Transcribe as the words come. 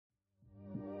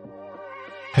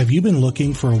Have you been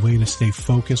looking for a way to stay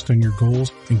focused on your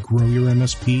goals and grow your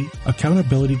MSP?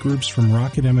 Accountability groups from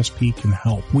Rocket MSP can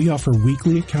help. We offer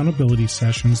weekly accountability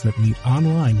sessions that meet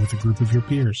online with a group of your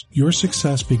peers. Your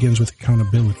success begins with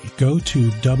accountability. Go to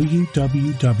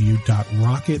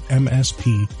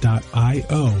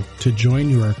www.rocketmsp.io to join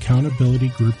your accountability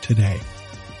group today.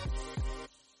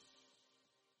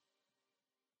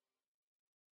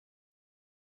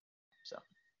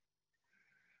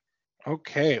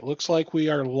 Okay, it looks like we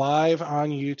are live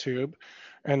on YouTube,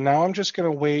 and now I'm just going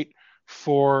to wait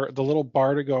for the little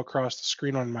bar to go across the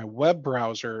screen on my web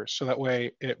browser, so that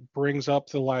way it brings up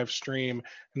the live stream,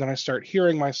 and then I start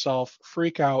hearing myself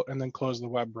freak out and then close the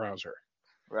web browser.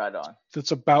 Right on.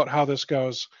 That's about how this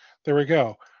goes. There we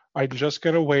go. I'm just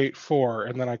going to wait for,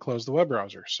 and then I close the web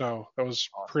browser. So that was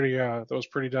awesome.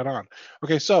 pretty dead on.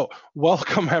 Okay, so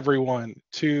welcome everyone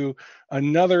to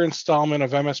another installment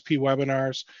of MSP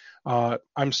webinars.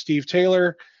 I'm Steve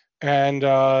Taylor, and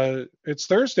it's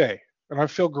Thursday, and I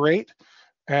feel great.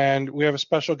 And we have a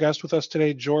special guest with us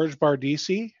today, George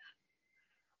Bardisi.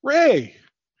 Ray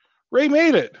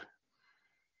made it.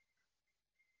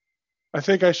 I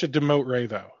think I should demote Ray,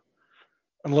 though,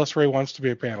 unless Ray wants to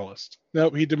be a panelist.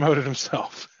 Nope, he demoted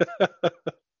himself.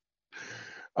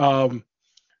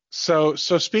 So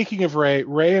speaking of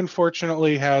Ray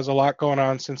unfortunately has a lot going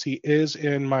on since he is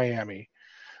in Miami.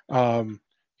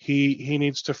 He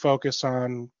needs to focus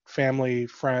on family,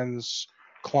 friends,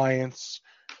 clients,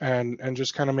 and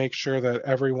just kind of make sure that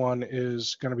everyone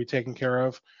is going to be taken care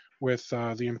of with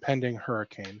the impending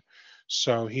hurricane.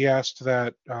 So he asked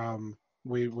that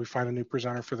we find a new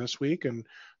presenter for this week, and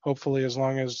hopefully as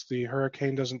long as the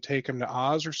hurricane doesn't take him to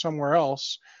Oz or somewhere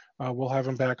else, we'll have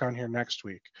him back on here next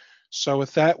week. So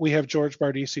with that, we have George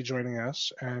Bardisi joining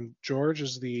us, and George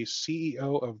is the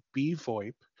CEO of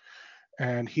VoIP.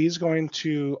 And he's going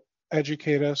to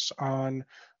educate us on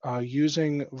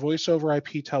using voice over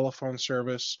IP telephone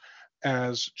service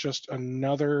as just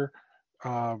another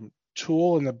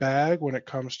tool in the bag when it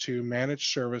comes to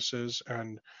managed services,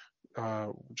 and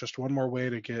just one more way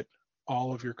to get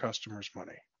all of your customers'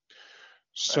 money.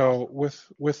 So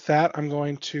with that, I'm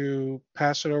going to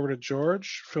pass it over to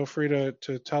George. Feel free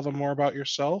to tell them more about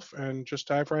yourself and just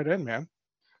dive right in, man.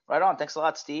 Right on. Thanks a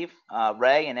lot, Steve.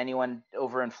 Ray, and anyone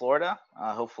over in Florida,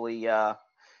 hopefully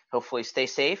stay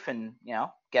safe and,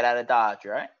 get out of Dodge,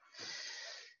 right?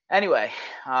 Anyway,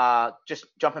 just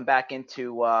jumping back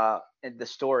into the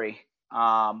story.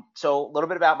 So a little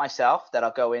bit about myself that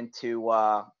I'll go into,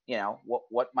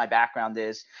 what my background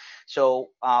is. So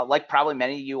like probably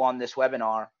many of you on this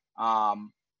webinar,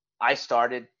 I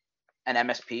started an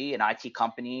MSP, an IT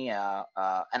company,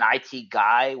 an IT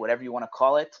guy, whatever you want to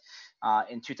call it,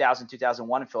 in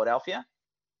 2001 in Philadelphia,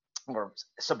 or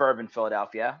suburban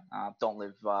Philadelphia. Don't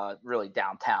live really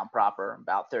downtown proper,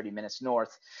 about 30 minutes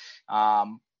north.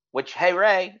 Which, hey,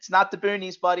 Ray, it's not the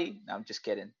boonies, buddy. No, I'm just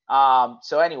kidding.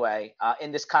 So anyway,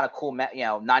 in this kind of cool,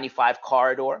 95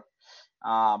 corridor,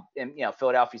 and,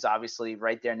 Philadelphia's obviously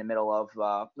right there in the middle of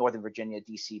Northern Virginia,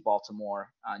 DC, Baltimore,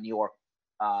 New York,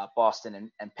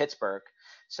 Boston, and Pittsburgh.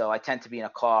 So I tend to be in a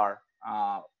car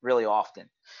really often.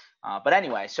 But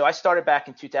anyway, so I started back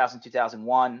in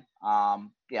 2001,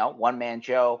 one-man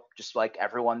show, just like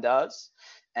everyone does.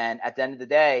 And at the end of the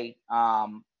day,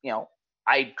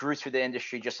 I grew through the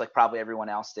industry just like probably everyone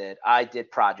else did. I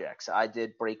did projects. I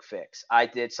did break fix. I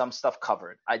did some stuff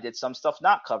covered. I did some stuff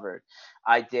not covered.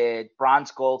 I did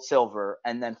bronze, gold, silver.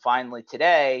 And then finally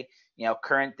today,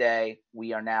 current day,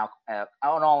 we are now an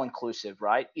all-inclusive,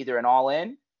 right? Either an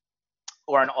all-in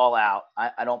or an all-out.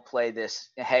 I don't play this,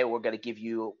 hey, we're going to give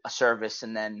you a service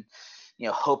and then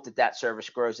hope that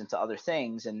service grows into other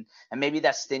things. And maybe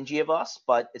that's stingy of us,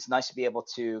 but it's nice to be able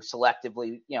to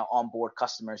selectively, onboard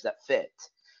customers that fit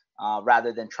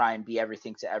rather than try and be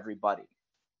everything to everybody.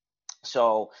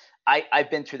 So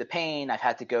I've been through the pain. I've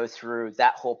had to go through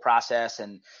that whole process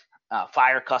and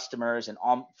fire customers and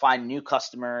find new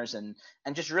customers and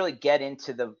just really get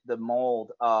into the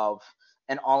mold of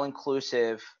an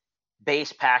all-inclusive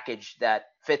base package that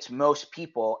fits most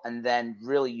people, and then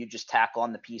really you just tack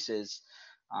on the pieces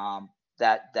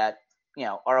that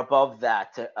are above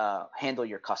that to handle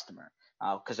your customer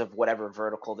because of whatever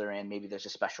vertical they're in. Maybe there's a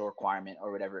special requirement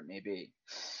or whatever it may be.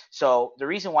 So the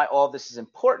reason why all of this is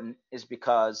important is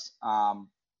because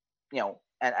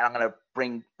and I'm going to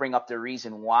bring up the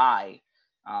reason why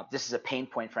this is a pain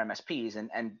point for MSPs.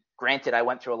 And granted, I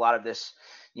went through a lot of this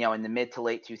in the mid to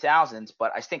late 2000s,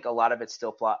 but I think a lot of it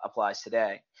still applies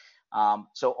today.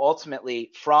 So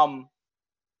ultimately, from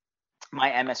my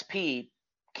MSP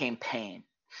came pain.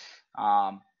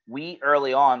 We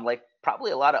early on, like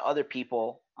probably a lot of other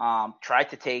people tried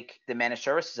to take the managed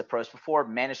services approach before.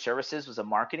 Managed services was a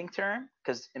marketing term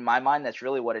because in my mind, that's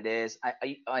really what it is.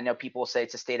 I know people say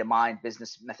it's a state of mind,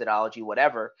 business methodology,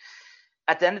 whatever.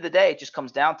 At the end of the day, it just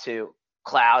comes down to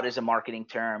cloud is a marketing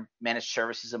term, managed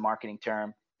service is a marketing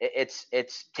term. It's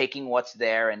taking what's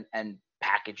there and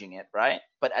packaging it, right?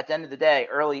 But at the end of the day,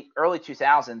 early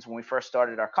 2000s when we first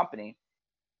started our company,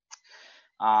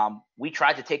 we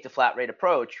tried to take the flat rate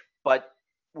approach, but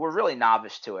we're really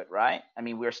novice to it, right? I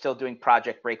mean, we're still doing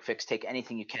project, break, fix, take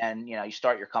anything you can. You know, you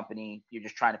start your company, you're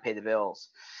just trying to pay the bills.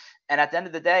 And at the end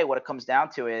of the day, what it comes down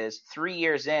to is 3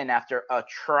 years in after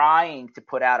trying to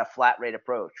put out a flat rate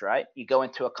approach, right? You go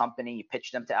into a company, you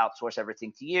pitch them to outsource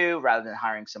everything to you rather than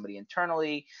hiring somebody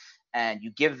internally, and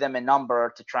you give them a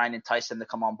number to try and entice them to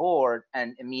come on board,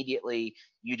 and immediately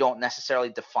you don't necessarily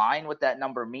define what that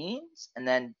number means, and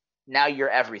then now you're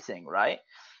everything, right?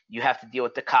 You have to deal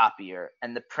with the copier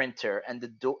and the printer and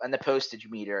the postage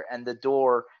meter and the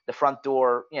front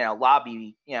door,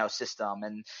 lobby, system.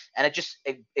 And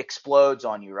it explodes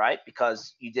on you, right?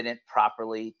 Because you didn't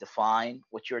properly define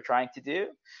what you were trying to do.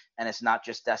 And it's not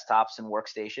just desktops and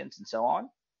workstations and so on.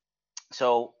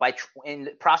 So in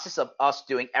the process of us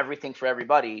doing everything for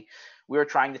everybody, we were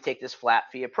trying to take this flat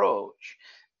fee approach.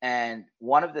 And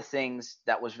one of the things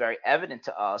that was very evident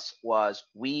to us was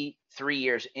 3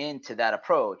 years into that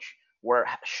approach, were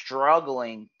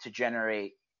struggling to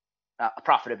generate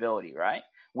profitability, right?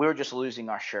 We were just losing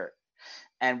our shirt.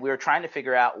 And we were trying to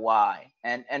figure out why.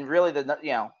 And really,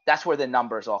 that's where the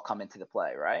numbers all come into the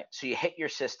play, right? So you hit your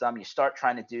system, you start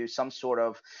trying to do some sort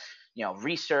of,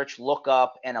 research,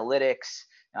 lookup, analytics.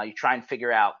 You try and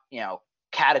figure out,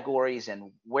 categories and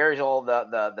where's all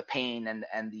the pain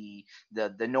and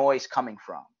the noise coming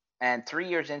from. And 3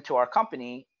 years into our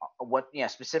company,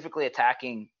 specifically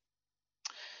attacking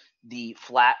the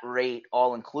flat rate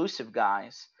all inclusive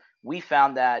guys, we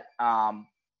found that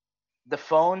the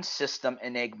phone system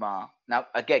enigma. Now,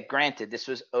 again, granted, this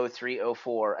was 03,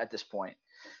 04 at this point.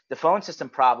 The phone system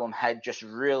problem had just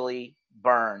really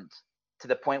burned to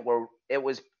the point where it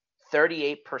was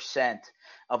 38%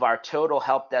 of our total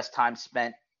help desk time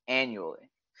spent annually.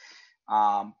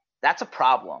 That's a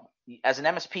problem. As an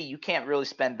MSP, you can't really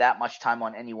spend that much time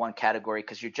on any one category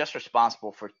because you're just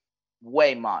responsible for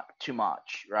too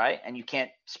much, right? And you can't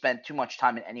spend too much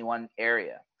time in any one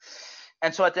area.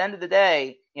 And so at the end of the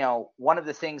day, one of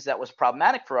the things that was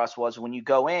problematic for us was when you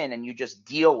go in and you just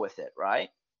deal with it, right?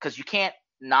 Because you can't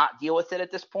not deal with it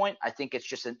at this point. I think it's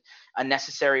just a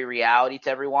necessary reality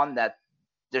to everyone that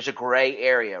there's a gray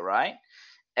area, right?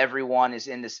 Everyone is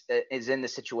in the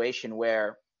situation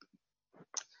where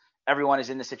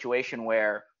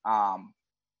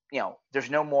there's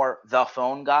no more the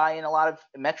phone guy in a lot of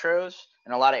metros,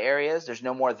 in a lot of areas. There's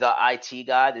no more the IT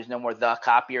guy. There's no more the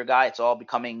copier guy. It's all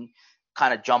becoming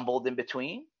kind of jumbled in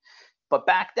between. But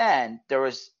back then, there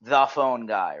was the phone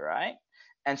guy, right?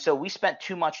 And so we spent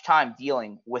too much time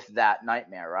dealing with that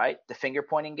nightmare, right? The finger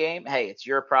pointing game. Hey, it's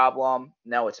your problem.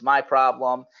 No, it's my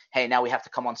problem. Hey, now we have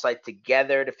to come on site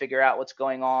together to figure out what's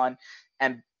going on.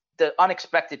 And the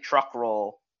unexpected truck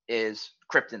roll is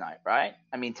kryptonite, right?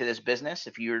 I mean, to this business,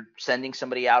 if you're sending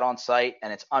somebody out on site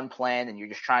and it's unplanned and you're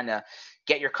just trying to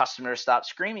get your customer to stop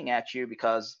screaming at you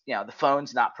because, the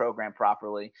phone's not programmed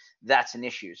properly, that's an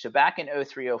issue. So back in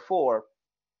 03, 04,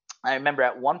 I remember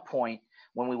at one point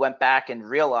when we went back and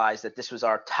realized that this was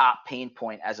our top pain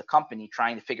point as a company,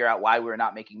 trying to figure out why we were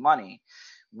not making money.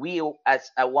 We,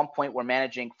 at one point, were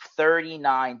managing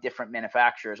 39 different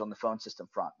manufacturers on the phone system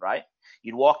front, right?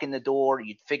 You'd walk in the door,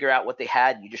 you'd figure out what they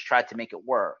had, and you just tried to make it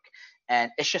work. And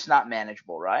it's just not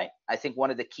manageable, right? I think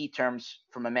one of the key terms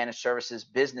from a managed services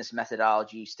business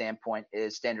methodology standpoint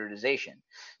is standardization.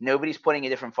 Nobody's putting a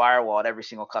different firewall at every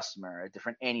single customer, a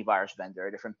different antivirus vendor,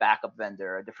 a different backup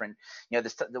vendor, a different,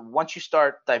 once you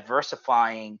start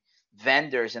diversifying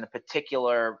vendors in a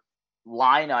particular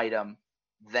line item,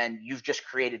 then you've just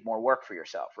created more work for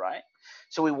yourself, right?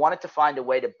 So we wanted to find a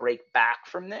way to break back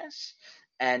from this.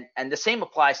 And the same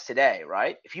applies today,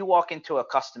 right? If you walk into a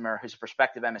customer who's a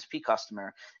prospective MSP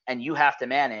customer and you have to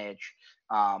manage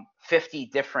 50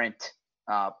 different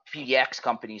PBX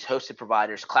companies, hosted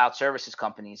providers, cloud services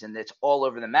companies, and it's all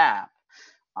over the map,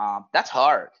 that's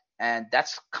hard. And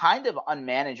that's kind of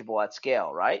unmanageable at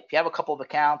scale, right? If you have a couple of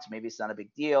accounts, maybe it's not a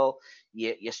big deal.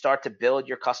 You start to build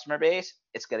your customer base,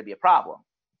 it's going to be a problem.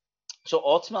 So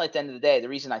ultimately, at the end of the day, the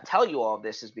reason I tell you all of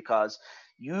this is because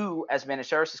you as managed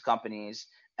services companies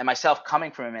and myself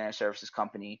coming from a managed services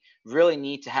company really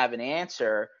need to have an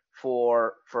answer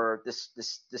for this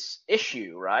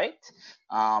issue, right?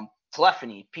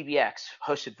 telephony, PBX,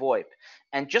 hosted VoIP.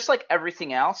 And just like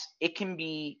everything else, it can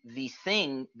be the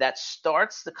thing that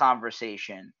starts the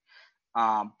conversation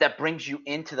that brings you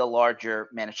into the larger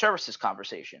managed services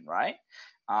conversation, right?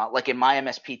 Like in my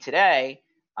MSP today,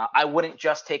 I wouldn't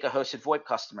just take a hosted VoIP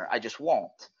customer. I just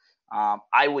won't.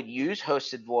 I would use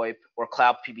hosted VoIP or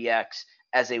cloud PBX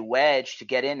as a wedge to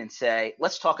get in and say,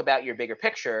 let's talk about your bigger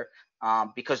picture,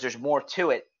 because there's more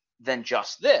to it than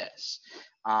just this.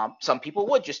 Some people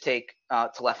would just take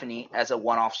telephony as a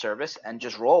one-off service and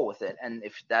just roll with it. And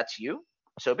if that's you,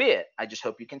 so be it. I just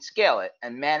hope you can scale it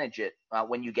and manage it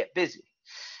when you get busy.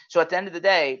 So at the end of the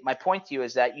day, my point to you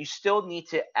is that you still need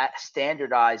to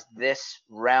standardize this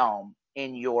realm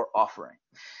in your offering.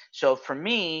 So for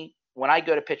me, when I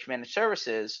go to pitch managed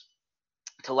services,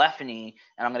 telephony,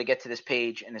 and I'm going to get to this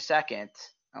page in a second.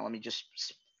 Let me just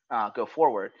go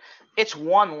forward. It's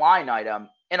one line item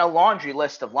in a laundry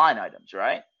list of line items,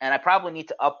 right? And I probably need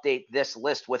to update this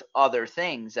list with other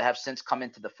things that have since come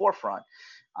into the forefront.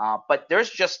 But there's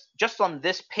just on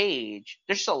this page,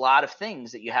 there's just a lot of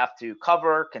things that you have to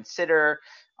cover, consider,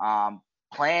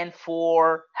 plan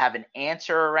for, have an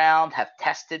answer around, have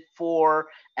tested for,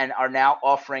 and are now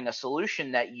offering a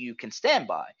solution that you can stand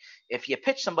by. If you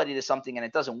pitch somebody to something and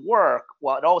it doesn't work,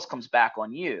 well, it always comes back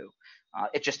on you.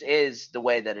 It just is the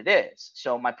way that it is.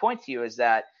 So my point to you is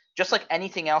that just like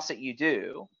anything else that you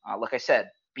do, like I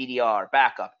said, BDR,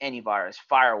 backup, antivirus,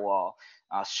 firewall,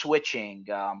 switching,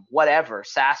 whatever,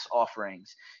 SaaS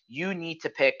offerings, you need to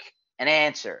pick an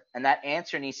answer, and that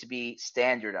answer needs to be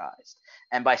standardized.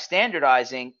 And by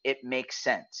standardizing, it makes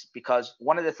sense, because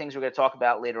one of the things we're going to talk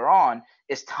about later on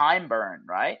is time burn,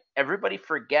 right? Everybody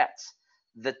forgets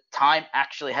that time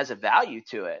actually has a value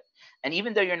to it. And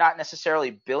even though you're not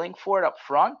necessarily billing for it up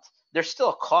front, there's still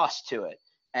a cost to it.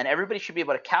 And everybody should be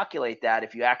able to calculate that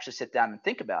if you actually sit down and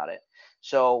think about it.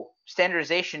 So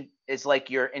standardization is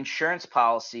like your insurance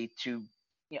policy to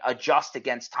adjust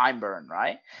against time burn,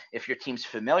 right? If your team's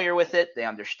familiar with it, they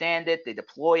understand it, they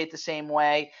deploy it the same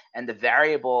way, and the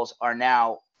variables are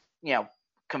now,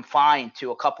 confined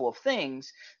to a couple of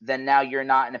things, then now you're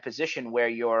not in a position where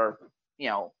you're,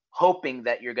 hoping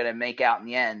that you're going to make out in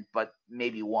the end, but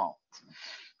maybe won't.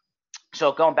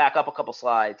 So going back up a couple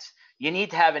slides, you need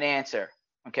to have an answer,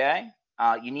 okay?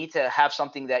 You need to have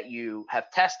something that you have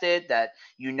tested, that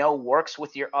works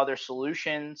with your other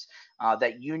solutions,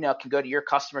 that can go to your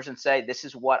customers and say, this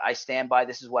is what I stand by,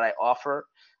 this is what I offer.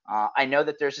 I know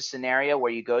that there's a scenario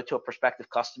where you go to a prospective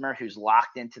customer who's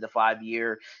locked into the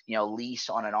 5-year, lease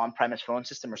on an on-premise phone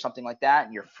system or something like that,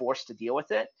 and you're forced to deal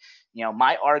with it.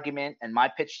 My argument and my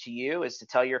pitch to you is to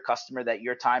tell your customer that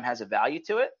your time has a value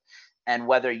to it, and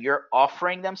whether you're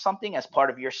offering them something as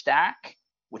part of your stack,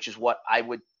 which is what I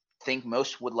would think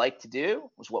most would like to do,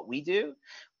 was what we do,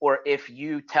 or if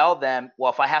you tell them,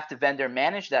 well, if I have to vendor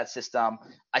manage that system,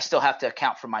 I still have to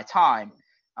account for my time,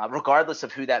 regardless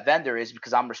of who that vendor is,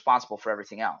 because I'm responsible for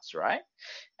everything else, right?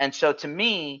 And so to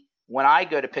me, when I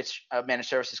go to pitch a managed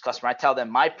services customer, I tell them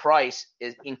my price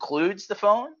includes the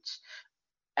phones.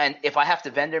 And if I have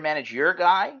to vendor manage your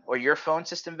guy or your phone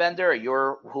system vendor or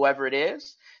your whoever it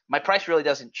is, my price really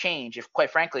doesn't change. If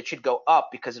quite frankly, it should go up,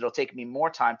 because it'll take me more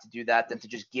time to do that than to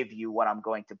just give you what I'm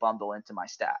going to bundle into my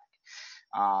stack.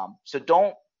 So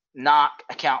don't not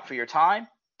account for your time.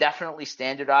 Definitely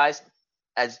standardize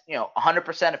as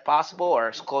 100% if possible, or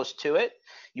as close to it.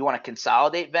 You want to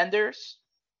consolidate vendors.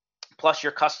 Plus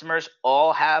your customers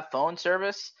all have phone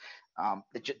service.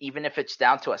 Even if it's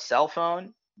down to a cell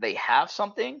phone, they have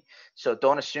something. So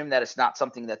don't assume that it's not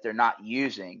something that they're not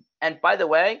using. And by the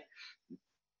way,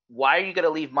 why are you going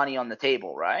to leave money on the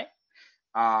table, right?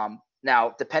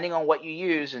 Now, depending on what you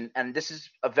use, and this is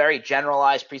a very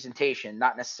generalized presentation,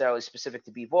 not necessarily specific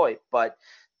to VoIP, but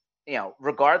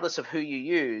regardless of who you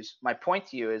use, my point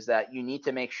to you is that you need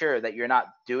to make sure that you're not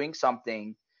doing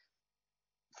something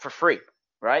for free,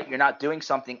 right? You're not doing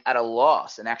something at a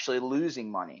loss and actually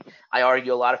losing money. I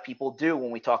argue a lot of people do when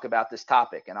we talk about this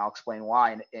topic, and I'll explain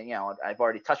why. And I've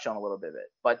already touched on a little bit of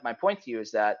it, but my point to you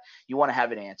is that you want to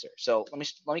have an answer. So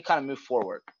let me kind of move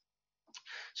forward.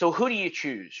 So who do you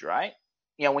choose, right?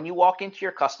 When you walk into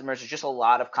your customers, there's just a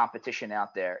lot of competition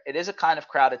out there. It is a kind of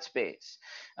crowded space,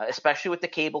 especially with the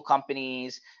cable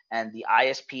companies and the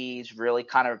ISPs really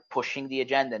kind of pushing the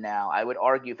agenda now. I would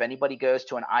argue if anybody goes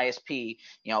to an ISP,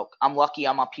 I'm lucky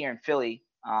I'm up here in Philly,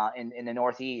 in the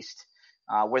Northeast,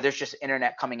 where there's just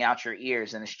internet coming out your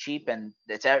ears, and it's cheap and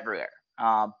it's everywhere.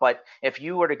 But if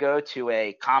you were to go to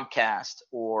a Comcast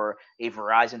or a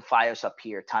Verizon Fios up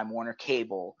here, Time Warner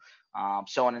Cable,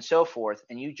 so on and so forth.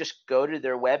 And you just go to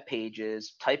their web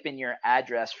pages, type in your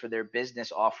address for their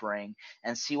business offering,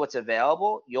 and see what's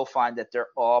available. You'll find that they're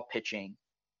all pitching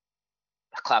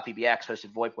Cloud PBX,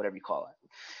 hosted VoIP, whatever you call it.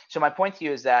 So my point to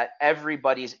you is that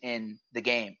everybody's in the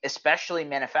game, especially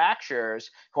manufacturers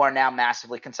who are now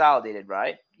massively consolidated,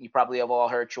 right? You probably have all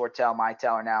heard ShoreTel,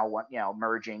 Mitel are now,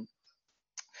 merging.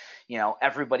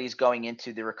 Everybody's going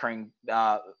into the recurring,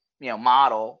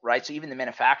 model, right? So even the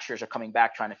manufacturers are coming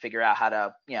back trying to figure out how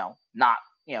to, not,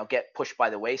 get pushed by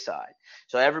the wayside.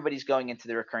 So everybody's going into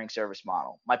the recurring service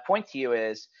model. My point to you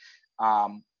is,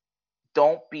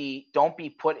 don't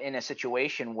be put in a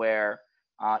situation where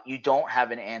you don't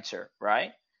have an answer,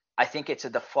 right? I think it's a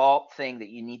default thing that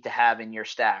you need to have in your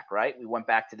stack, right? We went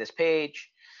back to this page.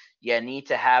 You need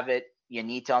to have it. You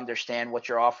need to understand what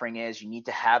your offering is. You need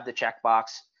to have the checkbox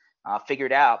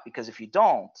figured out, because if you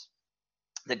don't,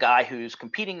 the guy who's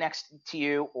competing next to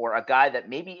you, or a guy that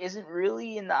maybe isn't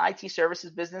really in the IT services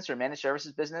business or managed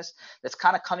services business, that's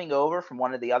kind of coming over from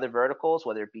one of the other verticals,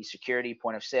 whether it be security,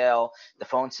 point of sale, the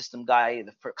phone system guy,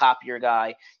 the copier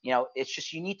guy, it's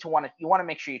just, you want to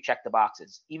make sure you check the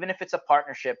boxes, even if it's a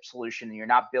partnership solution and you're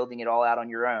not building it all out on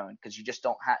your own, because you just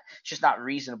don't have, it's just not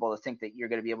reasonable to think that you're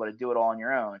going to be able to do it all on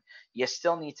your own. You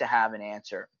still need to have an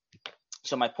answer.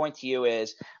 So my point to you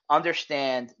is,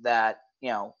 understand that,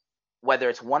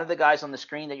 whether it's one of the guys on the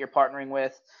screen that you're partnering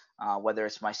with, whether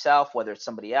it's myself, whether it's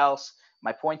somebody else,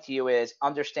 my point to you is,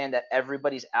 understand that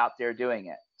everybody's out there doing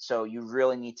it. So you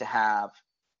really need to have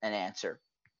an answer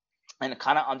and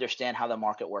kind of understand how the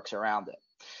market works around it.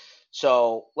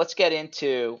 So let's get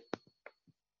into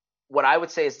what I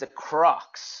would say is the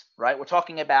crux, right? We're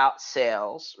talking about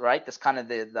sales, right? That's kind of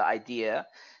the idea.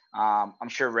 I'm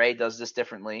sure Ray does this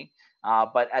differently.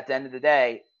 But at the end of the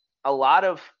day, a lot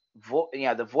of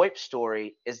the VoIP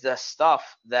story is the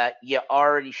stuff that you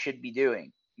already should be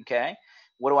doing. Okay,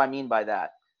 what do I mean by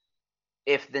that?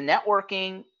 If the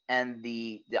networking and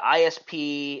the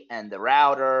ISP and the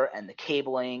router and the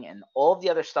cabling and all of the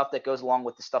other stuff that goes along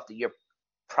with the stuff that you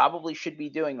probably should be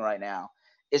doing right now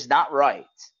is not right,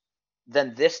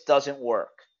 then this doesn't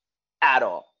work at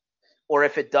all. Or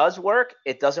if it does work,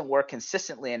 it doesn't work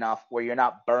consistently enough where you're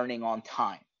not burning on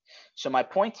time. So my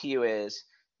point to you is,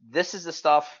 this is the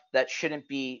stuff that shouldn't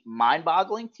be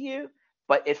mind-boggling to you,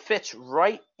 but it fits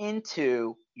right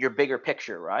into your bigger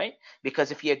picture, right? Because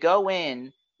if you go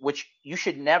in, which you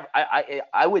should never,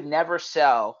 I would never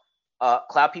sell a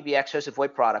Cloud PBX hosted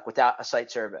VoIP product without a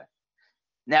site survey.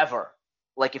 Never.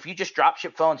 Like, if you just drop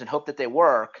ship phones and hope that they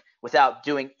work without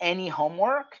doing any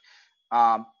homework,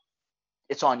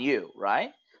 it's on you,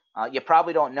 right? You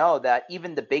probably don't know that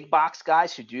even the big box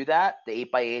guys who do that, the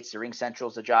 8x8s, the Ring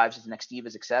Centrals, the Jives, the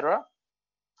Nextivas, etc.,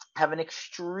 have an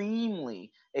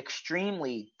extremely,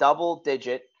 extremely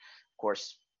double-digit, of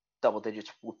course, double digits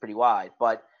were pretty wide,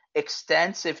 but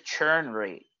extensive churn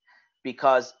rate,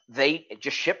 because they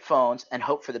just ship phones and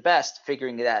hope for the best,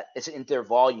 figuring that it's in their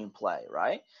volume play,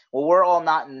 right? Well, we're all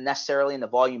not necessarily in the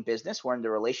volume business. We're in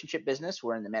the relationship business.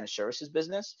 We're in the managed services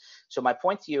business. So my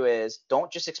point to you is,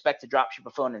 don't just expect to drop ship a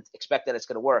phone and expect that it's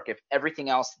going to work if everything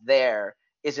else there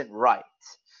isn't right.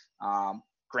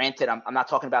 Granted, I'm not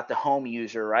talking about the home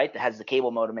user, right, that has the cable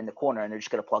modem in the corner and they're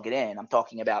just going to plug it in. I'm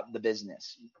talking about the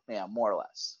business, more or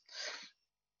less.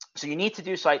 So you need to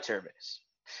do site surveys.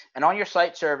 And on your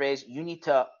site surveys, you need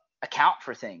to account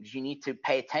for things. You need to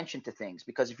pay attention to things,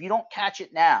 because if you don't catch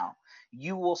it now,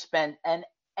 you will spend an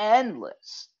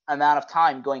endless amount of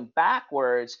time going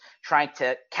backwards trying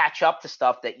to catch up to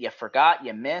stuff that you forgot,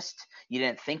 you missed, you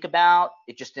didn't think about,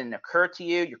 it just didn't occur to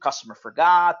you, your customer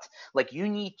forgot. Like, you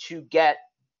need to get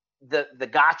the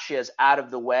gotchas out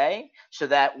of the way so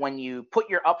that when you put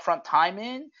your upfront time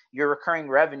in, your recurring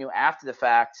revenue after the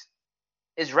fact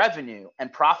is revenue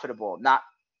and profitable, not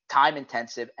time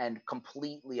intensive and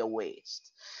completely a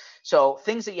waste. So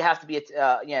things that you have to be,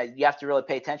 you have to really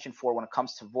pay attention for when it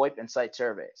comes to VoIP and site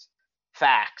surveys.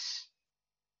 Facts.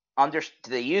 Do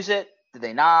they use it? Do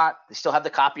they not? They still have the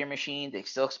copier machine. They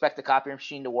still expect the copier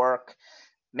machine to work.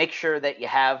 Make sure that you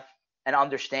have an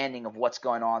understanding of what's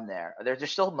going on there.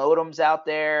 There's still modems out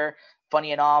there.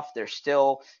 Funny enough, there's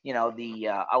still, a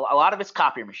lot of it's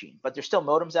copier machine, but there's still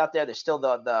modems out there. There's still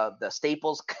the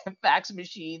Staples fax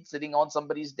machine sitting on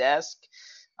somebody's desk.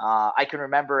 I can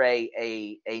remember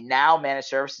a now managed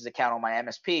services account on my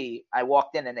MSP. I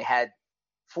walked in and they had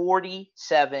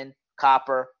 47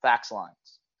 copper fax lines.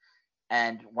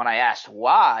 And when I asked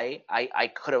why, I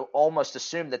could have almost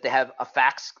assumed that they have a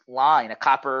fax line, a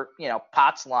copper,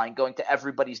 POTS line going to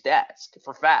everybody's desk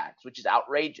for fax, which is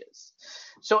outrageous.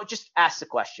 So just ask the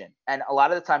question. And a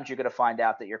lot of the times you're going to find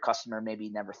out that your customer maybe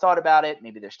never thought about it.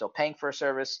 Maybe they're still paying for a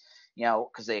service.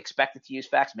 because they expect it to use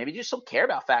fax. Maybe they just don't care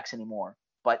about fax anymore.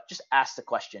 But just ask the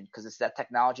question, because it's that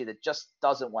technology that just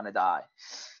doesn't want to die.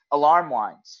 Alarm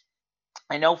lines.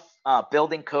 I know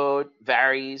building code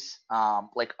varies.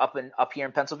 Like up here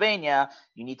in Pennsylvania,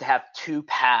 you need to have 2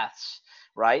 paths,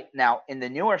 right? Now, in the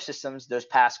newer systems, those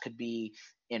paths could be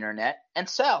internet and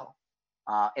cell.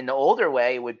 In the older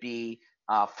way, it would be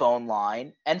phone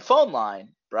line and phone line,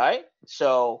 right?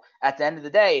 So at the end of the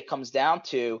day, it comes down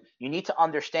to, you need to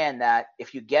understand that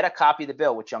if you get a copy of the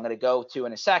bill, which I'm going to go to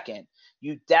in a second,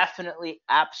 you definitely,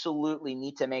 absolutely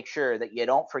need to make sure that you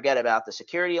don't forget about the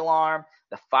security alarm,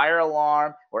 the fire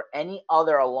alarm, or any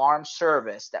other alarm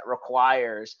service that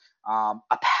requires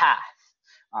a path.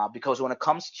 Because when it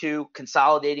comes to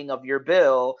consolidating of your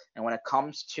bill, and when it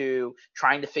comes to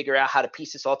trying to figure out how to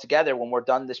piece this all together when we're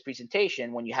done this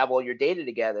presentation, when you have all your data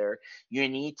together, you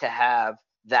need to have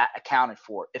that accounted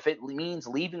for. If it means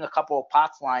leaving a couple of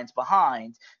POTS lines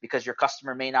behind because your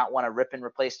customer may not want to rip and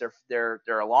replace their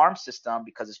alarm system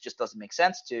because it just doesn't make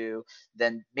sense to,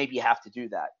 then maybe you have to do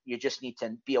that. You just need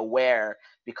to be aware,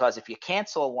 because if you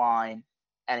cancel a line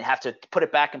and have to put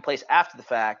it back in place after the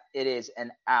fact, it is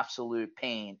an absolute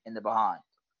pain in the behind.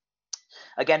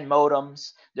 Again,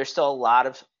 modems. There's still a lot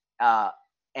of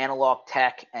analog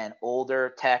tech and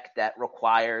older tech that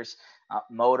requires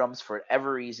modems for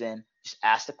every reason. Just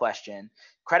ask the question.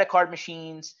 Credit card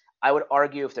machines, I would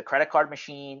argue if the credit card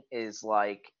machine is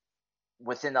like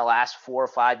within the last 4 or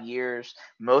 5 years,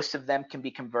 most of them can be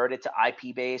converted to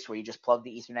IP based, where you just plug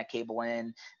the Ethernet cable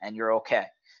in and you're okay.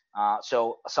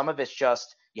 So some of it's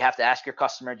just, you have to ask your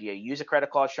customer, do you use a credit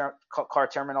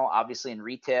card terminal? Obviously in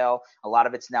retail, a lot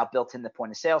of it's now built in the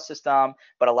point of sale system,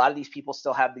 but a lot of these people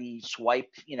still have the swipe,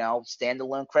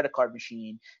 standalone credit card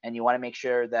machine, and you want to make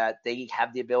sure that they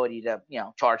have the ability to,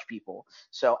 charge people.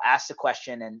 So ask the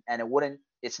question, and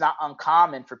it's not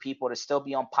uncommon for people to still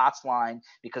be on POTS line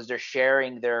because they're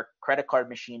sharing their credit card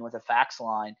machine with a fax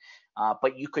line.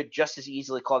 But you could just as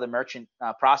easily call the merchant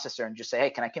processor and just say, hey,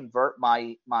 can I convert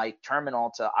my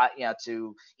terminal to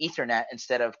Ethernet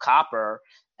instead of copper?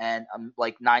 And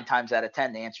like 9 times out of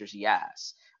 10, the answer is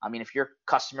yes. I mean, if your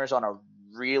customer's on a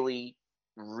really,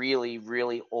 really,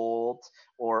 really old,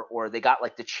 or they got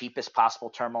like the cheapest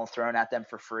possible terminal thrown at them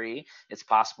for free, it's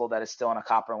possible that it's still on a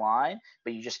copper line,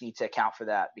 but you just need to account for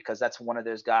that, because that's one of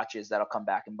those gotchas that'll come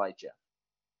back and bite you.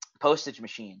 Postage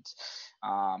machines.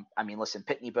 I mean, listen,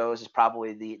 Pitney Bowes is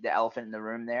probably the elephant in the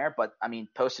room there, but I mean,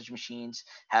 postage machines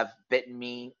have bitten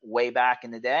me way back in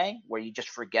the day, where you just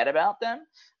forget about them.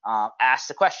 Ask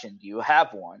the question, do you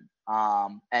have one?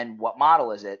 And what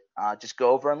model is it? Just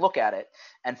go over and look at it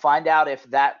and find out if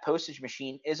that postage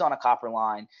machine is on a copper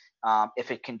line, if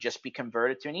it can just be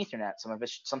converted to an Ethernet.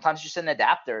 Sometimes just an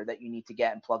adapter that you need to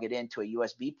get and plug it into a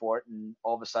USB port, and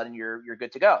all of a sudden you're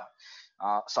good to go.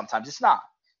 Sometimes it's not.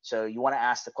 So you want to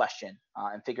ask the question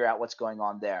and figure out what's going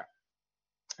on there.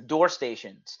 Door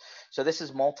stations. So this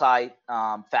is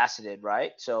multi-faceted,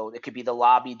 right? So it could be the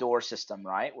lobby door system,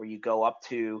 right, where you go up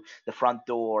to the front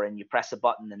door and you press a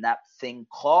button and that thing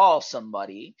calls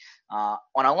somebody on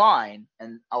a line.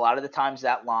 And a lot of the times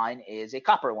that line is a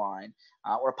copper line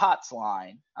or a POTS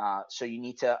line. So you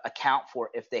need to account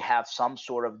for if they have some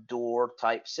sort of door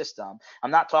type system. I'm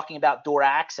not talking about door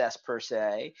access per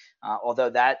se,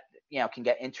 although that can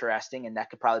get interesting, and that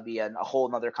could probably be a whole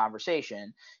nother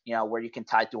conversation, where you can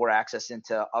tie door access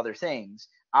into other things.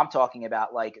 I'm talking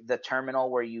about like the terminal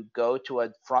where you go to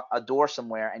a door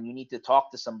somewhere and you need to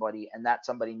talk to somebody, and that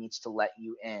somebody needs to let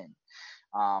you in.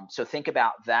 So think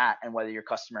about that and whether your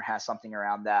customer has something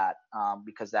around that,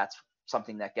 because that's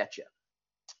something that gets you.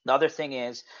 The other thing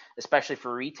is, especially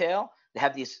for retail, they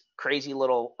have these crazy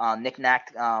little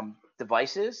knick-knack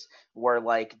devices where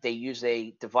like they use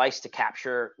a device to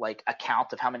capture like a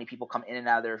count of how many people come in and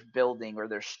out of their building or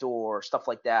their store, stuff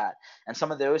like that. And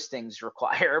some of those things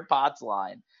require a POTS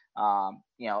line,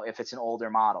 if it's an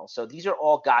older model. So these are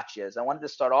all gotchas. I wanted to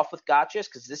start off with gotchas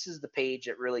because this is the page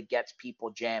that really gets people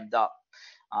jammed up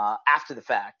after the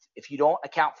fact. If you don't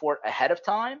account for it ahead of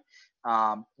time,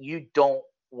 you don't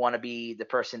want to be the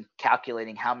person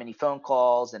calculating how many phone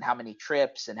calls and how many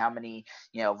trips and how many,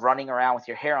 running around with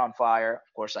your hair on fire.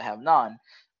 Of course, I have none.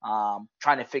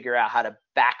 Trying to figure out how to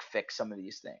backfix some of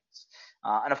these things.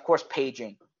 And of course,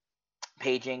 paging,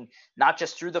 not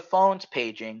just through the phones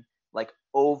paging, like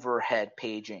overhead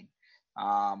paging.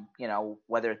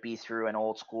 Whether it be through an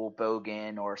old school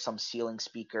bogan or some ceiling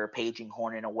speaker, paging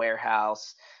horn in a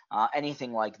warehouse,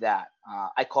 anything like that.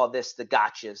 I call this the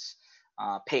gotchas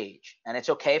page. And it's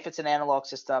okay if it's an analog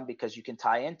system because you can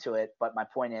tie into it. But my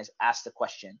point is, ask the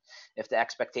question. If the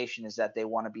expectation is that they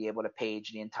want to be able to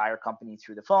page the entire company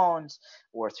through the phones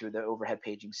or through the overhead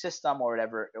paging system or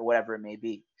whatever it may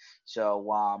be. So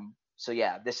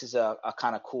yeah, this is a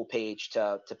kind of cool page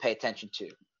to pay attention to.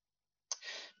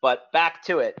 But back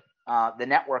to it, the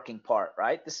networking part,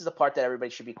 right? This is the part that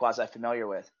everybody should be quasi familiar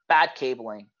with. Bad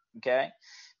cabling, okay?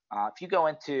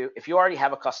 If you already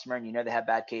have a customer and you know they have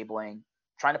bad cabling,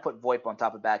 trying to put VoIP on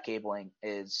top of bad cabling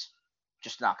is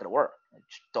just not going to work.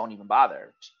 Just don't even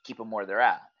bother. Just keep them where they're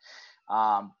at.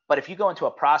 But if you go into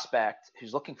a prospect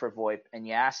who's looking for VoIP and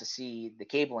you ask to see the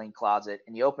cabling closet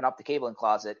and you open up the cabling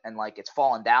closet and like it's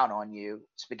falling down on you,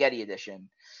 spaghetti edition,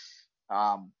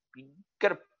 you're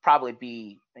going to probably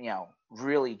be,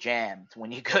 really jammed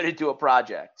when you go to do a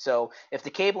project. So if the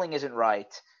cabling isn't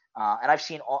right, and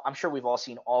I'm sure we've all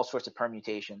seen all sorts of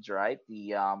permutations, right?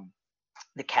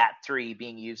 The Cat 3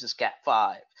 being used as Cat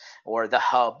 5, or the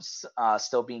hubs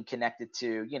still being connected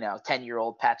to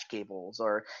 10-year-old patch cables,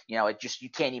 or you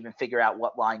can't even figure out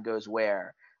what line goes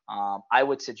where. I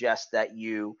would suggest that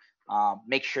you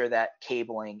make sure that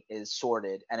cabling is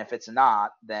sorted, and if it's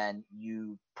not, then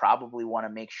you probably want to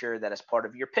make sure that as part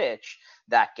of your pitch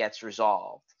that gets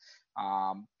resolved.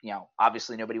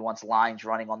 Obviously nobody wants lines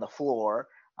running on the floor.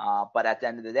 But at the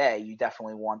end of the day, you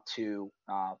definitely want to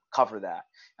cover that.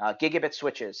 Gigabit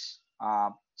switches.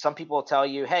 Some people will tell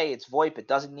you, hey, it's VoIP. It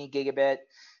doesn't need gigabit.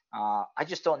 I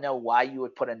just don't know why you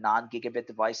would put a non-gigabit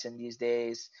device in these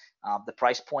days. The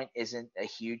price point isn't a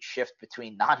huge shift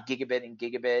between non-gigabit and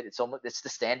gigabit. It's the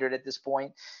standard at this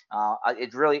point.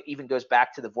 It really even goes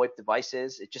back to the VoIP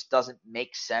devices. It just doesn't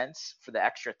make sense for the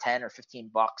extra 10 or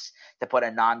 15 bucks to put a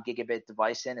non-gigabit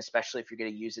device in, especially if you're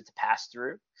going to use it to pass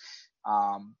through.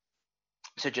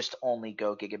 So just only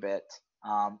go gigabit.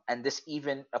 And this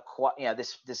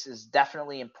this is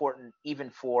definitely important even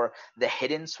for the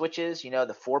hidden switches,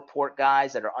 the 4-port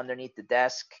guys that are underneath the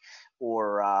desk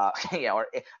or, or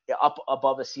up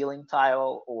above a ceiling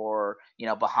tile or,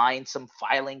 behind some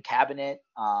filing cabinet.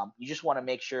 You just want to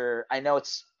make sure, I know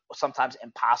it's sometimes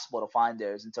impossible to find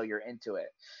those until you're into it,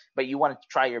 but you want to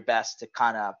try your best to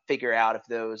kind of figure out if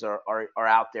those are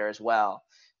out there as well.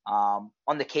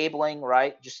 On the cabling,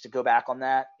 right? Just to go back on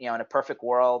that, in a perfect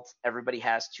world, everybody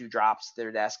has 2 drops to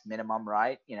their desk minimum,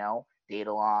 right?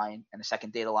 Data line and a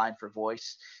second data line for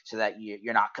voice so that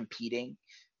you're not competing.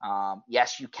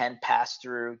 Yes, you can pass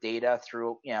through data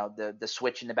through, the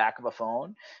switch in the back of a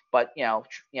phone, but,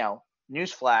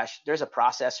 newsflash, there's a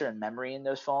processor and memory in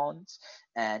those phones.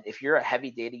 And if you're a heavy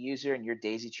data user and you're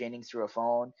daisy chaining through a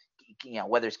phone,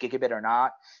 whether it's gigabit or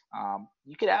not,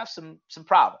 you could have some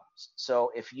problems.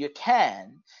 So if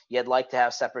you'd like to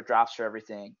have separate drops for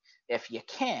everything. If you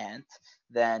can't,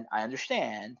 then I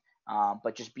understand.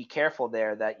 But just be careful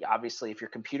there that obviously if your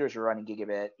computers are running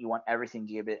gigabit, you want everything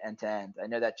gigabit end to end. I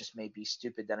know that just may be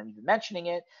stupid that I'm even mentioning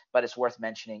it, but it's worth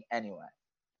mentioning anyway.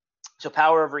 So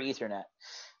power over Ethernet.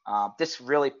 This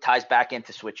really ties back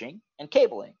into switching and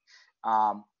cabling.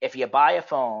 If you buy a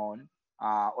phone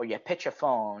or you pitch a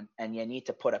phone and you need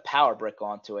to put a power brick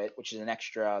onto it, which is an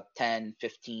extra 10,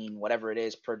 15, whatever it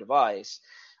is per device,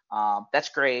 that's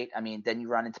great. I mean, then you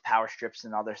run into power strips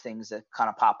and other things that kind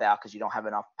of pop out because you don't have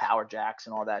enough power jacks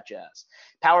and all that jazz.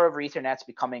 Power over Ethernet's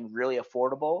becoming really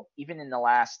affordable. Even in the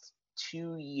last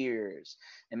 2 years,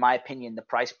 in my opinion, the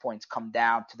price points come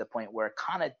down to the point where it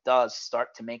kind of does start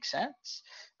to make sense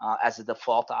as a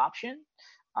default option.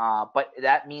 But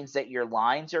that means that your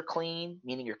lines are clean,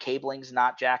 meaning your cabling's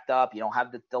not jacked up. You don't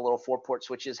have the little 4-port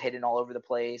switches hidden all over the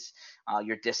place.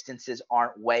 Your distances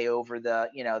aren't way over the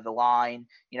line.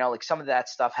 Like some of that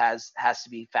stuff has to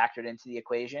be factored into the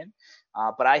equation.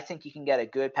 But I think you can get a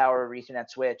good power over Ethernet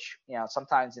switch,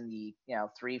 sometimes in the,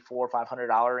 $300, $400,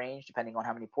 $500 range, depending on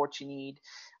how many ports you need.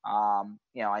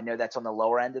 I know that's on the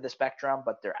lower end of the spectrum,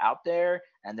 but they're out there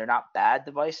and they're not bad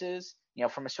devices,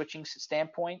 from a switching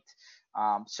standpoint.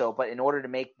 But in order to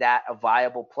make that a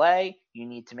viable play, you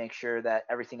need to make sure that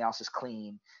everything else is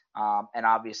clean. And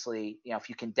obviously, if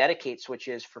you can dedicate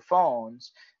switches for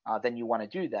phones, then you want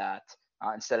to do that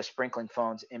instead of sprinkling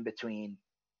phones in between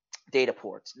data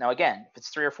ports. Now, again, if it's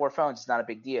 3 or 4 phones, it's not a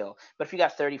big deal. But if you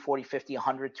got 30, 40, 50,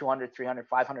 100, 200, 300,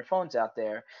 500 phones out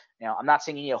there, I'm not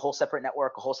saying you need a whole separate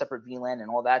network, a whole separate VLAN and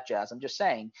all that jazz. I'm just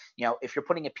saying, if you're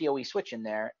putting a PoE switch in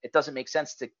there, it doesn't make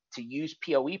sense to use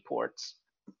PoE ports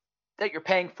that you're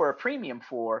paying for a premium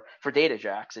for data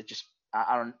jacks. It just,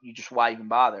 why even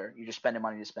bother? You're just spending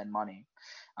money to spend money.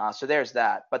 So there's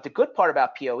that. But the good part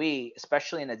about PoE,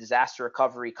 especially in a disaster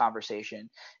recovery conversation,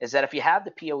 is that if you have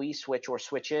the PoE switch or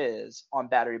switches on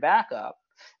battery backup,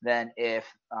 then if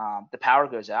the power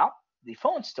goes out the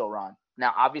phones still run.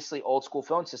 Now, obviously, old school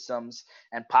phone systems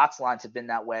and POTS lines have been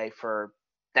that way for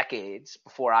decades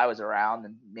before I was around,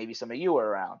 and maybe some of you were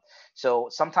around. So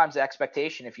sometimes the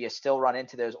expectation, if you still run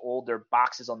into those older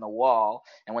boxes on the wall,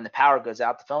 and when the power goes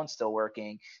out, the phone's still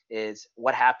working, is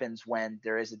what happens when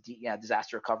there is a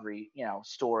disaster recovery,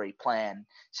 story, plan,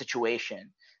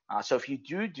 situation. So if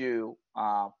you do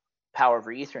power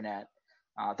over Ethernet,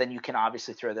 then you can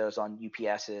obviously throw those on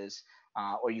UPSs,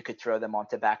 or you could throw them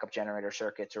onto backup generator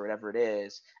circuits or whatever it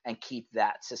is, and keep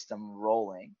that system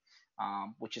rolling.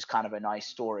 Which is kind of a nice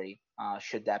story,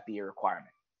 should that be a requirement.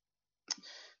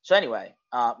 So anyway,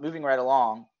 moving right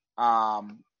along. Of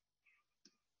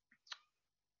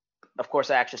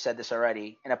course, I actually said this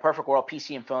already. In a perfect world,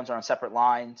 PC and phones are on separate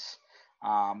lines.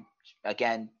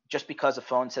 Again, just because a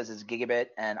phone says it's gigabit,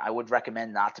 and I would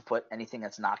recommend not to put anything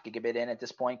that's not gigabit in at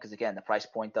this point, because again, the price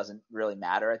point doesn't really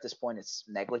matter at this point. It's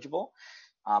negligible.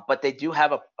 But they do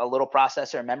have a little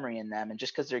processor and memory in them, and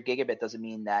just because they're gigabit doesn't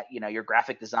mean that your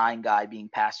graphic design guy being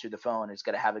passed through the phone is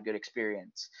going to have a good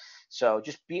experience. So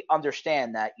just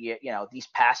understand that these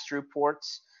pass-through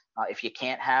ports, if you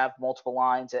can't have multiple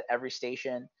lines at every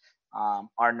station,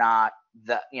 are not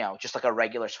just like a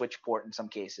regular switch port in some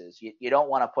cases. You don't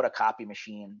want to put a copy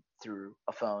machine through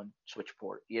a phone switch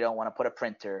port. You don't want to put a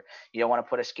printer. You don't want to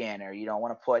put a scanner. You don't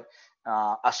want to put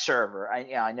a server.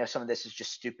 I know some of this is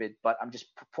just stupid, but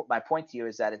my point to you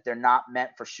is that they're not meant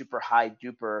for super high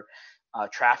duper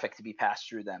traffic to be passed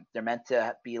through them. They're meant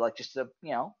to be like just a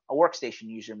workstation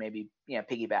user, maybe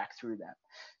piggyback through them.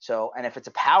 So, and if it's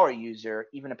a power user,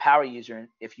 even a power user,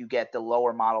 if you get the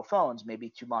lower model phones,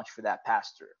 maybe too much for that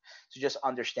pass through. So just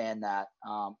understand that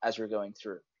as we're going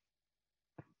through.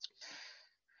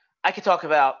 I could talk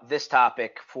about this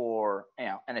topic for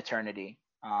an eternity.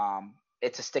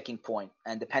 It's a sticking point,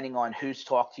 and depending on who's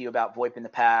talked to you about VoIP in the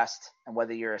past, and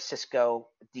whether you're a Cisco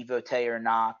devotee or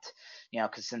not,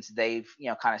 because since they've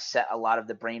kind of set a lot of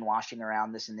the brainwashing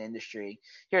around this in the industry,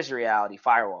 here's the reality: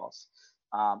 firewalls.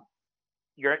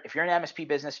 If you're an MSP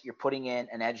business, you're putting in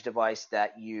an edge device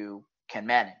that you can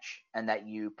manage, and that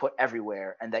you put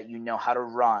everywhere, and that how to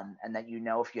run, and that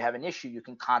if you have an issue, you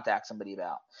can contact somebody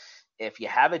about. If you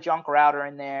have a junk router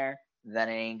in there, then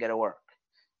it ain't gonna work.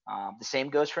 The same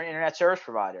goes for an internet service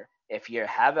provider. If you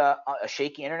have a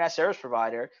shaky internet service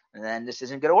provider, then this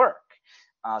isn't going to work.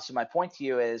 So my point to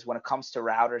you is, when it comes to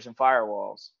routers and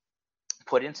firewalls,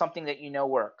 put in something that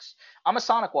works. I'm a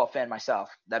SonicWall fan myself.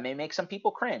 That may make some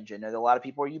people cringe. I know that a lot of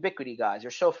people are Ubiquiti guys, or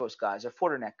Sophos guys, or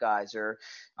Fortinet guys, or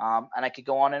and I could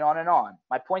go on and on and on.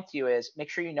 My point to you is, make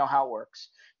sure you know how it works.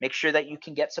 Make sure that you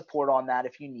can get support on that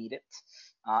if you need it,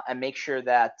 and make sure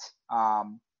that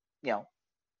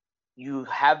you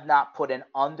have not put an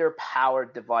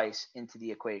underpowered device into the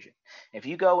equation. If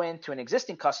you go into an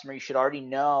existing customer, you should already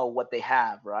know what they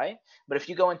have, right? But if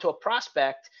you go into a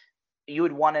prospect, you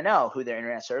would want to know who their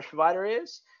internet service provider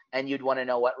is, and you'd want to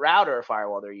know what router or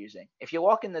firewall they're using. If you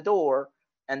walk in the door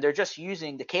and they're just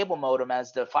using the cable modem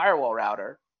as the firewall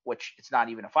router, which it's not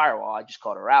even a firewall, I just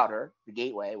call it a router, the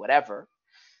gateway, whatever,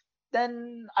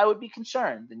 then I would be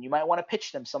concerned, and you might want to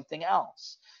pitch them something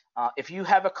else. If you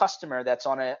have a customer that's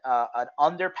on an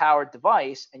underpowered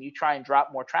device, and you try and drop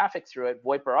more traffic through it,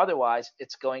 VoIP or otherwise,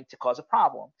 it's going to cause a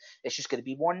problem. It's just going to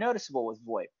be more noticeable with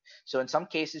VoIP. So in some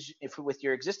cases, if with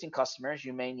your existing customers,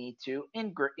 you may need to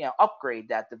upgrade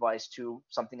that device to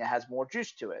something that has more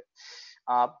juice to it.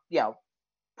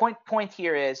 Point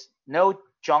here is, no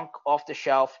junk off the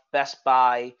shelf Best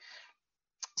Buy,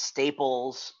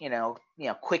 Staples,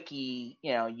 quickie,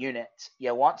 units.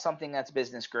 You want something that's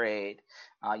business grade.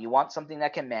 You want something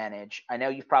that can manage. I know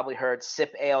you've probably heard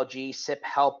SIP ALG, SIP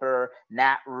helper,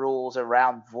 NAT rules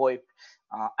around VoIP.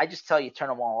 I just tell you, turn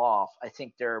them all off. I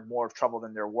think they're more trouble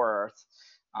than they're worth.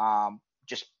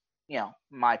 Just,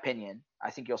 my opinion. I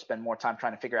think you'll spend more time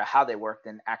trying to figure out how they work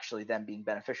than actually them being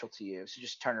beneficial to you. So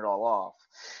just turn it all off.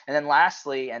 And then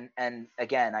lastly, and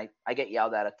again, I get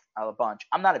yelled at a bunch.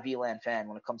 I'm not a VLAN fan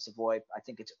when it comes to VoIP. I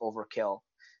think it's overkill.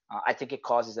 I think it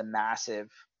causes a massive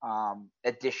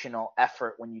additional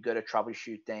effort when you go to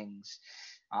troubleshoot things.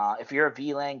 If you're a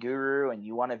VLAN guru and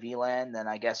you want a VLAN, then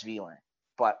I guess VLAN.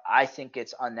 But I think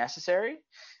it's unnecessary.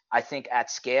 I think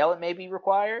at scale it may be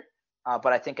required.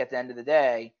 But I think at the end of the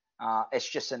day, it's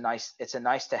just a nice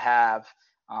to have,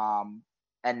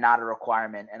 and not a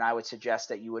requirement. And I would suggest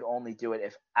that you would only do it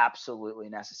if absolutely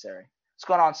necessary. What's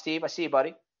going on, Steve? I see you,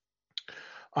 buddy.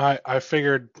 I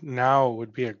figured now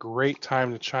would be a great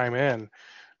time to chime in.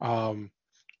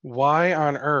 Why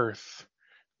on earth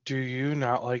do you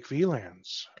not like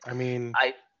VLANs? I mean,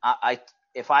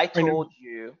 if I told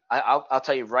you, I'll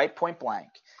tell you right point blank.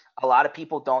 A lot of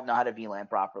people don't know how to VLAN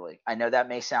properly. I know that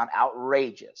may sound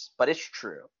outrageous, but it's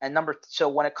true. And so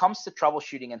when it comes to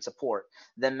troubleshooting and support,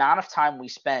 the amount of time we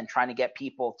spend trying to get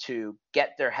people to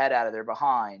get their head out of their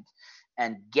behind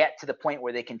and get to the point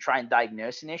where they can try and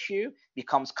diagnose an issue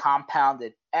becomes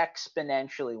compounded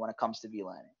exponentially when it comes to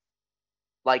VLANing.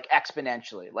 Like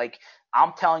exponentially. Like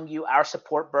I'm telling you, our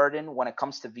support burden when it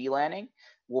comes to VLANing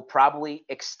will probably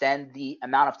extend the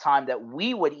amount of time that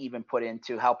we would even put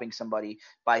into helping somebody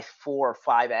by 4 or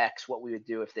 5x what we would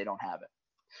do if they don't have it.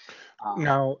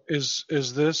 Now, is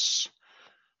this?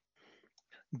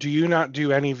 Do you not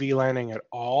do any VLANing at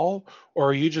all, or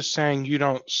are you just saying you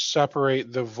don't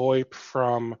separate the VoIP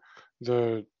from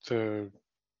the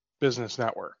business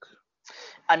network?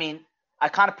 I mean, I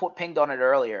kind of pinged on it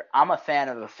earlier. I'm a fan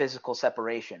of a physical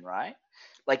separation, right?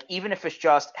 Like even if it's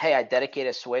just, hey, I dedicate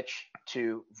a switch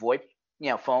to VoIP,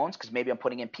 phones, because maybe I'm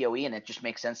putting in PoE and it just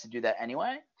makes sense to do that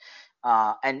anyway.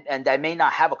 And I may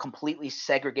not have a completely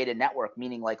segregated network,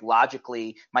 meaning like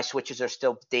logically my switches are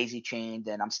still daisy chained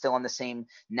and I'm still in the same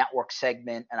network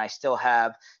segment and I still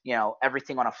have,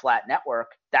 everything on a flat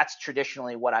network. That's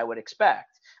traditionally what I would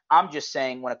expect. I'm just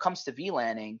saying when it comes to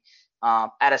VLANing,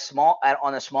 on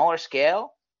a smaller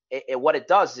scale, what it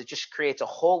does is it just creates a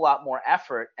whole lot more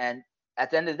effort. And at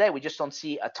the end of the day, we just don't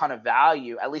see a ton of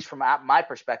value, at least from my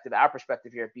perspective, our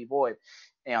perspective here at BVoIP,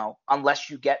 unless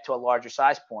you get to a larger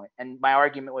size point. And my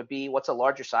argument would be, what's a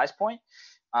larger size point?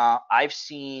 I've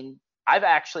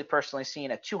actually personally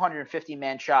seen a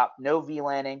 250-man shop, no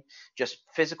VLANing, just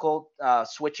physical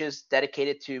switches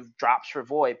dedicated to drops for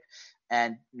VoIP,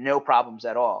 and no problems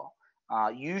at all.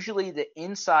 Usually the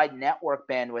inside network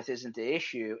bandwidth isn't the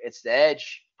issue. It's the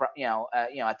edge,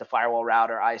 at the firewall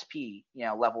router ISP,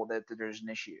 level that there's an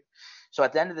issue. So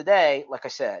at the end of the day, like I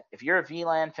said, if you're a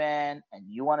VLAN fan and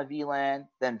you want a VLAN,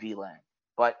 then VLAN.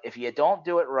 But if you don't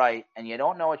do it right and you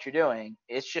don't know what you're doing,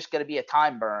 it's just going to be a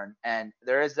time burn. And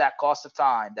there is that cost of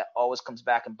time that always comes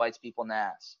back and bites people in the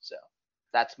ass. So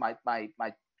that's my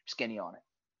skinny on it.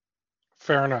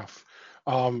 Fair enough.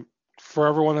 For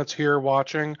everyone that's here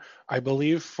watching, I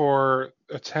believe for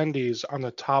attendees on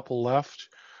the top left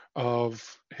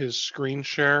of his screen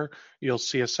share, you'll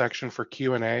see a section for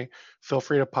Q&A. Feel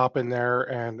free to pop in there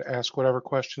and ask whatever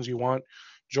questions you want.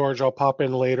 George, I'll pop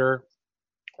in later,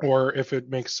 or if it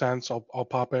makes sense, I'll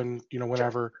pop in,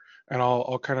 whenever, and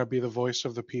I'll kind of be the voice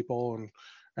of the people and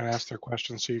ask their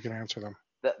questions so you can answer them.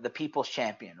 The people's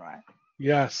champion, right?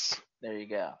 Yes. There you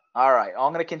go. All right,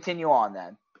 I'm going to continue on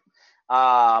then.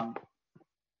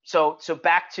 So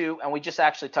back to, and we just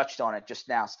actually touched on it just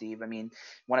now, Steve. I mean,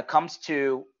 when it comes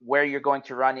to where you're going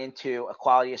to run into a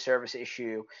quality of service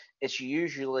issue, it's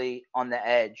usually on the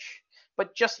edge.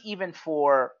 But just even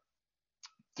for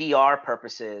DR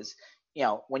purposes,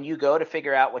 when you go to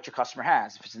figure out what your customer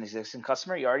has, if it's an existing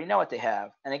customer, you already know what they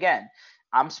have. And again,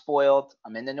 I'm spoiled.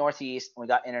 I'm in the Northeast. And we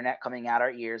got internet coming out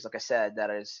our ears, like I said, that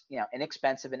is,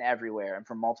 inexpensive and everywhere and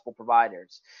from multiple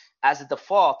providers. As a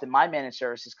default, in my managed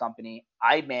services company,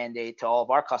 I mandate to all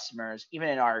of our customers, even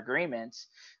in our agreements,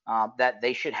 that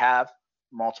they should have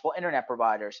multiple internet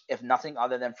providers, if nothing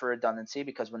other than for redundancy,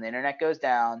 because when the internet goes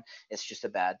down, it's just a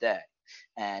bad day.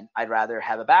 And I'd rather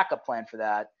have a backup plan for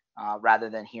that rather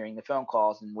than hearing the phone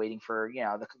calls and waiting for,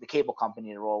 the cable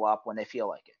company to roll up when they feel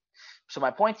like it. So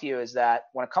my point to you is that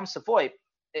when it comes to VoIP,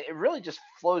 it really just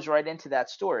flows right into that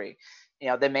story.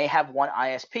 They may have one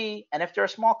ISP, and if they're a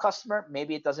small customer,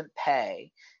 maybe it doesn't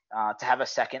pay to have a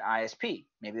second ISP.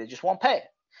 Maybe they just won't pay it.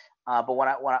 But when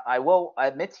I will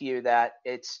admit to you that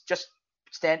it's just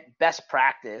best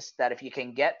practice that if you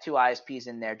can get two ISPs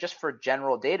in there just for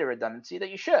general data redundancy,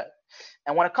 that you should.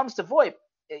 And when it comes to VoIP,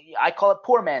 I call it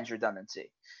poor man's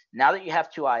redundancy. Now that you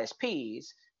have two ISPs,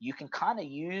 you can kind of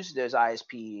use those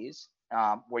ISPs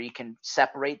where you can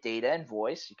separate data and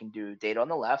voice. You can do data on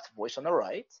the left, voice on the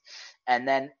right. And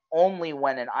then only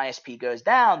when an ISP goes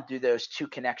down do those two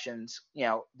connections,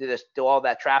 do all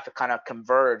that traffic kind of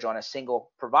converge on a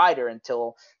single provider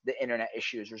until the internet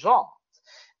issue is resolved.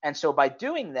 And so by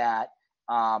doing that,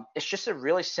 it's just a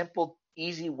really simple,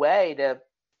 easy way to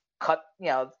cut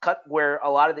where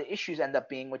a lot of the issues end up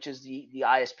being, which is the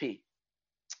ISP.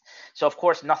 So of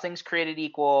course, nothing's created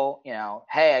equal.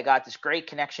 Hey, I got this great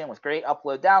connection with great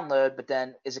upload download, but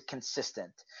then is it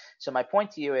consistent? So my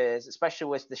point to you is, especially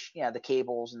with the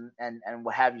cables and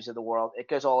what have yous of the world, it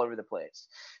goes all over the place.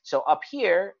 So up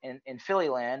here in Philly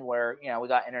land, where we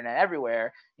got internet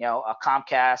everywhere, a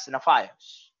Comcast and a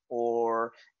FiOS,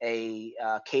 or a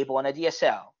cable and a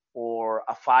DSL, or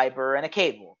a fiber and a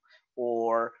cable,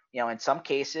 or in some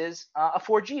cases a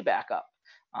 4G backup.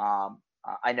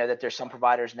 I know that there's some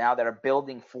providers now that are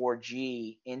building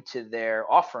 4G into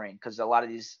their offering because a lot of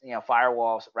these,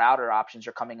 firewall router options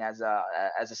are coming as a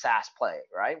SaaS play,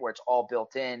 right? Where it's all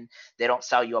built in. They don't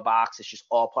sell you a box. It's just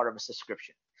all part of a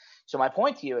subscription. So my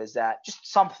point to you is that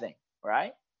just something,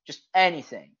 right? Just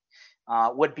anything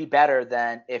would be better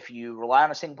than if you rely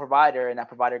on a single provider and that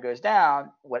provider goes down.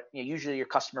 Usually your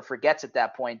customer forgets at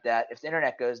that point that if the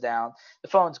internet goes down, the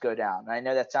phones go down. And I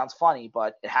know that sounds funny,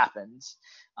 but it happens.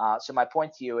 So my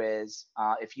point to you is,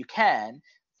 if you can,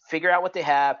 figure out what they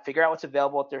have, figure out what's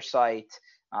available at their site.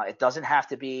 It doesn't have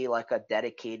to be like a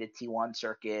dedicated T1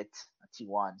 circuit.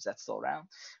 T1s, that's still around.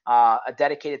 A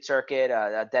dedicated circuit,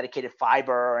 a dedicated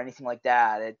fiber, or anything like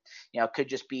that. It could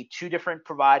just be two different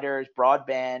providers,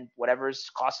 broadband, whatever's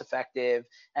cost effective,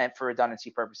 and for redundancy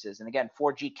purposes. And again,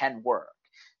 4G can work.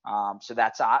 So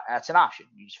that's an option.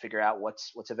 You just figure out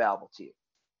what's available to you.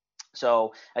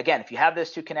 So again, if you have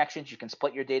those two connections, you can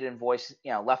split your data and voice,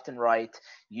 left and right,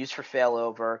 use for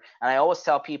failover. And I always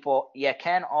tell people, you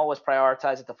can always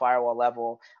prioritize at the firewall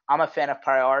level. I'm a fan of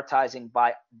prioritizing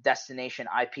by destination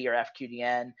IP or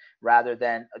FQDN rather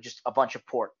than just a bunch of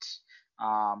ports.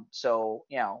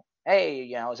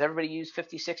 Hey, does everybody use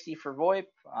 5060 for VoIP?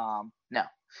 No.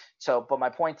 So, but my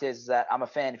point is that I'm a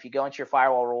fan. If you go into your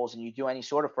firewall rules and you do any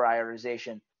sort of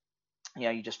prioritization,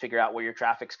 you just figure out where your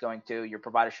traffic's going to. Your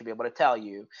provider should be able to tell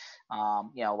you,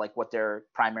 like what their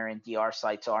primary and DR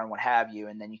sites are and what have you,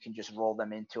 and then you can just roll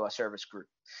them into a service group.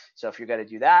 So if you're going to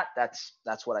do that, that's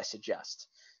what I suggest.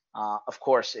 Of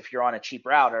course, if you're on a cheap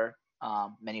router,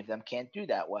 many of them can't do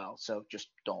that well, so just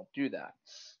don't do that.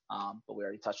 But we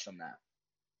already touched on that.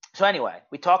 So anyway,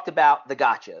 we talked about the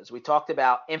gotchas. We talked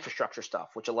about infrastructure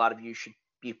stuff, which a lot of you should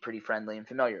be pretty friendly and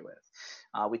familiar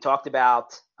with. We talked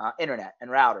about internet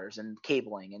and routers and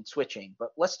cabling and switching, but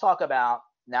let's talk about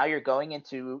now you're going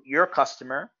into your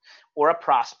customer or a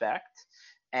prospect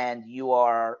and you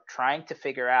are trying to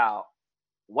figure out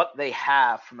what they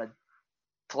have from a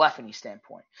telephony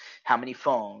standpoint. How many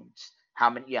phones, how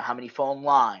many phone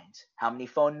lines, how many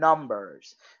phone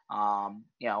numbers, how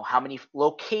many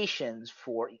locations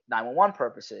for 911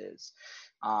 purposes.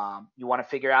 You want to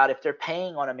figure out if they're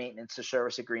paying on a maintenance or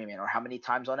service agreement or how many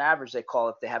times on average they call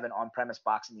if they have an on-premise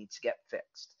box that needs to get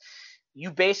fixed.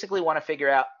 You basically want to figure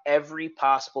out every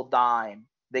possible dime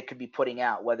they could be putting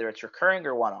out, whether it's recurring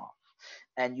or one-off.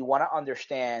 And you want to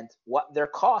understand what their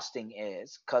costing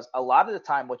is, because a lot of the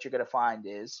time what you're going to find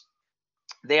is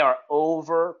they are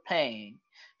overpaying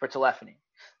for telephony.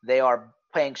 They are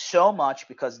paying so much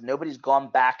because nobody's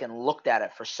gone back and looked at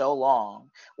it for so long,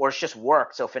 or it's just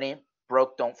worked. So if it ain't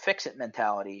broke, don't fix it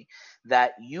mentality,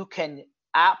 that you can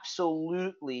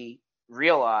absolutely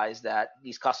realize that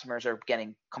these customers are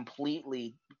getting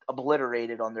completely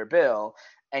obliterated on their bill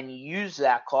and use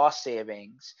that cost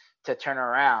savings to turn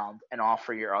around and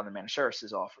offer your other managed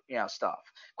services stuff.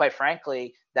 Quite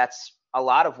frankly, that's a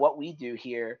lot of what we do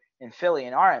here in Philly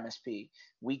in our MSP.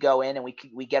 We go in and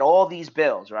we get all these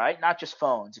bills, right? Not just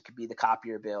phones. It could be the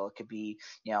copier bill. It could be,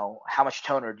 how much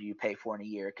toner do you pay for in a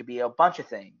year? It could be a bunch of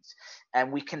things.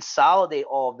 And we consolidate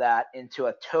all of that into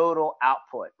a total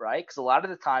output, right? Because a lot of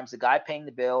the times the guy paying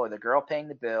the bill or the girl paying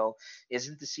the bill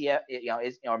isn't the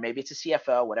or maybe it's a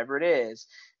CFO, whatever it is,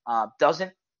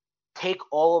 doesn't take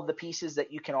all of the pieces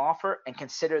that you can offer and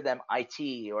consider them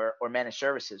IT or managed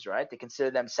services, right? They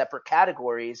consider them separate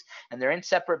categories and they're in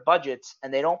separate budgets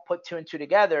and they don't put two and two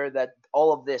together that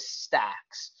all of this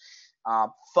stacks.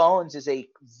 Phones is a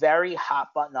very hot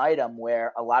button item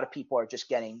where a lot of people are just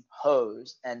getting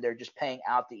hosed and they're just paying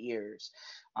out the ears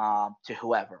to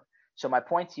whoever. So my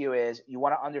point to you is you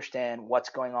want to understand what's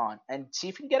going on and see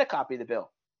if you can get a copy of the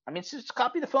bill. I mean, just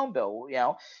copy the phone bill.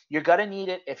 You're going to need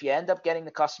it. If you end up getting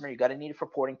the customer, you're going to need it for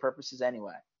porting purposes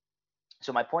anyway.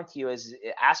 So my point to you is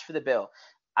ask for the bill.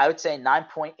 I would say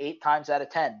 9.8 times out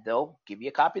of 10, they'll give you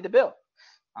a copy of the bill.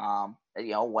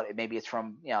 Maybe it's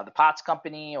from, the POTS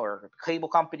company or the cable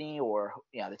company or,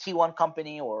 the T1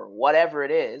 company or whatever it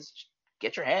is.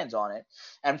 Get your hands on it.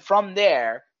 And from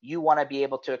there, you want to be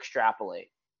able to extrapolate.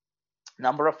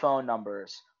 Number of phone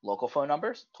numbers, local phone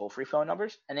numbers, toll-free phone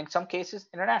numbers, and in some cases,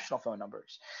 international phone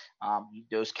numbers.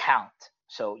 Those count.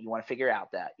 So you want to figure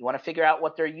out that. You want to figure out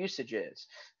what their usage is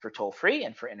for toll-free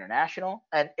and for international.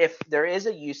 And if there is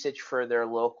a usage for their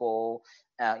local,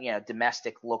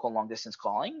 domestic, local long-distance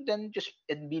calling, then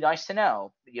it'd be nice to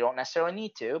know. You don't necessarily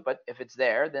need to, but if it's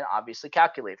there, then obviously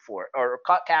calculate for it or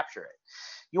capture it.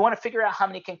 You want to figure out how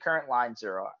many concurrent lines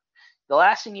there are. The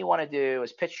last thing you want to do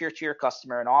is pitch to your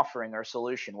customer an offering or a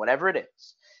solution, whatever it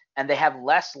is, and they have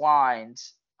less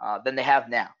lines than they have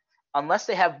now. Unless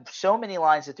they have so many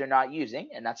lines that they're not using,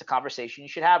 and that's a conversation you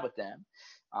should have with them,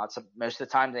 So most of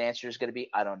the time, the answer is going to be,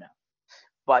 I don't know.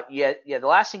 But the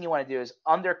last thing you want to do is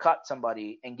undercut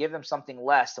somebody and give them something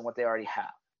less than what they already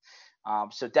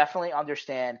have. So definitely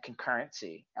understand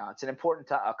concurrency. It's an important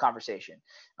conversation.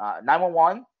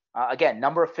 911, again,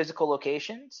 number of physical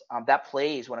locations, that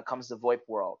plays when it comes to VoIP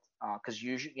world. Because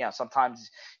usually, sometimes,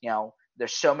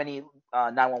 there's so many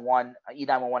 911,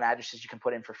 E911 addresses you can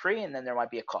put in for free, and then there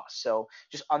might be a cost. So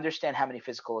just understand how many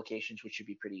physical locations, which should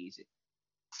be pretty easy.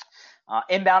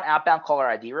 Inbound, outbound caller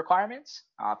ID requirements.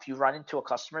 If you run into a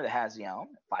customer that has,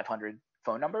 500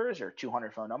 phone numbers or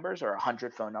 200 phone numbers or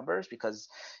 100 phone numbers because,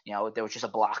 there was just a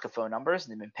block of phone numbers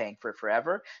and they've been paying for it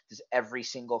forever, does every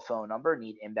single phone number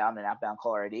need inbound and outbound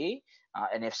caller ID?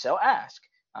 And if so, ask.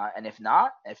 And if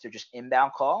not, if they're just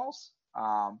inbound calls,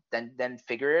 then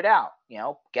figure it out.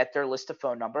 Get their list of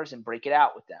phone numbers and break it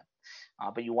out with them.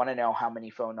 But you want to know how many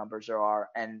phone numbers there are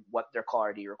and what their caller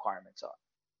ID requirements are.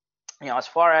 As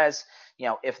far as,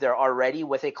 if they're already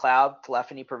with a cloud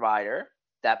telephony provider,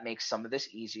 that makes some of this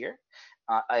easier.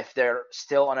 If they're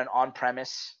still on an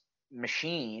on-premise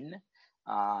machine,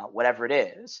 whatever it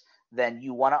is, then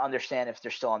you want to understand if they're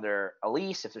still under a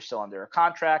lease, if they're still under a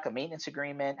contract, a maintenance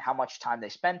agreement, how much time they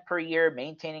spend per year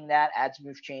maintaining that, adds,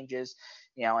 moves, changes,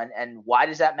 and why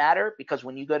does that matter? Because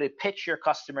when you go to pitch your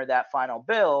customer that final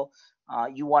bill,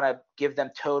 you want to give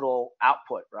them total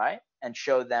output, right? And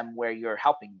show them where you're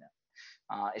helping them.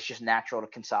 It's just natural to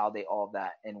consolidate all of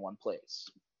that in one place.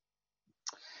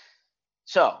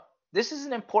 So this is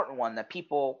an important one that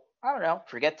people,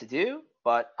 forget to do,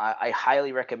 but I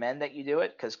highly recommend that you do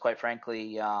it because, quite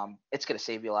frankly, it's going to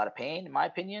save you a lot of pain, in my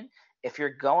opinion. If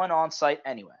you're going on site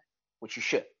anyway, which you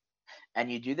should,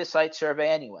 and you do the site survey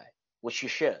anyway, which you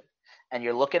should, and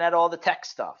you're looking at all the tech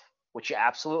stuff, which you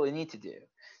absolutely need to do,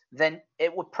 then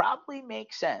it would probably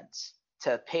make sense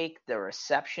to take the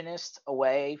receptionist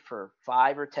away for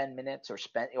 5 or 10 minutes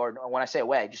or when I say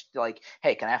away, just like,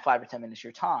 hey, can I have 5 or 10 minutes of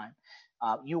your time?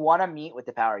 You want to meet with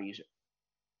the power user,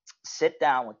 sit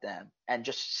down with them and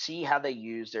just see how they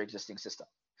use their existing system.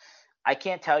 I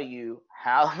can't tell you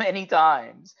how many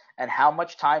times and how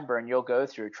much time burn you'll go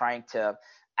through trying to,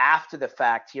 after the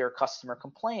fact, hear a customer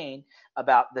complain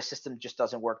about the system just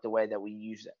doesn't work the way that we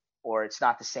use it, or it's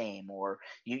not the same, or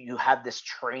you have this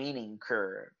training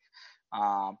curve.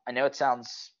 I know it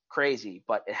sounds crazy,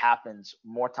 but it happens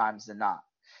more times than not.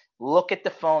 Look at the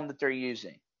phone that they're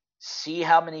using. See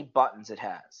how many buttons it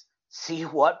has. See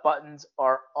what buttons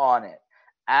are on it.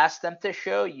 Ask them to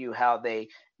show you how they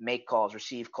make calls,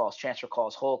 receive calls, transfer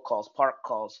calls, hold calls, park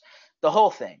calls, the whole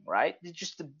thing, right?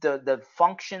 Just the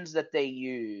functions that they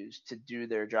use to do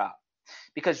their job.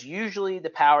 Because usually the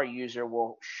power user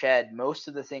will shed most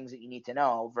of the things that you need to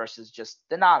know versus just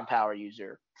the non-power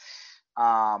user.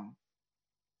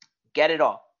 Get it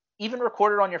all. Even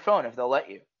record it on your phone if they'll let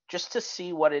you, just to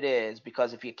see what it is,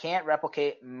 because if you can't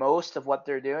replicate most of what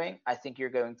they're doing, I think you're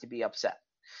going to be upset.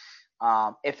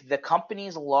 If the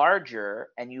company's larger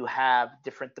and you have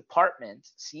different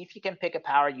departments, see if you can pick a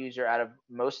power user out of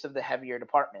most of the heavier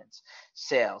departments,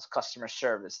 sales, customer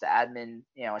service, the admin,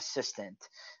 assistant,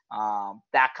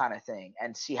 that kind of thing,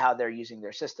 and see how they're using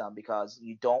their system, because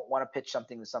you don't want to pitch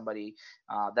something to somebody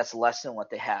that's less than what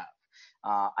they have.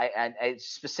 I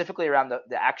specifically around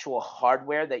the actual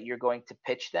hardware that you're going to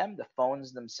pitch them, the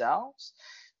phones themselves.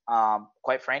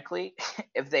 Quite frankly,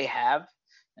 if they have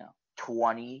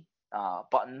 20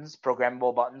 buttons,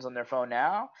 programmable buttons on their phone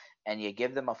now, and you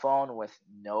give them a phone with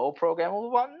no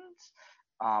programmable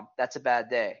buttons, that's a bad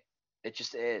day. It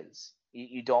just is.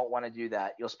 You don't want to do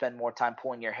that. You'll spend more time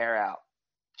pulling your hair out.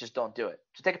 Just don't do it.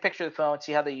 So take a picture of the phone,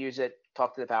 see how they use it,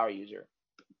 talk to the power user.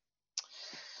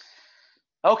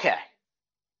 Okay,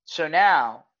 so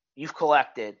now you've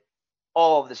collected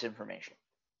all of this information,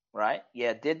 right?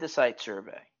 You did the site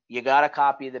survey. You got a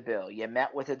copy of the bill. You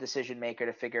met with a decision maker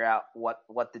to figure out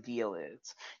what the deal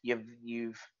is.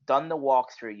 You've done the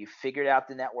walkthrough. You've figured out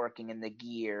the networking and the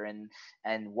gear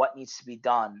and what needs to be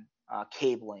done,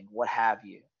 cabling, what have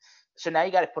you. So now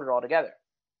you got to put it all together.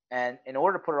 And in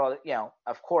order to put it all,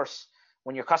 of course,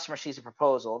 when your customer sees a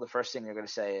proposal, the first thing they're going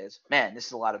to say is, man, this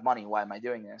is a lot of money. Why am I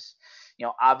doing this?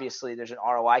 Obviously there's an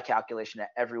ROI calculation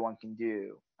that everyone can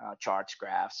do, charts,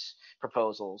 graphs,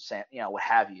 proposals, what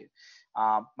have you.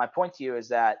 My point to you is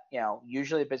that,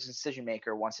 usually a business decision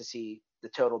maker wants to see the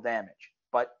total damage.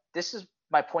 But this is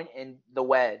my point in the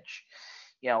wedge.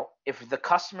 If the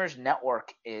customer's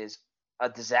network is a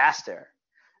disaster,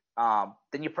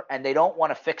 then and they don't want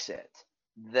to fix it,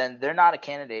 then they're not a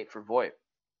candidate for VoIP.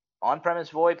 On-premise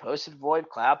VoIP, hosted VoIP,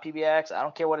 cloud PBX, I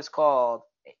don't care what it's called.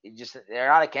 They're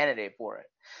not a candidate for it.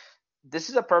 This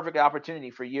is a perfect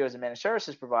opportunity for you as a managed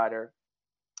services provider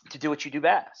to do what you do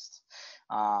best.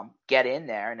 get in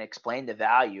there and explain the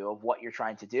value of what you're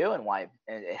trying to do and why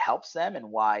it helps them,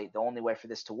 and why the only way for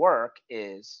this to work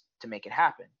is to make it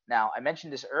happen. Now, I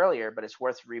mentioned this earlier, but it's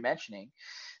worth re-mentioning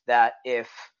that if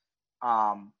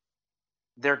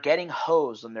they're getting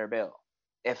hosed on their bill,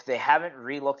 if they haven't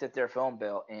re-looked at their phone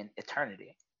bill in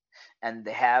eternity, and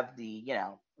they have the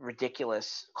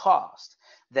ridiculous cost,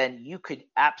 then you could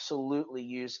absolutely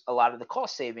use a lot of the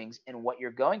cost savings in what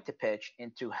you're going to pitch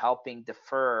into helping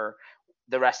defer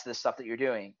the rest of the stuff that you're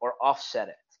doing or offset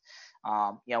it.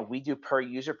 We do per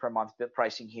user per month bit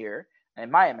pricing here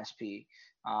in my MSP,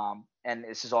 and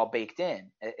this is all baked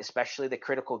in, especially the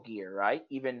critical gear, right?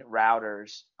 Even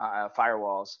routers,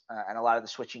 firewalls, and a lot of the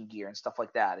switching gear and stuff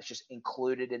like that. It's just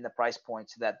included in the price point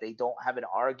so that they don't have an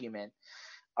argument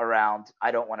around,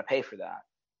 I don't want to pay for that.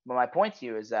 But my point to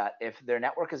you is that if their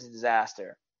network is a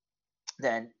disaster,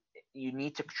 then you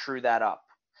need to true that up.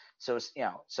 So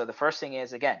so the first thing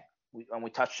is, again, we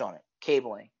touched on it,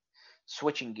 cabling,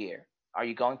 switching gear. Are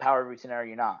you going power over Ethernet or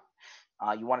you're not?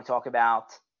 You want to talk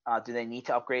about, do they need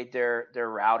to upgrade their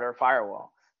router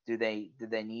firewall? Do they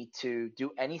need to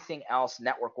do anything else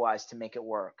network wise to make it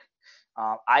work?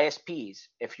 ISPs,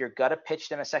 if you're gonna pitch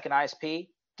them a second ISP,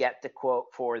 get the quote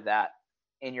for that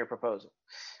in your proposal,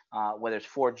 whether it's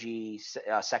 4G,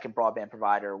 second broadband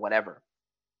provider, whatever.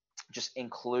 Just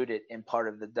include it in part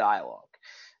of the dialogue.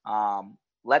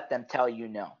 Let them tell you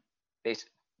no,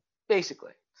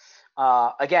 basically.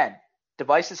 Again,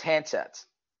 devices, handsets.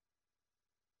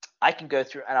 I can go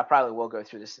through, and I probably will go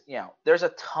through this. There's a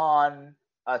ton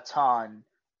of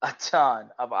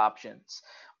options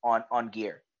on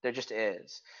gear. There just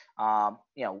is.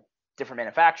 Different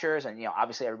manufacturers, and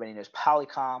obviously everybody knows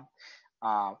Polycom.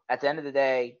 At the end of the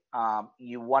day,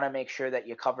 you want to make sure that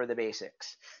you cover the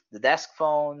basics: the desk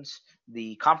phones,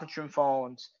 the conference room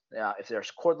phones. If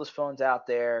there's cordless phones out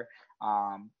there,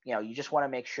 you just want to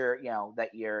make sure that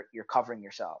you're covering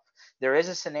yourself. There is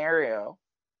a scenario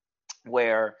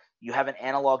where you have an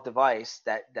analog device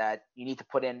that you need to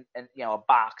put in a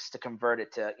box to convert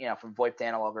it to from VoIP to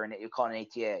analog, or you call it an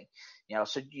ATA.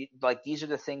 So these are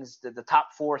the things, the top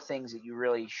 4 things that you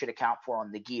really should account for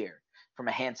on the gear from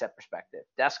a handset perspective: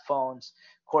 desk phones,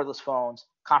 cordless phones,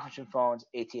 conference room phones,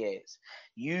 ATAs.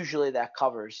 Usually that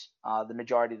covers the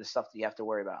majority of the stuff that you have to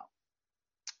worry about.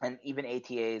 And even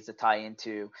ATAs that tie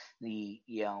into the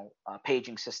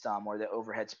paging system, or the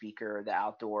overhead speaker, or the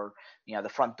outdoor, the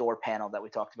front door panel that we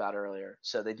talked about earlier.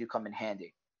 So they do come in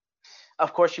handy.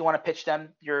 Of course, you want to pitch them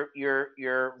your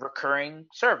recurring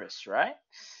service, right?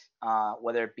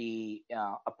 Whether it be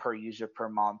a per user per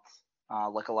month,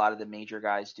 like a lot of the major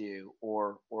guys do,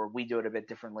 or we do it a bit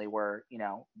differently, where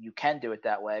you can do it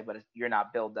that way, but you're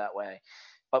not billed that way.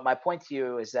 But my point to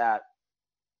you is that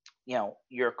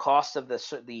your cost of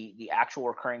the actual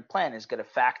recurring plan is going to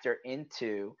factor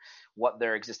into what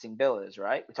their existing bill is,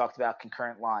 right? We talked about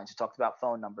concurrent lines. We talked about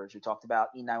phone numbers. We talked about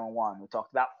E911. We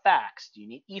talked about fax. Do you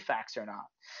need eFax or not?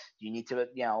 Do you need to,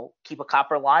 keep a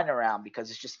copper line around because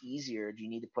it's just easier? Do you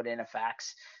need to put in a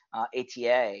fax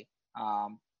ATA?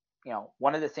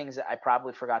 One of the things that I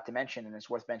probably forgot to mention, and it's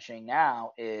worth mentioning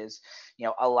now, is,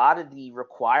 a lot of the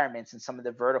requirements and some of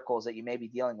the verticals that you may be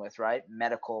dealing with, right?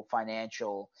 Medical,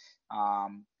 financial,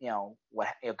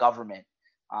 government.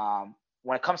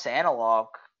 When it comes to analog,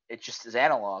 it just is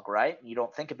analog, right? You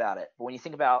don't think about it. But when you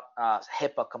think about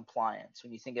HIPAA compliance,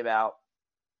 when you think about,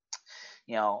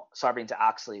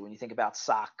 Sarbanes-Oxley, when you think about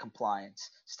SOC compliance,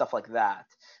 stuff like that,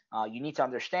 you need to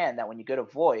understand that when you go to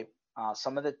VoIP,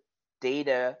 some of the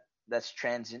data that's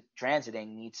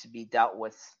transiting needs to be dealt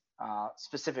with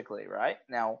specifically, right?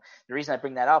 Now, the reason I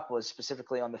bring that up was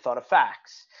specifically on the thought of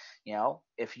fax.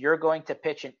 If you're going to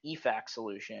pitch an eFax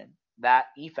solution, that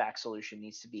eFax solution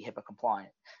needs to be HIPAA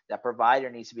compliant. That provider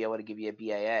needs to be able to give you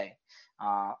a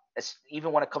BAA.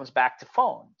 Even when it comes back to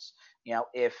phones,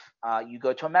 if you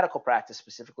go to a medical practice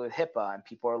specifically with HIPAA, and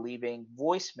people are leaving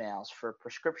voicemails for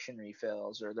prescription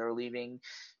refills, or they're leaving,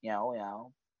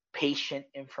 patient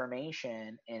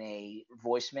information in a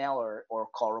voicemail or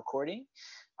call recording,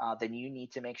 then you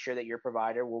need to make sure that your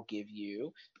provider will give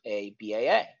you a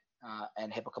BAA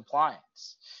and HIPAA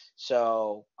compliance.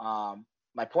 So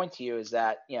my point to you is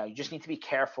that you just need to be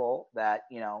careful that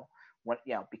when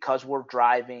because we're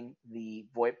driving the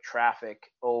VoIP traffic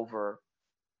over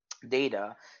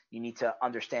data, you need to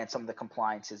understand some of the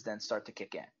compliances then start to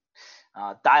kick in.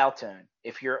 Dial tone.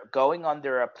 If you're going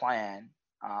under a plan,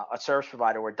 a service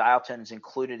provider where dial tone is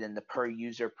included in the per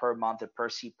user per month or per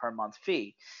seat per month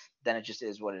fee, then it just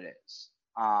is what it is.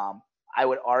 I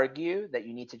would argue that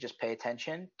you need to just pay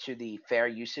attention to the fair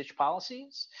usage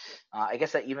policies. I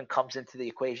guess that even comes into the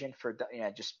equation for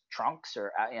just trunks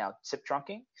or SIP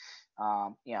trunking.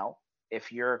 If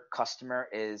your customer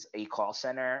is a call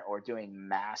center or doing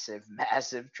massive,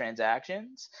 massive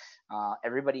transactions,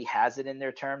 everybody has it in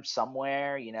their terms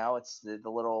somewhere. It's the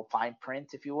little fine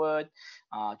print, if you would.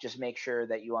 Just make sure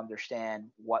that you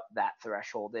understand what that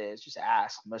threshold is. Just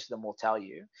ask. Most of them will tell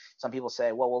you. Some people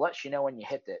say, well, we'll let you know when you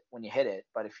hit it.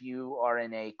 But if you are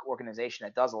in a organization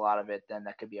that does a lot of it, then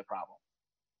that could be a problem.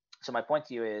 So my point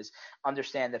to you is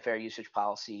understand the fair usage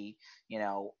policy,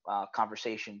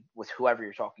 conversation with whoever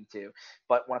you're talking to.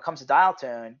 But when it comes to dial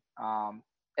tone,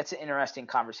 it's an interesting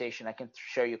conversation. I can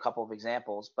show you a couple of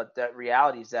examples, but the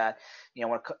reality is that,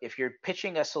 if you're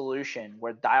pitching a solution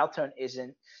where dial tone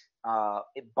isn't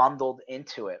bundled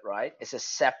into it, right? It's a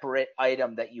separate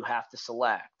item that you have to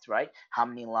select, right? How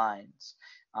many lines,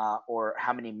 or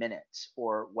how many minutes,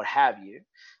 or what have you.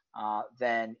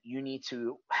 Then you need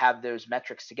to have those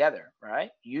metrics together, right?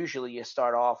 Usually you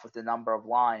start off with the number of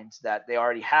lines that they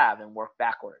already have and work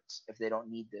backwards if they don't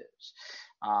need those.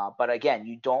 But again,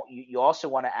 you also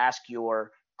want to ask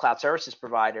your cloud services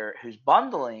provider who's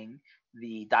bundling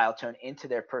the dial tone into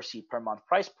their per seat per month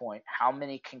price point, how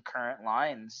many concurrent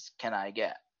lines can I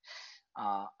get?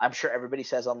 I'm sure everybody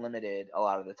says unlimited a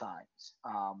lot of the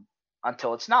times,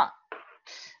 until it's not.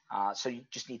 So you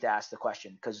just need to ask the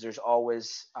question, because there's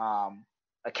always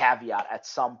a caveat at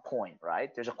some point, right?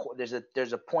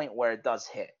 There's a point where it does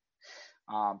hit.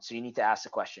 So you need to ask the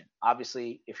question.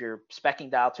 Obviously, if you're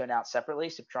speccing dial tone out separately,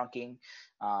 SIP trunking,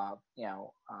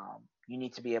 you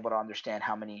need to be able to understand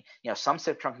how many. Some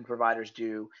SIP trunking providers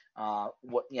do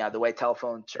the way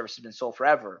telephone service has been sold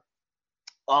forever,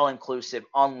 all inclusive,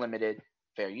 unlimited.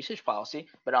 Fair usage policy,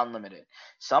 but unlimited.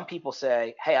 Some people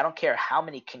say, hey, I don't care how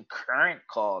many concurrent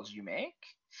calls you make.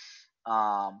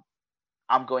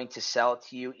 I'm going to sell it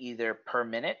to you either per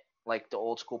minute, like the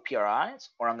old school PRIs,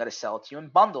 or I'm going to sell it to you in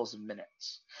bundles of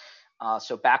minutes.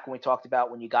 So back when we talked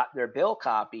about when you got their bill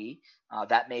copy,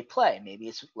 that may play. Maybe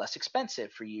it's less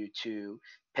expensive for you to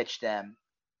pitch them,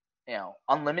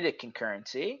 unlimited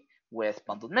concurrency with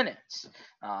bundled minutes.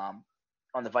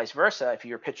 On the vice versa, if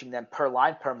you're pitching them per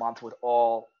line per month with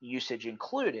all usage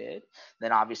included,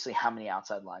 then obviously how many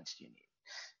outside lines do you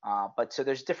need? But so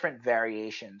there's different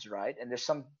variations, right? And there's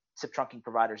some SIP trunking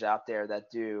providers out there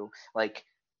that do like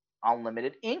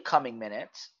unlimited incoming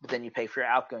minutes, but then you pay for your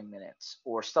outgoing minutes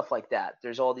or stuff like that.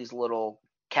 There's all these little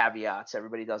caveats.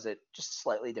 Everybody does it just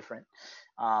slightly different.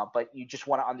 But you just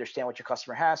want to understand what your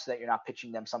customer has so that you're not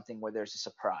pitching them something where there's a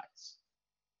surprise.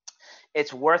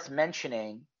 It's worth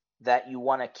mentioning that you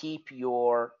want to keep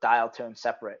your dial tone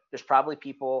separate. There's probably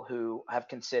people who have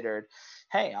considered,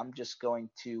 hey, I'm just going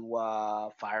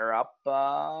to fire up,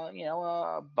 a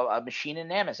machine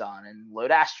in Amazon and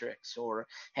load asterisks, or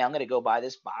hey, I'm going to go buy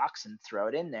this box and throw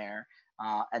it in there,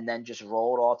 and then just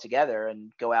roll it all together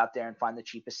and go out there and find the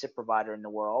cheapest SIP provider in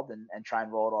the world and try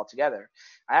and roll it all together.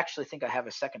 I actually think I have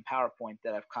a second PowerPoint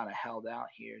that I've kind of held out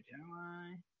here. Do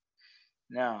I?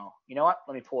 No. You know what?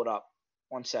 Let me pull it up.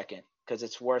 1 second, because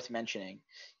it's worth mentioning.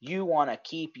 You want to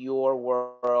keep your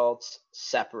worlds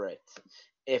separate.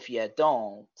 If you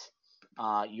don't,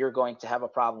 you're going to have a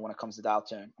problem when it comes to dial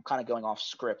tone. I'm kind of going off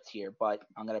script here, but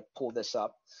I'm going to pull this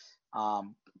up.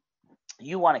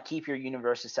 You want to keep your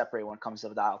universes separate when it comes to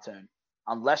dial tone,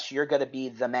 unless you're going to be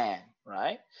the man,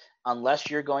 right? Unless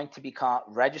you're going to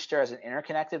register as an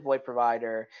interconnected VoIP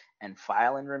provider and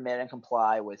file and remit and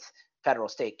comply with federal,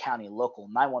 state, county, local,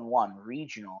 911,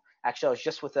 regional. Actually, I was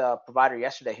just with a provider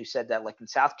yesterday who said that, like in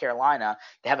South Carolina,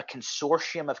 they have a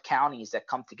consortium of counties that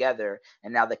come together,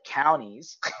 and now the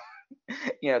counties,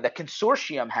 the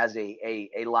consortium has a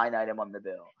line item on the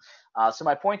bill. So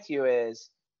my point to you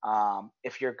is,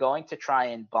 if you're going to try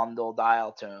and bundle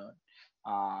dial tone,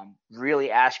 really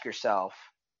ask yourself,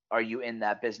 are you in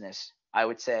that business? I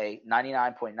would say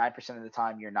 99.9% of the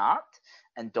time you're not,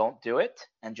 and don't do it,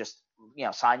 and just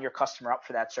sign your customer up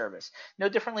for that service. No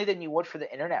differently than you would for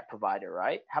the internet provider,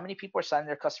 right? How many people are signing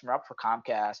their customer up for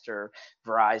Comcast or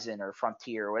Verizon or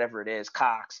Frontier or whatever it is,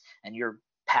 Cox, and you're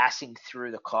passing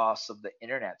through the costs of the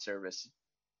internet service?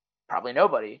 Probably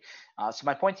nobody. So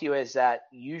my point to you is that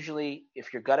usually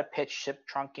if you're gonna pitch SIP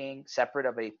trunking separate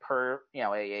of a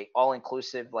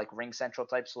all-inclusive like Ring Central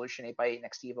type solution, 8x8,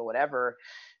 Nextiva, whatever,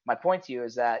 my point to you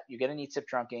is that you're gonna need SIP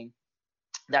trunking.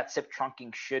 That SIP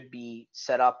trunking should be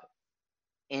set up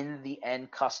in the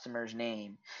end customer's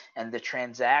name, and the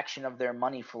transaction of their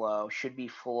money flow should be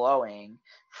flowing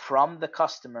from the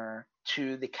customer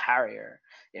to the carrier.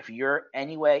 If you're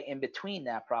anyway in between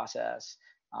that process,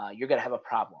 you're going to have a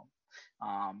problem.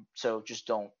 So just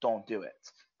don't do it.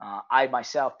 I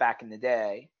myself, back in the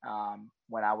day,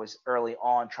 when I was early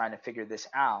on trying to figure this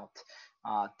out,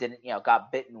 didn't,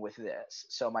 got bitten with this.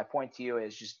 So my point to you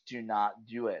is just do not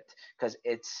do it because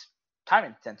it's time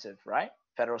intensive, right?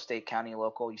 Federal, state, county,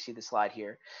 local. You see the slide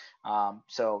here.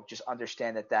 So just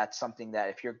understand that that's something that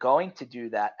if you're going to do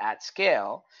that at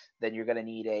scale, then you're going to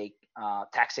need a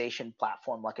taxation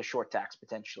platform like a short tax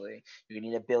potentially. You're going to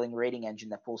need a billing rating engine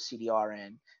that pulls CDR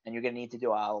in, and you're going to need to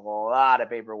do a lot of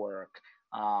paperwork.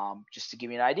 Just to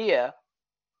give you an idea,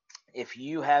 if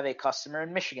you have a customer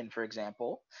in Michigan, for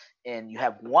example, and you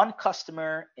have one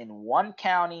customer in one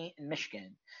county in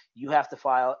Michigan, you have to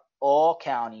file all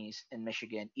counties in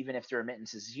Michigan, even if the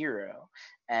remittance is 0.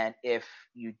 And if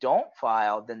you don't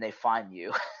file, then they fine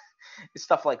you.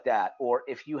 Stuff like that. Or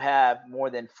if you have more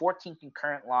than 14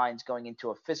 concurrent lines going into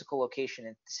a physical location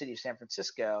in the city of San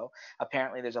Francisco,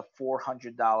 apparently there's a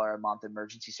 $400 a month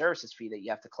emergency services fee that you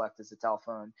have to collect as a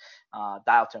telephone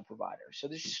dial tone provider. So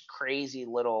there's just crazy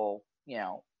little,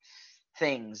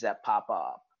 things that pop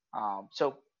up.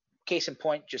 So case in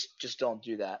point, just don't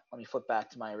do that. Let me flip back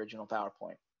to my original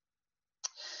PowerPoint.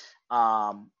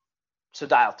 So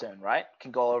dial tone, right?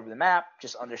 Can go all over the map.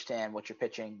 Just understand what you're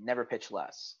pitching. Never pitch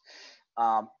less.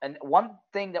 And one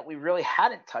thing that we really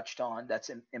hadn't touched on that's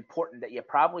important that you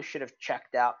probably should have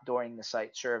checked out during the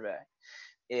site survey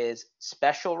is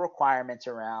special requirements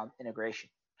around integration.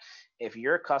 If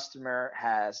your customer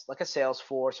has like a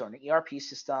Salesforce or an ERP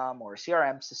system or a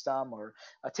CRM system or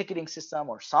a ticketing system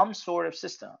or some sort of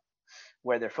system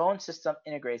where their phone system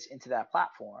integrates into that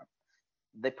platform,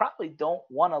 they probably don't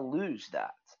want to lose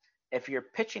that. If you're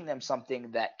pitching them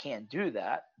something that can't do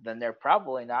that, then they're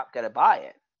probably not going to buy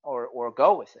it or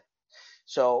go with it.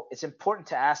 So it's important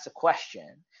to ask the question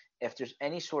if there's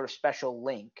any sort of special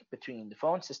link between the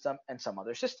phone system and some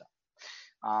other system.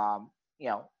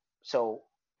 So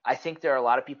I think there are a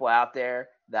lot of people out there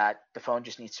that the phone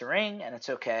just needs to ring and it's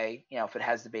okay, if it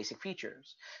has the basic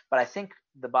features. But I think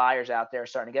the buyers out there are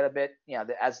starting to get a bit,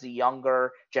 as the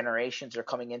younger generations are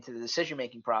coming into the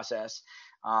decision-making process,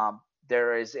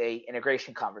 there is a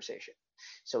integration conversation.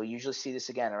 So we usually see this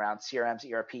again around CRMs,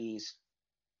 ERPs.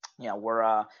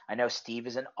 I know Steve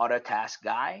is an Autotask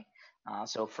guy.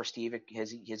 So for Steve,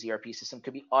 his ERP system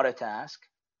could be Autotask.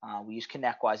 We use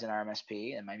ConnectWise in our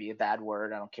MSP. It might be a bad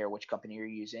word. I don't care which company you're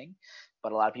using.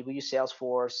 But a lot of people use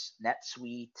Salesforce,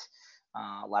 NetSuite.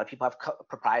 A lot of people have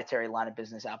proprietary line of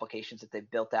business applications that they've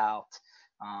built out,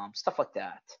 stuff like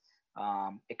that.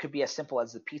 It could be as simple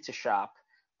as the pizza shop.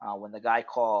 When the guy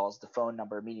calls, the phone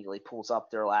number immediately pulls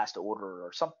up their last order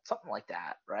or something like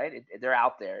that, right? They're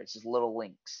out there. It's just little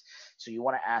links. So you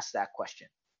want to ask that question.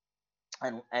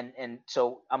 And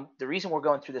so the reason we're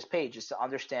going through this page is to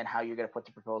understand how you're going to put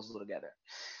the proposal together.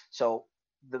 So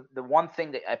the one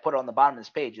thing that I put on the bottom of this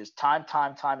page is time,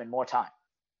 and more time.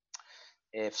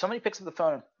 If somebody picks up the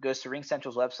phone and goes to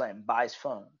RingCentral's website and buys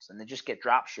phones and they just get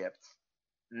drop shipped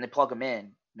and they plug them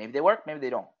in, maybe they work, maybe they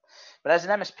don't. But as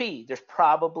an MSP, there's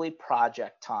probably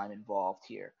project time involved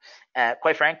here.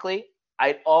 Quite frankly,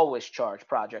 I'd always charge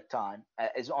project time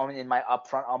as only in my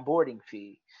upfront onboarding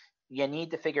fee. You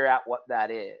need to figure out what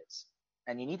that is.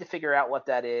 And you need to figure out what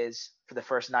that is for the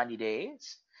first 90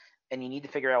 days. And you need to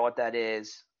figure out what that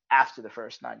is after the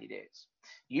first 90 days.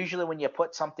 Usually when you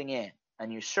put something in, a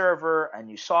new server, a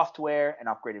new software, an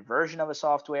upgraded version of a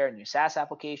software, a new SaaS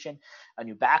application, a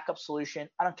new backup solution,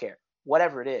 I don't care,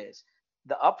 whatever it is,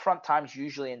 the upfront time is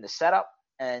usually in the setup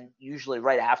and usually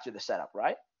right after the setup,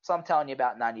 right? So I'm telling you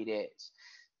about 90 days.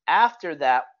 After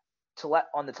that,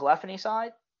 on the telephony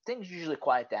side, things usually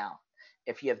quiet down.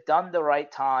 If you have done the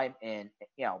right time in,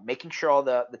 making sure all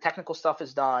the technical stuff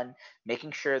is done,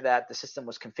 making sure that the system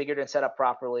was configured and set up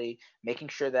properly, making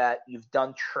sure that you've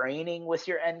done training with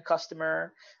your end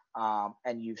customer,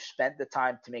 and you've spent the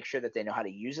time to make sure that they know how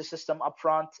to use the system up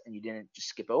front and you didn't just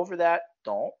skip over that,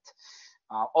 don't.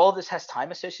 All of this has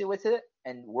time associated with it,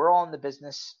 and we're all in the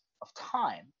business of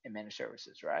time in managed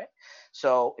services, right?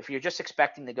 So if you're just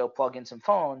expecting to go plug in some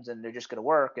phones and they're just going to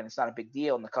work and it's not a big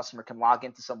deal and the customer can log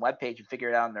into some web page and figure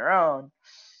it out on their own,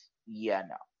 no.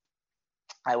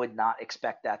 I would not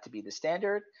expect that to be the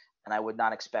standard, and I would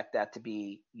not expect that to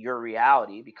be your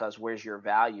reality, because where's your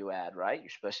value add, right? You're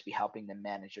supposed to be helping them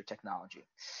manage their technology.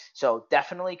 So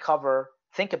definitely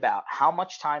think about how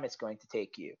much time it's going to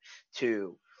take you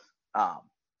to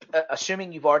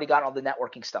assuming you've already gotten all the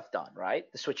networking stuff done, right?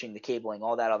 The switching, the cabling,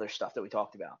 all that other stuff that we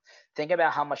talked about. Think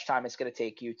about how much time it's going to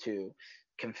take you to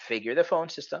configure the phone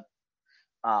system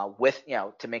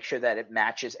to make sure that it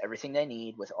matches everything they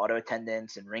need with auto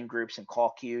attendance and ring groups and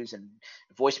call queues and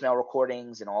voicemail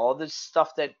recordings and all this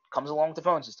stuff that comes along with the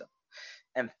phone system.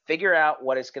 And figure out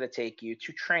what it's going to take you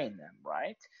to train them,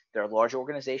 right? They're a large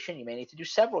organization. You may need to do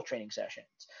several training sessions.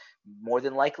 More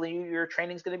than likely, your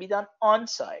training is going to be done on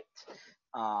site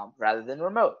rather than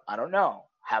remote. I don't know.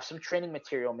 Have some training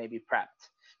material maybe prepped.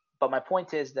 But my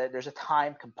point is that there's a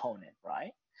time component,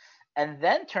 right? And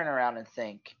then turn around and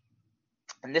think,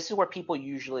 and this is where people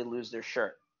usually lose their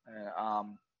shirt.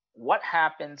 What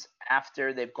happens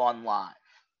after they've gone live?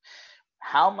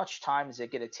 How much time is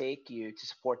it going to take you to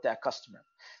support that customer?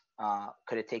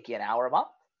 Could it take you an hour a month,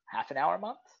 half an hour a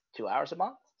month, 2 hours a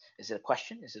month? Is it a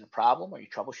question? Is it a problem? Are you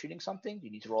troubleshooting something? Do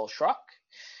you need to roll a truck?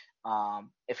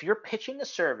 If you're pitching a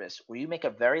service where you make a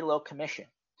very low commission,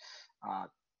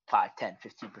 5, 10,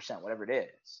 15%, whatever it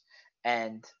is,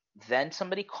 and then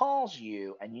somebody calls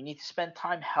you and you need to spend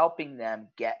time helping them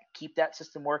keep that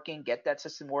system working, get that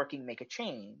system working, make a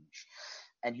change,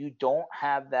 and you don't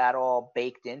have that all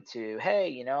baked into,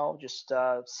 hey, just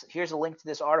here's a link to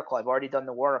this article. I've already done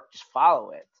the work. Just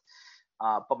follow it.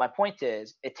 But my point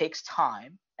is, it takes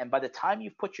time, and by the time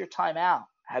you've put your time out,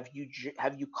 have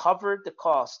you covered the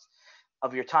cost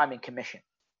of your time and commission?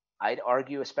 I'd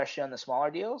argue, especially on the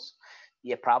smaller deals,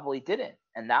 you probably didn't,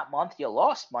 and that month you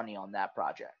lost money on that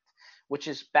project. Which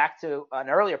is back to an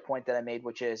earlier point that I made,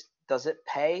 which is, does it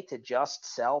pay to just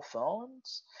sell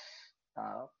phones?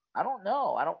 I don't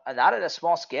know. Not at a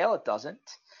small scale, it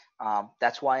doesn't.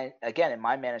 That's why, again, in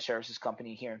my managed services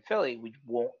company here in Philly, we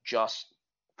won't just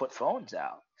put phones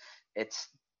out. It's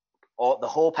the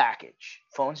whole package.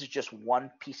 Phones is just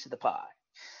one piece of the pie.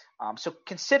 So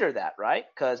consider that, right?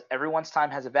 Because everyone's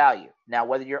time has a value. Now,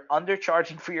 whether you're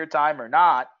undercharging for your time or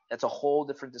not, that's a whole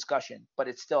different discussion, but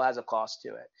it still has a cost to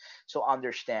it. So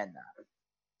understand that.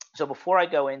 So before I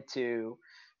go into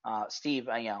Steve,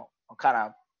 I'm kind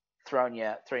of throwing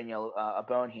you a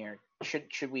bone here.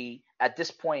 Should we, at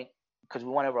this point, because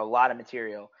we went over a lot of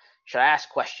material, should I ask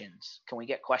questions? Can we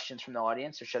get questions from the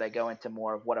audience, or should I go into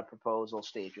more of what a proposal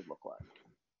stage would look like?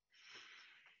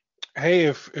 Hey,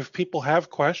 if people have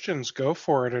questions, go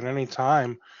for it at any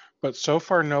time. But so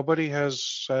far, nobody has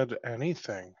said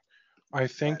anything. I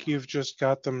think you've just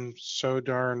got them so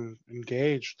darn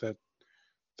engaged that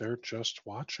they're just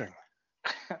watching.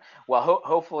 Well,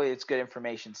 hopefully it's good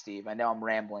information, Steve. I know I'm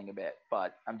rambling a bit,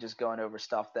 but I'm just going over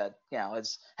stuff that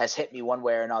has hit me one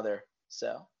way or another.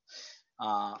 So,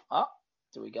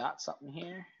 do we got something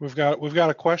here? We've got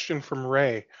a question from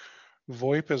Ray.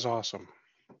 VoIP is awesome.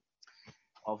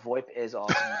 Well, VoIP is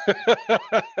awesome.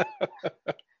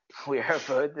 We are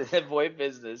both in the VoIP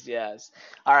business, yes.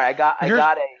 All right, I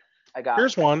got.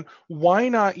 Here's one. Why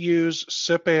not use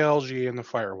SIP ALG in the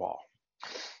firewall?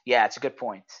 Yeah, it's a good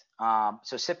point.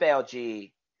 So SIP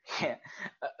ALG,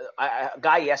 a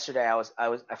guy yesterday,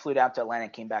 I flew down to Atlanta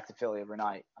and came back to Philly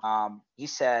overnight. He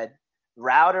said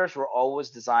routers were always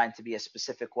designed to be a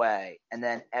specific way, and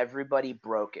then everybody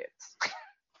broke it.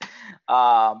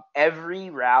 Every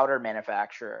router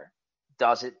manufacturer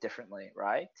does it differently,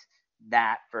 right?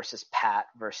 NAT versus PAT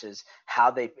versus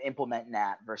how they implement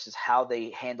NAT versus how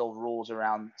they handle rules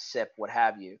around SIP, what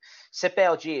have you. SIP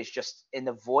ALG is just, in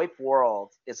the VoIP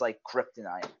world, is like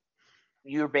kryptonite.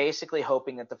 You're basically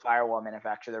hoping that the firewall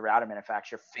manufacturer, the router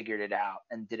manufacturer, figured it out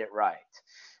and did it right.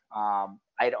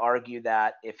 I'd argue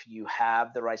that if you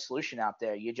have the right solution out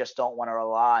there, you just don't want to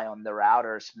rely on the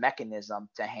router's mechanism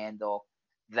to handle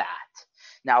that.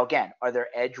 Now, again, are there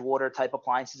Edgewater type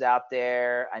appliances out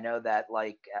there? I know that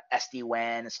like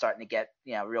SD-WAN is starting to get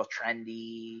real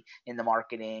trendy in the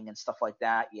marketing and stuff like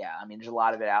that. Yeah, I mean, there's a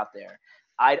lot of it out there.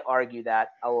 I'd argue that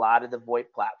a lot of the VoIP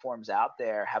platforms out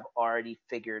there have already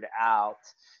figured out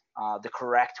the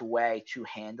correct way to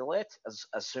handle it,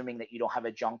 assuming that you don't have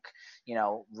a junk,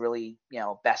 really,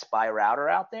 Best Buy router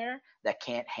out there that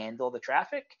can't handle the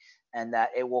traffic, and that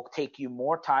it will take you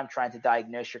more time trying to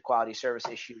diagnose your quality service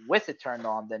issue with it turned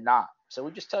on than not. So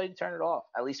we just tell you to turn it off,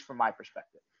 at least from my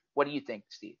perspective. What do you think,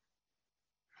 Steve?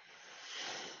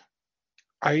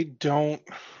 I don't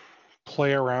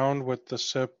play around with the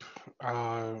SIP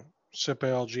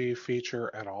ALG feature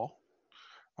at all.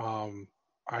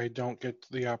 I don't get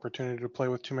the opportunity to play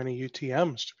with too many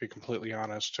UTMs, to be completely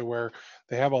honest, to where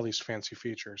they have all these fancy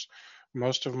features.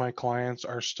 Most of my clients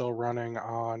are still running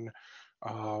on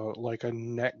like a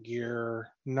Netgear,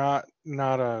 not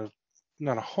a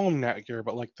home Netgear,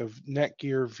 but like the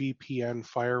Netgear VPN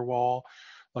firewall,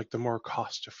 like the more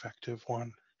cost-effective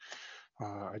one.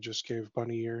 I just gave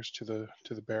bunny ears to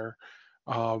the bear.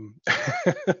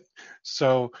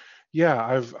 So yeah,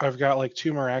 I've got like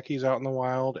 2 Meraki's out in the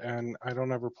wild, and I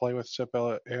don't ever play with SIP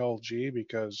ALG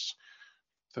because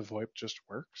the VoIP just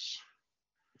works.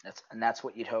 That's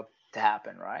what you'd hope to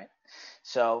happen, right?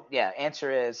 So yeah,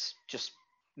 answer is just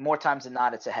more times than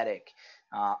not, it's a headache.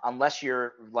 Unless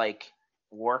you're like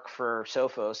work for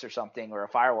Sophos or something, or a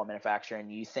firewall manufacturer, and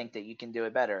you think that you can do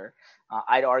it better,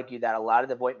 I'd argue that a lot of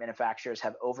the VoIP manufacturers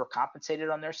have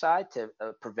overcompensated on their side to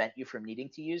prevent you from needing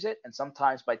to use it. And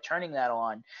sometimes by turning that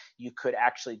on, you could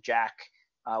actually jack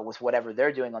with whatever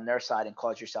they're doing on their side and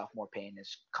cause yourself more pain.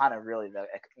 Is kind of really the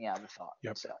thought.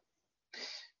 Yep. So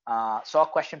saw a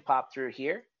question pop through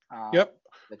here. Yep.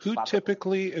 Who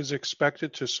typically is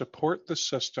expected to support the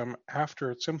system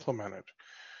after it's implemented?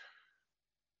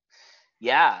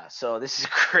 Yeah, so this is a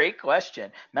great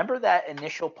question. Remember that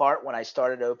initial part when I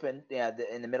started open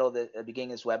in the middle of the beginning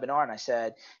of this webinar, and I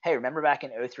said, hey, remember back in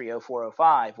 03, 04,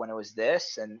 05 when it was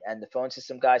this, and the phone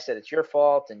system guy said it's your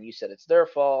fault, and you said it's their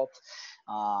fault.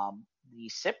 The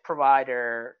SIP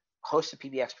provider, hosted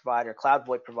PBX provider, cloud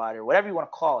VoIP provider, whatever you want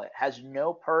to call it, has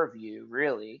no purview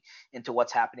really into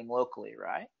what's happening locally,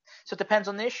 right? So it depends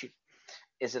on the issue.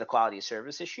 Is it a quality of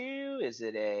service issue? Is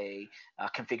it a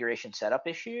configuration setup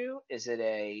issue? Is it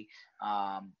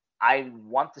I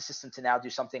want the system to now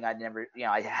do something I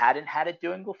hadn't had it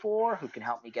doing before? Who can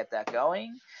help me get that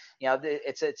going?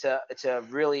 It's a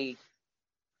really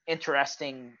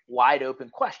interesting, wide open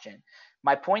question.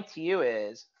 My point to you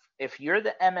is, if you're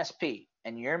the MSP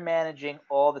and you're managing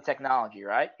all the technology,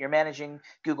 right? You're managing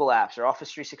Google Apps or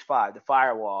Office 365, the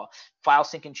firewall, file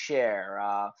sync and share,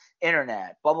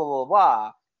 internet, blah, blah, blah,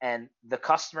 blah, and the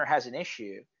customer has an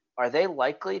issue, are they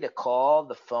likely to call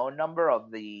the phone number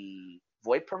of the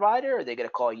VoIP provider, or are they going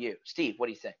to call you? Steve, what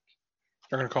do you think?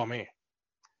 They're going to call me.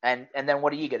 And then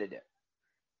what are you going to do?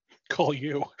 Call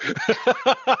you.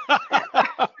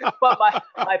 But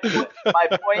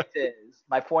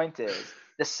my point is,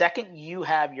 the second you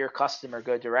have your customer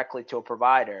go directly to a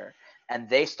provider and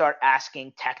they start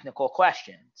asking technical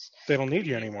questions, they don't need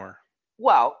you anymore.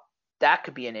 Well, that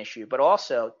could be an issue, but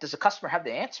also, does the customer have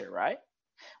the answer, right?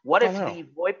 What if the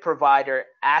VoIP provider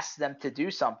asks them to do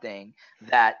something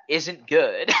that isn't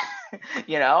good,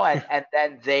 and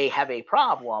then they have a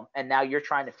problem, and now you're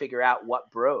trying to figure out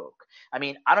what broke? I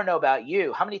mean, I don't know about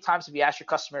you. How many times have you asked your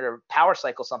customer to power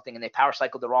cycle something and they power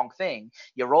cycled the wrong thing?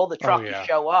 You roll the truck, you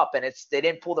show up, and they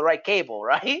didn't pull the right cable,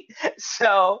 right?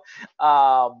 So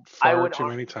far too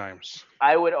many times.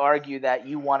 I would argue that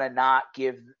you want to not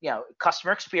give,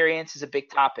 customer experience is a big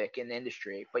topic in the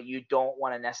industry, but you don't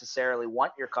want to necessarily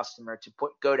want your customer to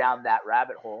go down that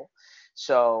rabbit hole.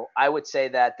 So I would say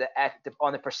that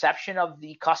on the perception of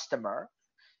the customer,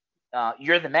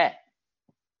 you're the man.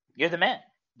 You're the man.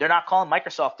 They're not calling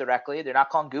Microsoft directly. They're not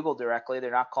calling Google directly.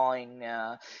 They're not calling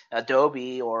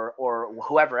Adobe or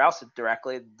whoever else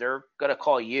directly. They're going to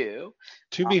call you.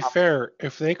 To be fair,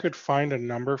 if they could find a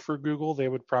number for Google, they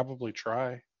would probably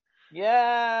try.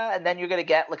 Yeah, and then you're going to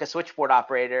get like a switchboard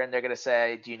operator, and they're going to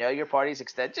say, do you know your party's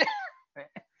extension?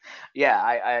 Yeah,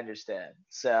 I understand.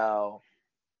 So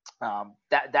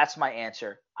that's my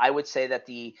answer. I would say that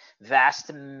the vast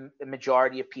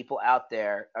majority of people out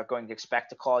there are going to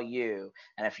expect to call you,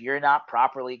 and if you're not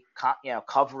properly,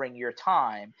 covering your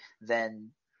time, then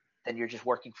you're just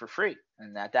working for free,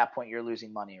 and at that point, you're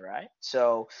losing money, right?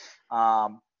 So,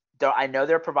 I know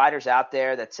there are providers out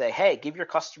there that say, "Hey, give your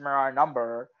customer our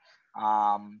number,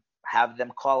 have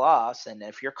them call us," and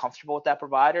if you're comfortable with that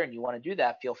provider and you want to do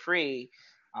that, feel free.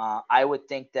 I would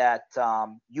think that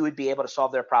you would be able to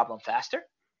solve their problem faster,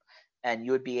 and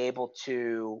you would be able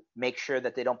to make sure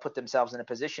that they don't put themselves in a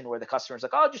position where the customer's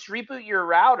like, oh, just reboot your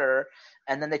router,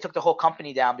 and then they took the whole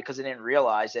company down because they didn't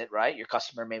realize it, right? Your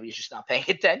customer maybe is just not paying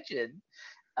attention,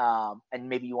 and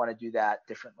maybe you want to do that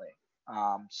differently.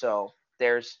 So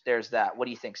there's that. What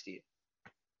do you think, Steve?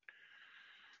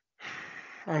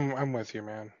 I'm with you,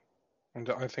 man.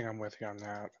 I think I'm with you on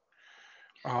that.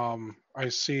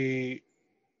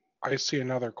 I see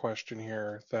another question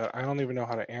here that I don't even know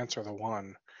how to answer the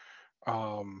one.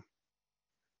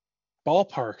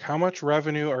 Ballpark, how much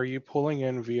revenue are you pulling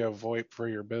in via VoIP for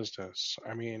your business?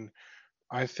 I mean,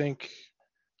 I think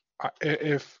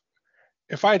if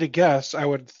I had to guess, I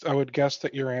would guess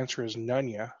that your answer is none.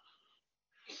 Yeah.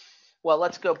 Well,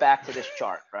 let's go back to this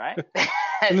chart, right?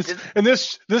 and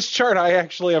this chart, I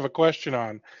actually have a question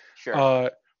on. Sure.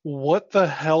 What the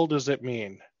hell does it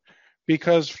mean?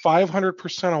 Because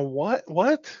 500% of what?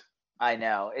 What? I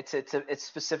know it's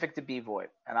specific to BVoIP,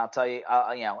 and I'll tell you,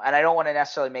 and I don't want to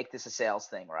necessarily make this a sales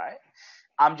thing, right?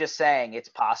 I'm just saying it's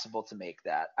possible to make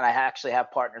that, and I actually have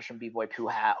partners from BVoIP who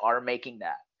are making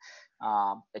that.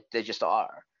 They just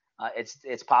are.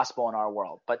 It's possible in our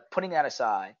world. But putting that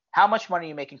aside, how much money are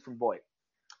you making from VoIP?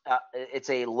 It's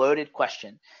a loaded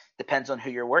question. Depends on who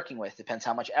you're working with. Depends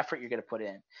how much effort you're going to put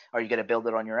in. Are you going to build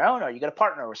it on your own? Or are you going to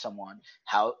partner with someone?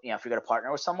 If you're going to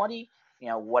partner with somebody,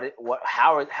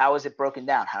 how is it broken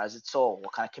down? How is it sold?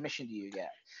 What kind of commission do you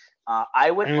get?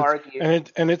 I would argue.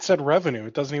 And it said revenue.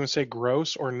 It doesn't even say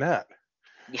gross or net.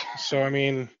 Yeah, So I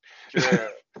mean, true.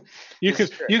 you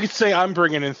could say I'm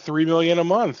bringing in $3 million a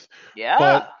month, Yeah,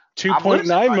 but I'm losing 2.9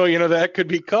 money. million of that could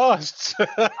be costs.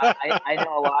 I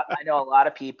know a lot. I know a lot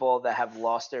of people that have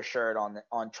lost their shirt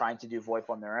on trying to do VoIP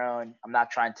on their own. I'm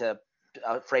not trying to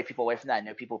afraid people away from that. I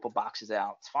know people put boxes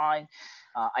out. It's fine.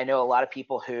 I know a lot of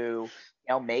people who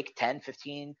make 10,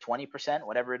 15, 20%,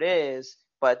 whatever it is.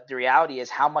 But the reality is,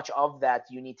 how much of that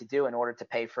do you need to do in order to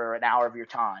pay for an hour of your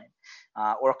time,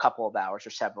 or a couple of hours,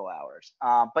 or several hours?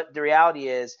 But the reality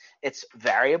is, it's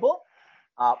variable.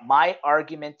 My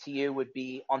argument to you would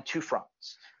be on two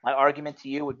fronts. My argument to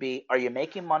you would be, are you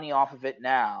making money off of it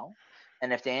now?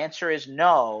 And if the answer is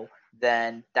no,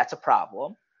 then that's a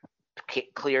problem,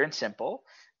 clear and simple.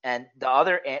 And the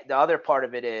other part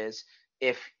of it is,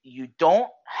 if you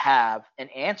don't have an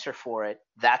answer for it,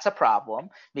 that's a problem,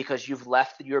 because you've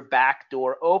left your back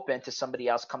door open to somebody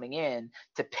else coming in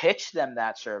to pitch them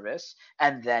that service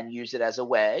and then use it as a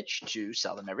wedge to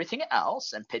sell them everything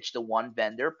else and pitch the one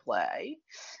vendor play.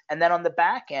 And then on the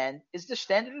back end is the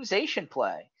standardization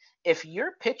play. If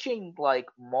you're pitching like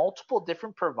multiple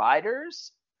different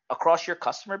providers across your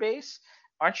customer base,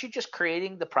 aren't you just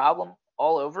creating the problem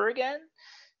all over again?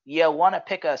 You want to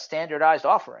pick a standardized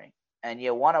offering, and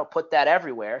you want to put that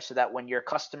everywhere, so that when your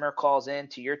customer calls in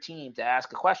to your team to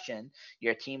ask a question,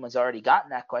 your team has already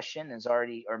gotten that question, and is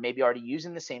already, or maybe already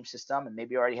using the same system, and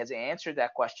maybe already has answered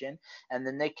that question, and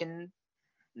then they can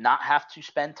not have to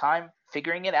spend time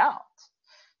figuring it out.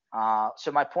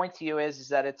 So my point to you is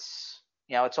that it's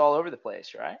all over the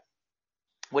place, right?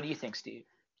 What do you think, Steve?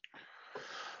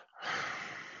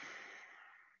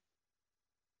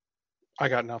 I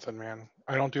got nothing, man.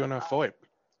 I don't do enough VoIP.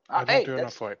 I don't do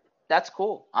enough VoIP. That's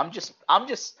cool. I'm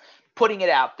just putting it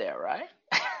out there, right?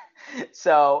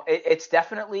 So it's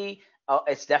definitely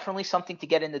something to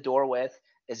get in the door with.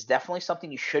 It's definitely something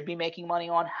you should be making money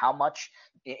on. How much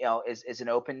is an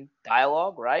open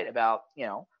dialogue, right? About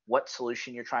what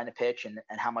solution you're trying to pitch, and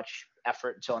how much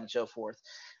effort, and so on and so forth.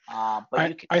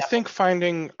 But I think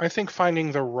finding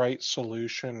the right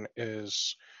solution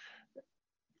is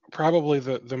probably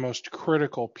the most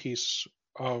critical piece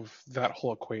of that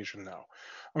whole equation now.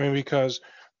 I mean, because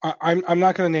I'm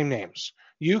not going to name names.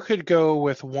 You could go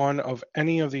with one of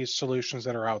any of these solutions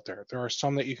that are out there. There are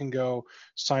some that you can go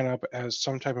sign up as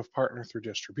some type of partner through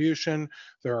distribution.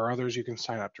 There are others you can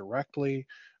sign up directly.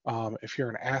 If you're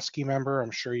an ASCII member,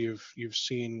 I'm sure you've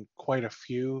seen quite a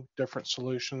few different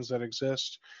solutions that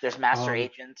exist. There's master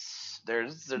agents.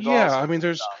 There's yeah, I mean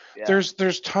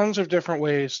there's tons of different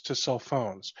ways to sell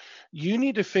phones. You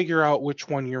need to figure out which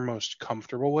one you're most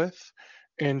comfortable with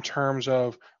in terms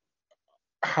of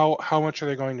how much are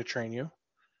they going to train you.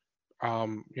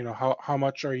 How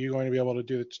much are you going to be able to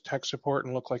do tech support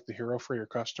and look like the hero for your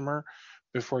customer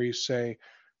before you say,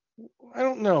 I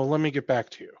don't know, let me get back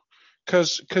to you.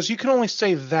 Because you can only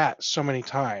say that so many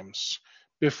times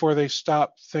before they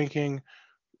stop thinking,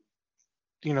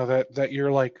 that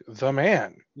you're like the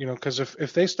man, because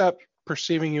if they stop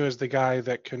perceiving you as the guy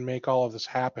that can make all of this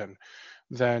happen,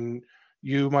 then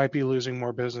you might be losing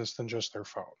more business than just their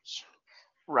phones.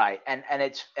 Right. And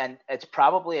it's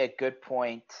probably a good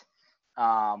point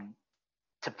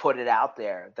to put it out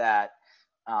there that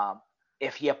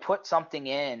if you put something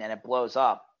in and it blows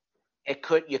up,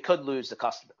 you could lose the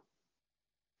customer.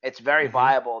 It's very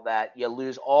viable that you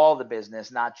lose all the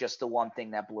business, not just the one thing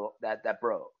that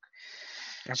broke.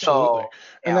 Absolutely.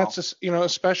 And that's just,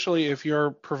 especially if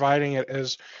you're providing it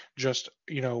as just,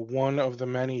 one of the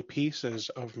many pieces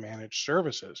of managed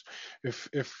services. If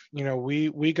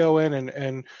we go in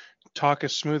and talk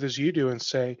as smooth as you do and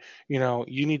say,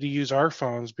 you need to use our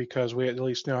phones because we at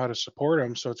least know how to support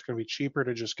them, so it's going to be cheaper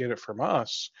to just get it from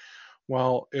us.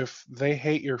 Well, if they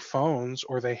hate your phones,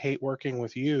 or they hate working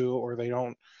with you, or they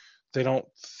don't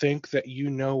think that you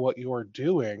know what you're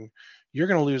doing, you're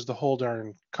going to lose the whole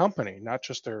darn company, not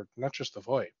just the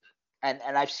VoIP. And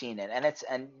I've seen it, and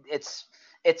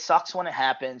it sucks when it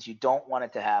happens. You don't want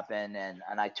it to happen, and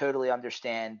I totally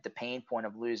understand the pain point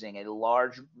of losing a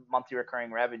large monthly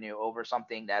recurring revenue over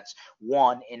something that's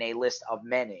one in a list of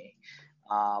many.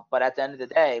 But at the end of the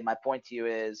day, my point to you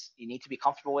is, you need to be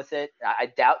comfortable with it.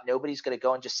 I doubt nobody's going to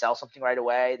go and just sell something right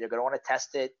away. They're going to want to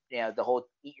test it, the whole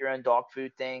eat your own dog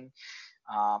food thing,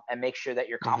 and make sure that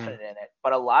you're confident in it.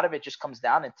 But a lot of it just comes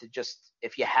down into just,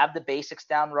 if you have the basics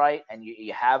down right, and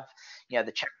you have,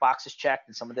 the check boxes checked,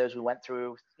 and some of those we went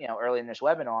through, early in this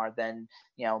webinar, then,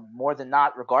 more than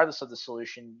not, regardless of the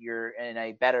solution, you're in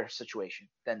a better situation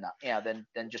than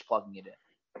just plugging it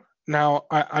in. Now,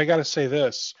 I got to say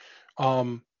this.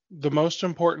 the most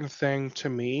important thing to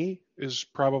me is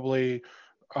probably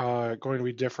going to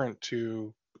be different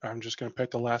to, I'm just going to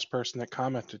pick the last person that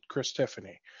commented, Chris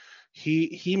Tiffany.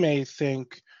 He may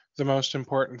think the most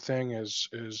important thing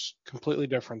is completely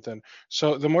different than,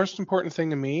 so the most important thing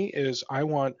to me is I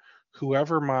want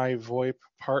whoever my VoIP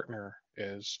partner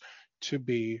is to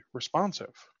be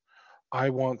responsive. I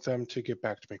want them to get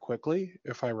back to me quickly.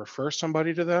 If I refer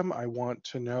somebody to them, I want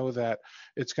to know that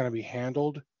it's going to be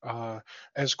handled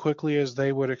as quickly as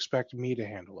they would expect me to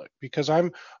handle it. Because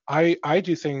I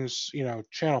do things,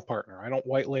 channel partner. I don't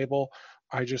white label.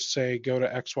 I just say go to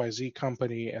XYZ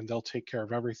company and they'll take care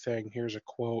of everything. Here's a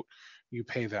quote. You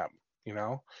pay them. You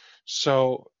know,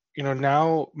 so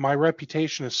now my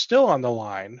reputation is still on the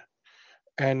line,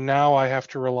 and now I have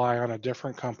to rely on a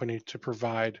different company to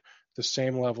provide the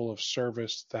same level of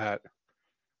service that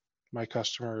my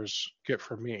customers get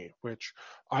from me, which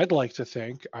I'd like to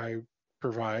think I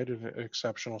provide an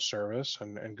exceptional service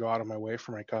and go out of my way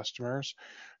for my customers,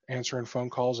 answering phone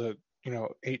calls at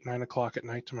 8, 9 o'clock at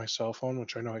night to my cell phone,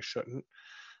 which I know I shouldn't,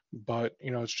 but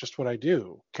it's just what I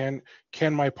do. Can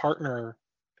my partner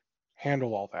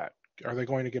handle all that? Are they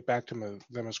going to get back to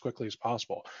them as quickly as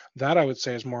possible? That I would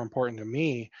say is more important to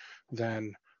me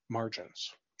than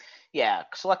margins. Yeah,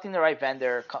 selecting the right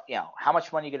vendor, how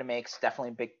much money you're going to make is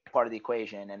definitely a big part of the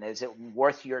equation, and is it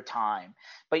worth your time?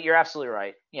 But you're absolutely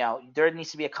right. There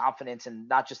needs to be a confidence in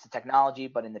not just the technology,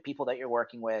 but in the people that you're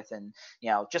working with, and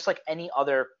just like any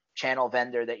other channel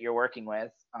vendor that you're working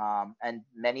with. And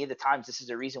many of the times, this is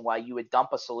the reason why you would dump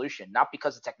a solution, not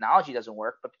because the technology doesn't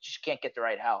work, but you just can't get the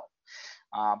right help.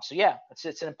 So yeah,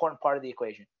 it's an important part of the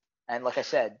equation. And like I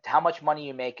said, how much money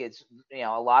you make is, a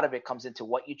lot of it comes into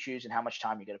what you choose and how much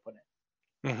time you're going to put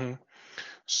in. Mm-hmm.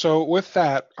 So with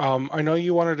that, I know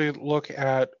you wanted to look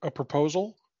at a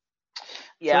proposal.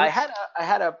 Yeah, first. I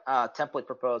had a template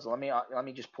proposal. Let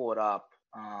me just pull it up.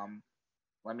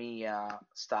 Let me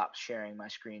stop sharing my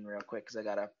screen real quick because I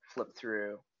gotta flip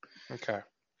through. Okay.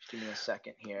 Just give me a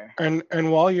second here. And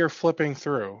while you're flipping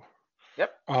through,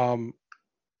 Yep.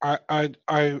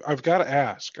 I've got to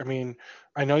ask. I mean,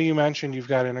 I know you mentioned you've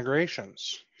got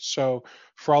integrations. So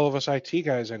for all of us IT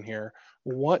guys in here,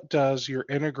 what does your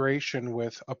integration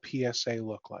with a PSA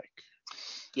look like?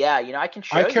 Yeah, I can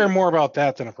show I you. care more about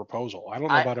that than a proposal. I don't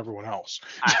know about everyone else.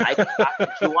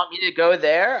 If you want me to go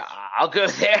there, I'll go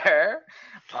there.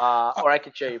 Or I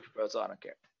can show you a proposal. I don't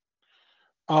care.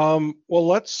 Well,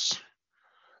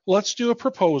 let's do a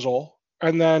proposal,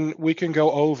 and then we can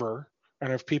go over.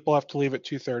 And if people have to leave at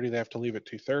 2:30, they have to leave at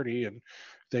 2:30, and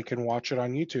they can watch it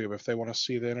on YouTube if they want to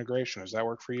see the integration. Does that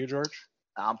work for you, George?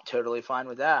 I'm totally fine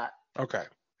with that. Okay.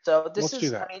 So Let's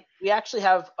do that. we actually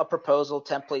have a proposal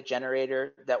template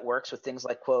generator that works with things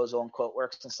like Quozo and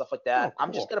QuoteWorks and stuff like that. Oh, cool.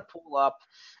 I'm just going to pull up,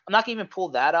 I'm not going to even pull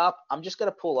that up. I'm just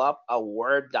going to pull up a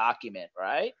Word document,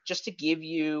 right? Just to give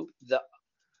you the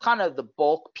kind of the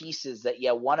bulk pieces that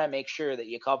you want to make sure that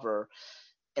you cover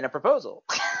in a proposal.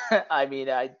 I mean,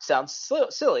 it sounds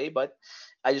silly, but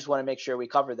I just want to make sure we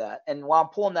cover that. And while I'm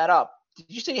pulling that up, did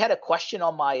you say you had a question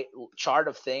on my chart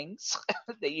of things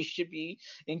that you should be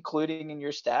including in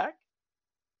your stack?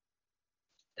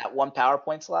 That one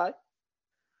PowerPoint slide?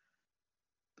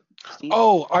 Steve?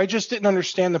 Oh, I just didn't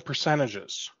understand the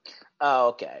percentages. Oh,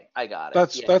 okay. I got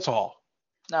it. That's all.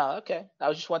 No, okay.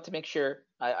 I just want to make sure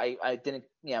I didn't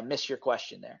miss your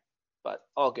question there. But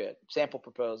all good. Sample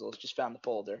proposals. Just found the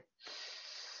folder.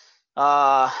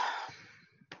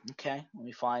 Okay. Let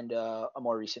me find a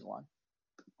more recent one.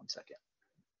 1 second.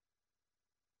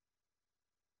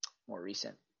 More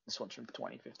recent. This one's from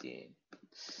 2015.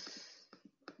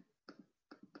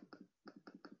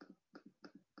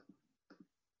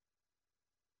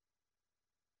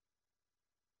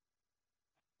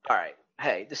 All right.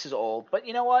 Hey, this is old, but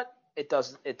you know what? It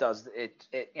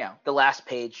the last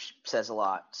page says a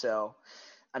lot. So,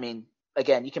 I mean,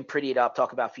 again, you can pretty it up,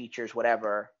 talk about features,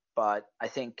 whatever, but I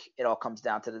think it all comes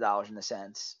down to the dollars and the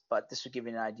cents. But this would give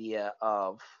you an idea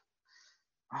of,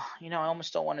 I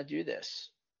almost don't want to do this.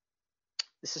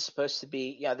 This is supposed to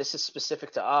be, this is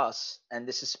specific to us, and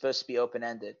this is supposed to be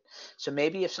open-ended. So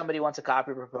maybe if somebody wants a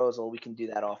copy proposal, we can do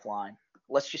that offline.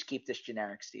 Let's just keep this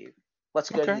generic, Steve. Let's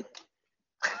go. Okay.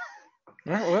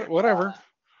 Whatever.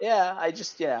 Yeah, I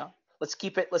just, let's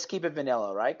keep it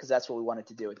vanilla, right? Because that's what we wanted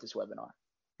to do with this webinar.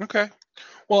 Okay.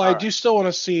 Well, I do still want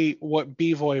to see what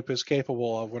BVoIP is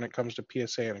capable of when it comes to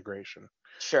PSA integration.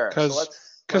 Sure.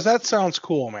 Because that sounds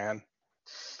cool, man.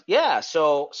 Yeah.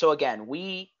 So again,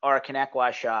 we are a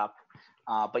ConnectWise shop,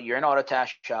 but you're an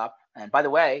Autotask shop. And by the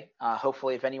way,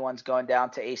 hopefully if anyone's going down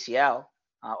to ACL,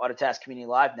 Autotask Community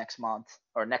Live next month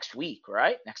or next week,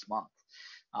 right? Next month.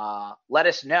 Let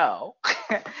us know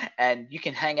and you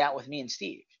can hang out with me and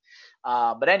Steve.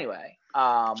 But anyway,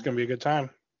 It's gonna be a good time.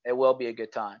 it will be a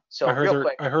good time. So I real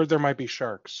quick, heard there might be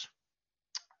sharks.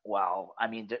 well, I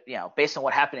mean, based on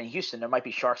what happened in Houston, there might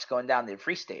be sharks going down the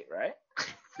free state, right?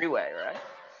 Freeway, right?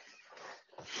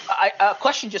 A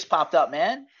question just popped up,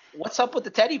 man. What's up with the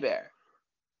teddy bear?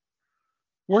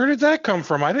 Where did that come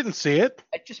from? I didn't see it.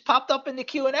 It just popped up in the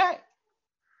Q&A.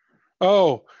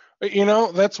 Oh,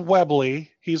 that's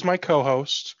Webley. He's my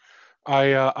co-host.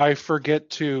 I forget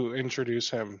to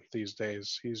introduce him these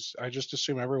days. I just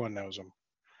assume everyone knows him.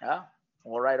 Oh,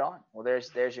 well, right on. Well,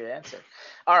 there's your answer.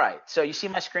 All right. So you see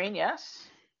my screen, yes?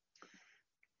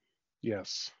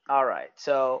 Yes. All right.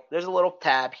 So there's a little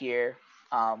tab here.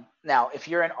 Now, if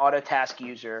you're an Autotask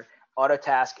user,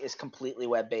 Autotask is completely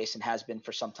web-based and has been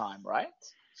for some time, right?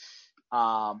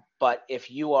 But if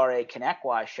you are a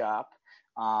ConnectWise shop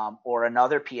or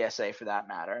another PSA for that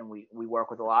matter, and we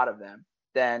work with a lot of them,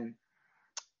 then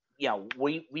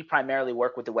we primarily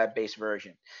work with the web-based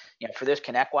version. For those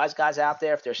ConnectWise guys out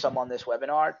there, if there's some on this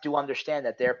webinar, do understand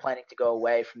that they're planning to go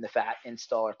away from the fat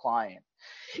installer client,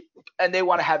 and they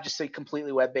want to have just a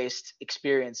completely web-based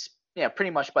experience.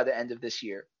 Pretty much by the end of this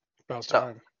year. About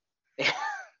time.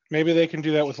 Maybe they can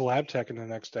do that with lab tech in the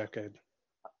next decade.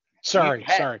 Sorry.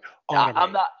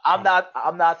 I'm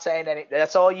not saying anything.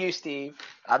 That's all you, Steve.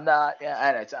 I'm not.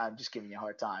 Yeah, I'm just giving you a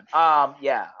hard time.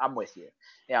 Yeah, I'm with you.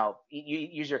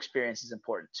 User experience is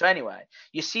important. So anyway,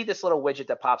 you see this little widget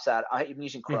that pops out. I'm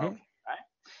using Chrome, right?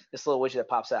 This little widget that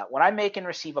pops out. When I make and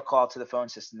receive a call to the phone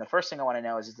system, the first thing I want to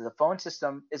know is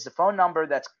the phone number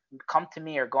that's come to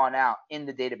me or gone out in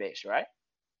the database, right?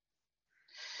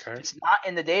 Okay. If it's not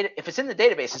in the data, if it's in the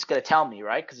database, it's going to tell me,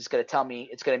 right? Because it's going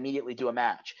to immediately do a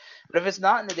match. But if it's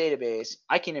not in the database,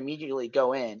 I can immediately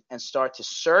go in and start to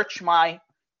search my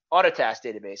Autotask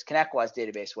database, ConnectWise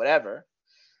database, whatever.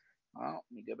 Well,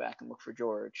 let me go back and look for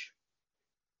George.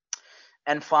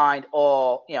 And find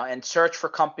all, and search for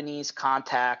companies,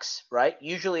 contacts, right?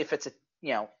 Usually if it's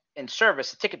in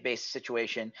service, a ticket-based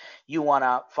situation, you want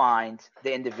to find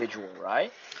the individual,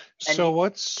 right?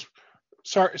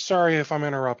 Sorry if I'm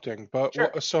interrupting, but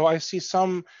sure. So I see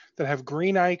some that have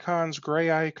green icons,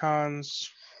 gray icons.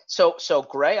 So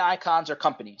gray icons are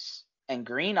companies and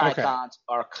green icons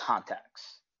are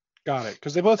contacts. Got it.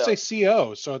 Because they both say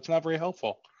CO, so it's not very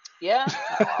helpful. Yeah.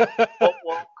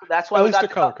 Well, that's why at least they're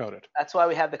color coded. That's why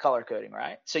we have the color coding,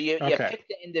 right? So you pick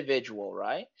the individual,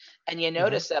 right? And you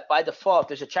notice that by default,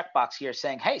 there's a checkbox here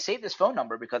saying, hey, save this phone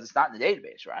number because it's not in the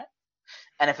database, right?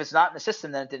 And if it's not in the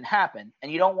system, then it didn't happen.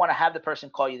 And you don't want to have the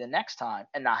person call you the next time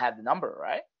and not have the number,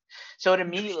 right? So it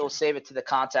immediately will save it to the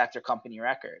contact or company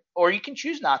record. Or you can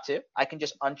choose not to. I can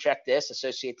just uncheck this,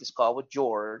 associate this call with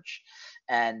George,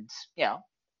 and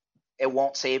it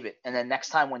won't save it. And then next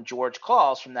time when George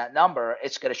calls from that number,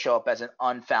 it's going to show up as an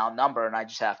unfound number, and I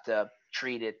just have to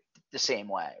treat it the same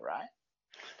way, right?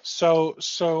 So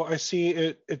I see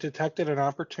it detected an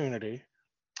opportunity.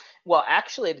 Well,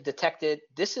 actually, it detected,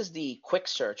 this is the quick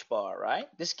search bar, right?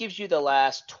 This gives you the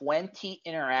last 20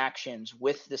 interactions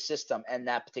with the system and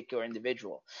that particular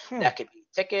individual. That could be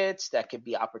tickets, that could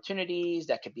be opportunities,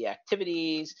 that could be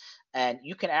activities, and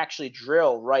you can actually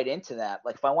drill right into that.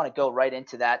 Like if I want to go right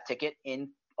into that ticket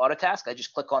in Autotask, I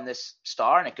just click on this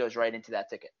star and it goes right into that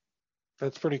ticket.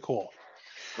 That's pretty cool.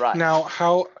 Right. Now,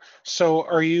 so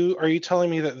are you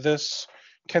telling me that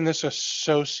can this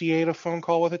associate a phone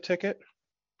call with a ticket?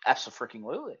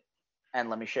 Absolutely. And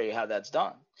let me show you how that's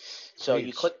done. So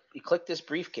you click this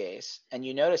briefcase, and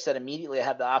you notice that immediately I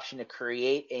have the option to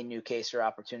create a new case or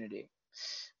opportunity.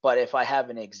 But if I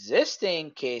have an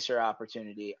existing case or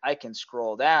opportunity, I can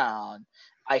scroll down,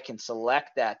 I can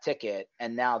select that ticket,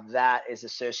 and now that is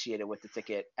associated with the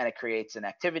ticket, and it creates an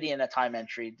activity and a time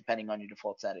entry depending on your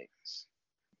default settings.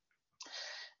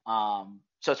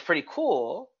 So it's pretty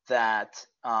cool that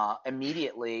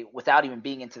immediately, without even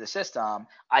being into the system,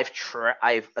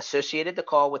 I've associated the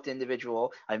call with the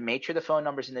individual. I've made sure the phone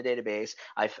number's in the database.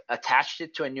 I've attached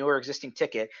it to a new or existing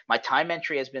ticket. My time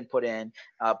entry has been put in,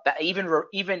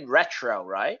 even retro,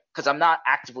 right? Because I'm not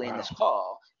actively in this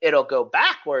call. It'll go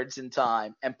backwards in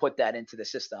time and put that into the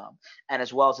system, and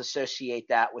as well as associate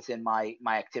that within my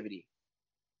activity.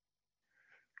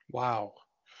 Wow.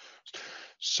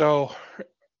 So,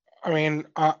 I mean,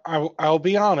 I'll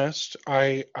be honest.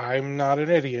 I'm not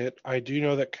an idiot. I do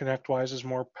know that ConnectWise is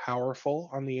more powerful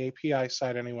on the API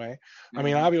side anyway. Mm-hmm. I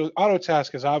mean,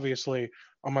 Autotask is obviously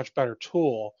a much better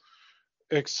tool,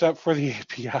 except for the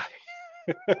API.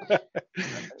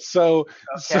 So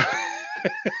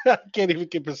I can't even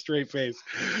keep a straight face.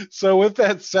 So with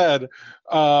that said,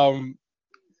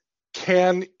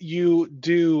 Can you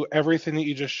do everything that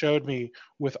you just showed me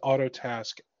with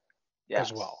Autotask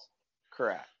as well? Yes,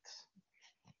 correct.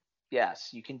 Yes,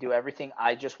 you can do everything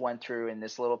I just went through in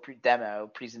this little demo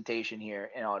presentation here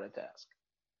in Autotask.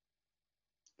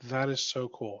 That is so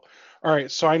cool. All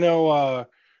right, so I know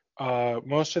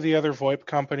most of the other VoIP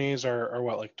companies are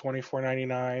what, like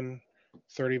 $24.99,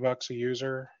 $30 a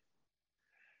user.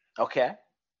 Okay.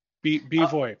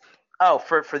 VoIP. Oh,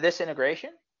 for this integration?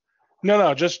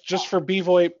 No, just for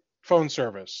VoIP phone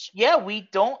service. Yeah, we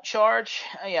don't charge,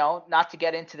 not to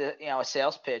get into the, a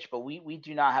sales pitch, but we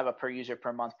do not have a per user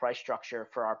per month price structure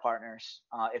for our partners.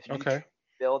 If you Okay.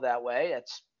 bill that way,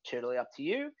 that's totally up to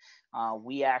you.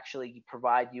 We actually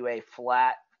provide you a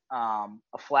flat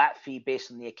fee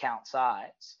based on the account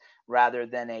size rather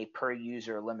than a per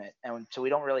user limit. And so we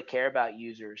don't really care about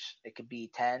users. It could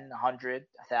be 10, 100,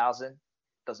 1,000,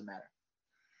 doesn't matter.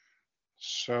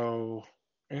 So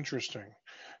interesting.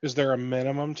 Is there a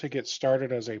minimum to get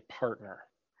started as a partner?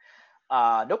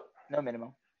 Nope, no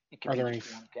minimum. It could Are be there any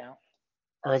just one account.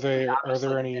 are there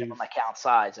Obviously, any minimum account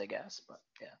size, I guess, but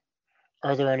yeah.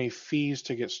 Are there any fees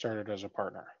to get started as a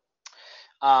partner?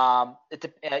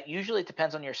 It usually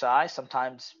depends on your size.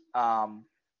 Sometimes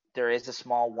there is a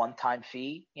small one-time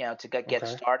fee, to get Okay.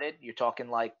 started. You're talking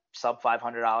like sub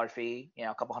 $500 fee,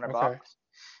 a couple $100.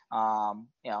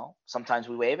 Okay. Sometimes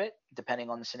we waive it depending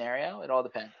on the scenario. It all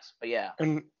depends. But yeah.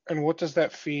 And what does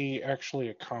that fee actually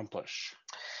accomplish?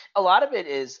 A lot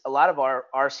of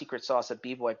our secret sauce at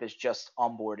BVoIP is just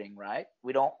onboarding, right?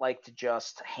 We don't like to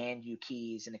just hand you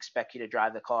keys and expect you to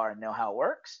drive the car and know how it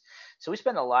works. So we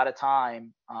spend a lot of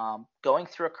time going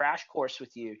through a crash course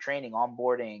with you, training,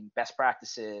 onboarding, best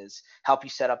practices, help you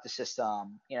set up the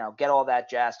system, get all that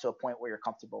jazz to a point where you're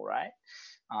comfortable, right?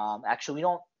 Actually, we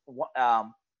don't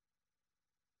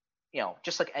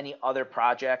just like any other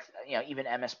project, even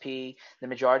MSP, the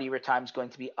majority of your time is going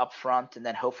to be upfront, and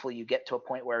then hopefully you get to a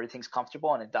point where everything's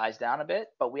comfortable and it dies down a bit.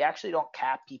 But we actually don't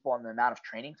cap people on the amount of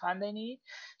training time they need.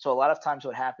 So a lot of times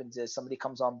what happens is somebody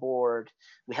comes on board,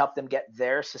 we help them get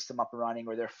their system up and running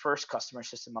or their first customer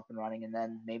system up and running, and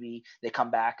then maybe they come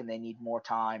back and they need more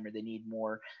time or they need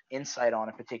more insight on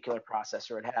a particular process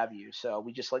or what have you. So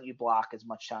we just let you block as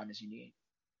much time as you need.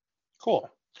 Cool.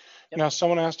 Yep. Now,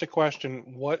 someone asked a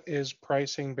question, what is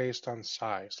pricing based on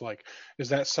size? Like, is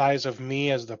that size of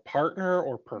me as the partner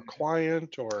or per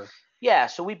client or? Yeah,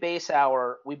 so we base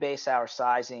our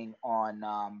sizing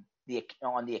on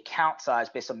the account size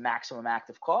based on maximum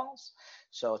active calls.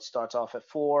 So it starts off at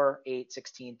 4, 8,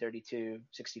 16, 32,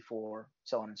 64,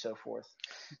 so on and so forth.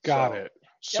 Got it.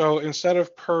 So instead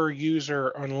of per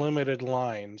user unlimited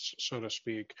lines, so to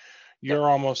speak, you're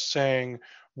almost saying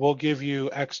we'll give you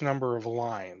X number of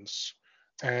lines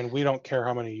and we don't care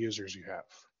how many users you have.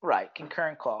 Right,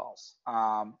 concurrent calls.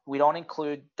 We don't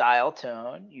include dial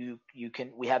tone.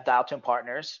 We have dial tone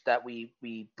partners that we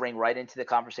bring right into the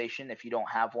conversation if you don't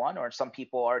have one, or some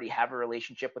people already have a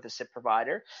relationship with a SIP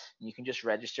provider, and you can just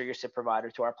register your SIP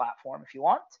provider to our platform if you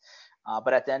want.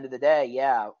 But at the end of the day,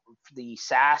 the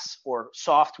SaaS or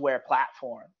software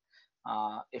platform,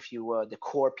 if you would, the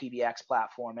core PBX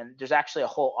platform, and there's actually a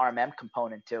whole RMM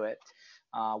component to it.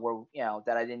 Where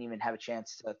that I didn't even have a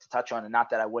chance to touch on, and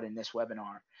not that I would in this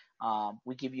webinar.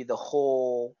 We give you the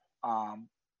whole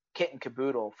kit and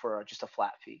caboodle for just a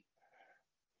flat fee.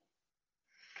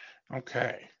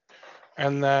 Okay,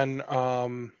 and then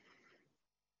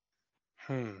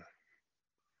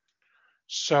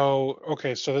So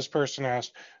this person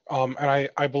asked, and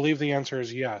I believe the answer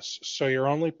is yes. So you're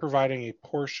only providing a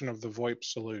portion of the VoIP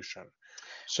solution.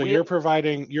 So you're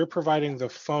providing the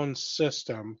phone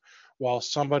system while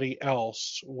somebody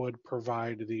else would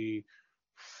provide the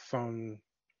phone.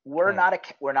 We're not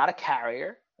a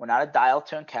carrier. We're not a dial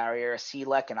tone carrier, a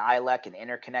CLEC, an ILEC, an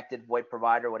interconnected VoIP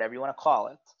provider, whatever you want to call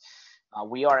it.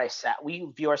 We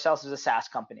view ourselves as a SaaS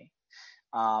company.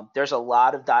 There's a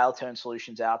lot of dial tone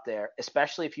solutions out there,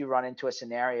 especially if you run into a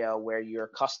scenario where your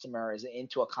customer is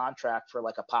into a contract for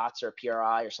like a POTS or a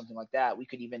PRI or something like that. We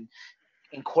could even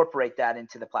incorporate that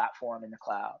into the platform in the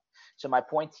cloud. So my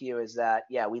point to you is that,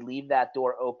 we leave that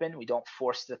door open. We don't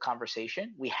force the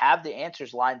conversation. We have the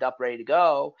answers lined up, ready to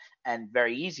go, and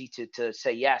very easy to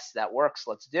say, yes, that works.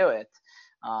 Let's do it.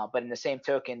 But in the same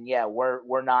token,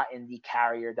 we're not in the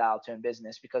carrier dial tone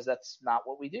business because that's not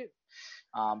what we do.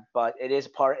 But it is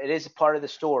part of the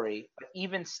story. But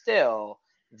even still,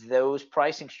 those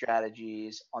pricing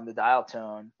strategies on the dial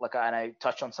tone, and I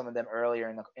touched on some of them earlier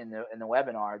in the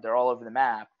webinar, they're all over the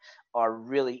map, are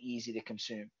really easy to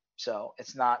consume. So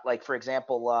it's not like, for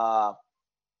example,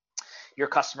 your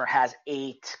customer has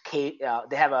they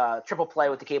have a triple play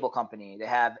with the cable company. They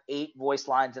have 8 voice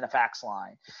lines and a fax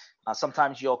line.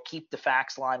 Sometimes you'll keep the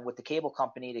fax line with the cable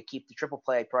company to keep the triple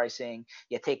play pricing.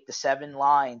 You take the 7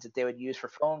 lines that they would use for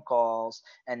phone calls,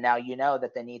 and now you know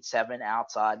that they need 7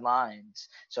 outside lines.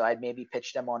 So I'd maybe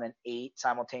pitch them on an 8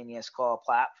 simultaneous call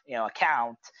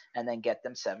account, and then get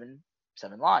them 7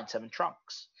 lines, 7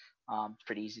 trunks. It's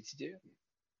pretty easy to do.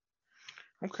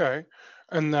 Okay.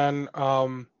 And then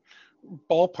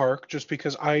ballpark, just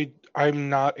because I'm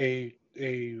not a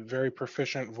very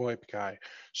proficient VoIP guy.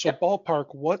 So Yep.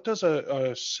 ballpark, what does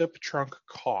a SIP trunk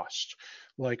cost?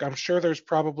 Like, I'm sure there's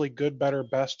probably good, better,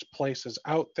 best places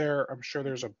out there. I'm sure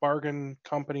there's a bargain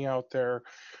company out there.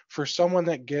 For someone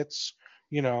that gets,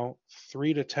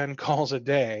 3 to 10 calls a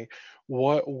day,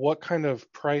 what kind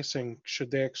of pricing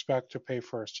should they expect to pay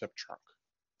for a SIP trunk?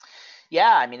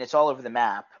 Yeah, I mean, it's all over the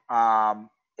map.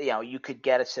 You could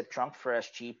get a SIP trunk for as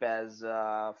cheap as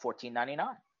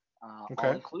 $14.99, Okay.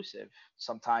 all inclusive.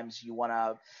 Sometimes you want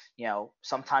to,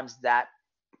 sometimes that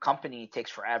company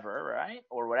takes forever, right,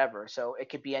 or whatever. So it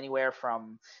could be anywhere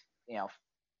from,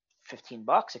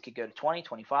 $15. It could go to 20,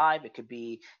 25. It could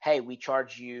be, hey, we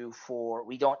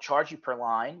don't charge you per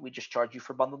line. We just charge you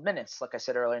for bundled minutes, like I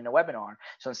said earlier in the webinar.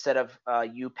 So instead of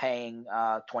you paying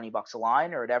 $20 a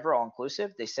line or whatever, all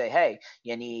inclusive, they say, hey,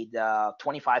 you need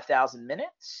 25,000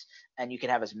 minutes, and you can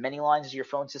have as many lines as your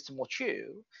phone system will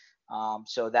chew.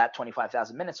 So that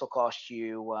 25,000 minutes will cost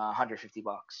you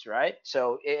 $150, right?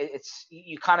 So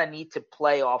you kind of need to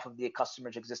play off of the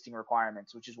customer's existing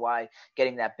requirements, which is why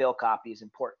getting that bill copy is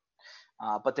important.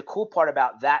 But the cool part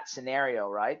about that scenario,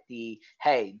 right?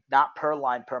 Not per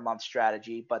line per month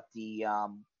strategy, but the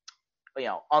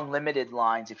unlimited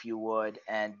lines, if you would,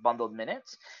 and bundled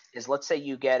minutes is, let's say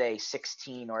you get a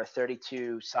 16 or a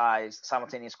 32 size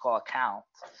simultaneous call account.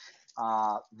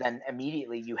 Then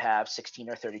immediately you have 16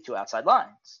 or 32 outside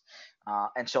lines,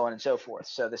 and so on and so forth.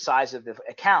 So the size of the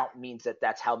account means that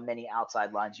that's how many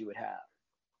outside lines you would have.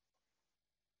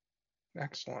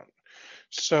 Excellent.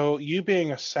 So you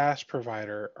being a SaaS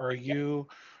provider, are you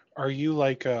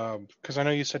like, because I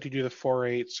know you said you do the 4,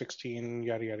 8, 16,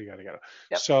 yada, yada, yada, yada.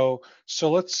 Yep. So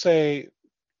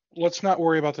let's not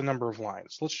worry about the number of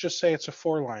lines. Let's just say it's a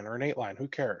 4 line or an 8 line. Who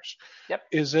cares? Yep.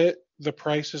 Is it the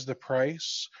price is the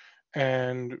price,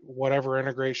 and whatever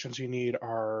integrations you need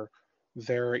are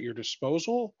there at your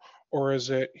disposal? Or is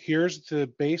it, here's the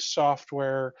base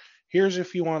software, here's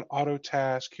if you want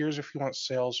Autotask, here's if you want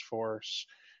Salesforce,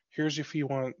 here's if you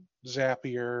want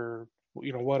Zapier,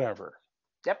 whatever.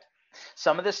 Yep.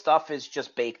 Some of this stuff is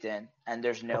just baked in, and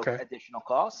there's no Okay. additional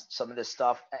cost. Some of this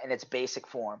stuff in its basic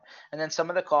form, and then some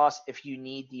of the costs, if you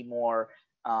need the more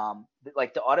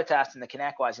like the Autotask and the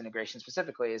ConnectWise integration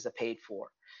specifically, is the paid for.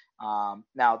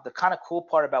 Now, the kind of cool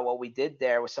part about what we did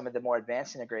there with some of the more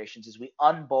advanced integrations is we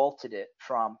unbolted it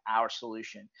from our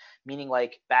solution, meaning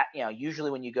like usually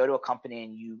when you go to a company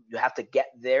and you have to get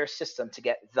their system to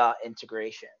get the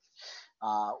integration.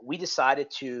 We decided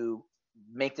to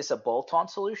make this a bolt-on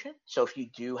solution. So if you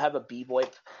do have a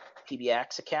VoIP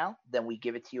PBX account, then we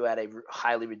give it to you at a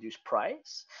highly reduced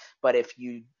price. But if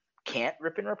you can't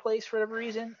rip and replace for whatever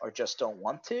reason, or just don't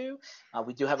want to,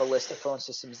 we do have a list of phone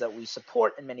systems that we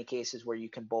support in many cases where you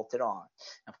can bolt it on.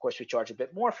 Of course, we charge a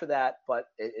bit more for that, but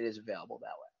it is available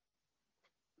that way.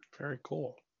 Very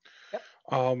cool.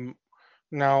 Yep.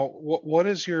 Now, what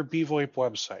is your VoIP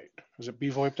website? Is it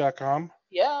bvoip.com?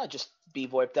 Yeah, just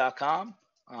bvoip.com,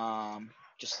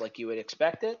 just like you would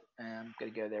expect it. And I'm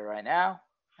going to go there right now,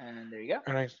 and there you go.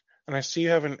 And I see you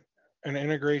have an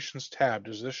integrations tab.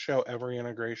 Does this show every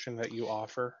integration that you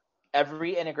offer?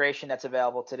 Every integration that's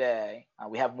available today.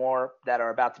 We have more that are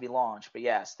about to be launched, but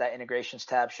yes, that integrations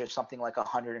tab shows something like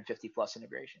 150 plus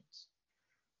integrations.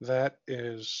 That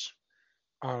is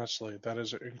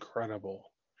incredible.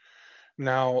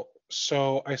 Now,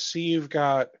 so I see you've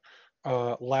got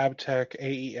LabTech,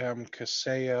 AEM,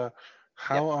 Kaseya.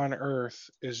 How on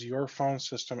earth is your phone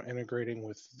system integrating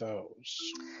with those?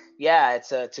 Yeah,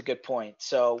 it's a good point.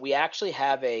 So we actually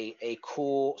have a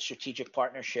cool strategic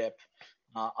partnership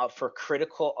for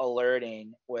critical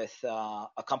alerting with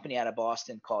a company out of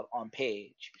Boston called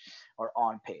OnPage.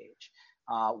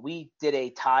 We did a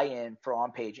tie-in for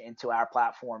OnPage into our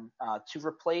platform to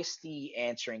replace the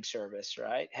answering service,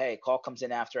 right? Hey, call comes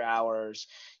in after hours,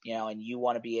 and you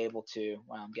want to be able to,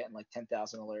 well, I'm getting like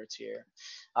 10,000 alerts here.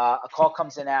 A call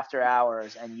comes in after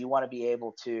hours, and you want to be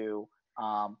able to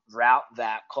route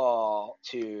that call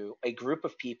to a group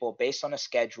of people based on a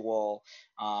schedule,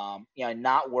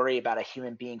 not worry about a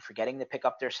human being forgetting to pick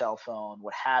up their cell phone,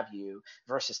 what have you,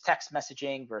 versus text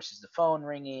messaging versus the phone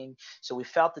ringing. So we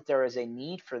felt that there is a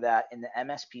need for that in the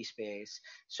MSP space.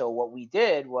 So what we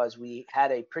did was we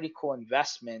had a pretty cool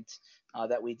investment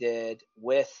that we did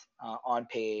with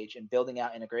OnPage and building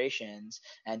out integrations,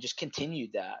 and just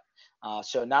continued that.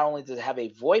 So not only does it have a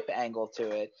VoIP angle to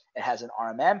it, it has an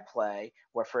RMM play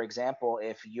where, for example,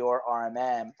 if your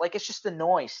RMM, like it's just the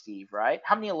noise, Steve, right?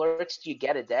 How many alerts do you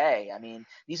get a day? I mean,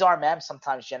 these RMMs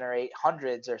sometimes generate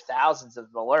hundreds or thousands of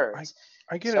alerts.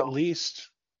 I get at least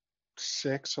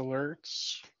 6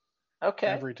 alerts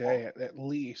every day at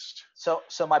least. So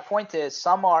my point is,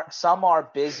 some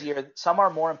are busier, some are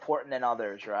more important than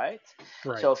others, right?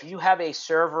 So if you have a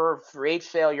server RAID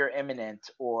failure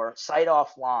imminent, or site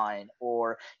offline,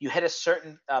 or you hit a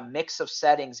certain mix of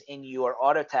settings in your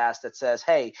auto task that says,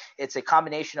 hey, it's a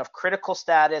combination of critical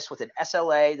status with an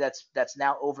SLA that's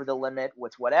now over the limit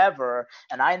with whatever,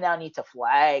 and I now need to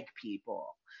flag people.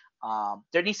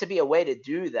 There needs to be a way to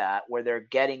do that where they're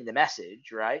getting the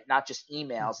message, right? Not just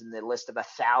emails in the list of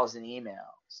 1,000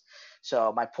 emails.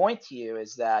 So my point to you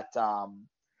is that,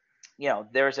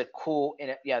 there's a cool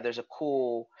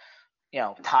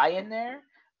tie in there,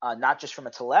 not just from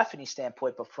a telephony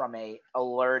standpoint, but from a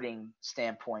alerting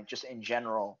standpoint, just in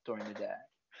general during the day.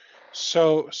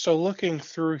 So looking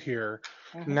through here,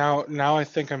 now I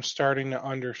think I'm starting to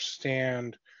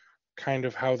understand kind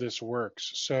of how this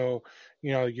works. So,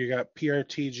 you got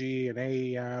PRTG and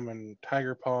AEM and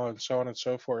TigerPaw and so on and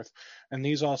so forth, and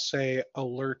these all say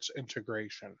alerts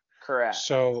integration. Correct.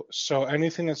 So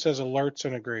anything that says alerts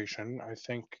integration, I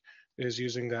think, is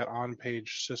using that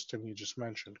on-page system you just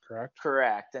mentioned, correct?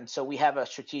 Correct. And so we have a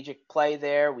strategic play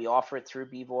there. We offer it through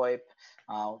BVoIP.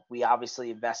 We obviously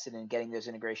invested in getting those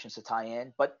integrations to tie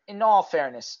in. But in all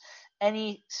fairness,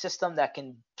 any system that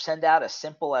can send out as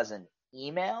simple as an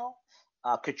email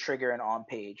could trigger an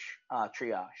on-page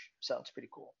triage. So it's pretty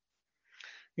cool.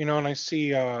 And I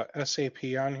see SAP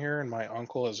on here, and my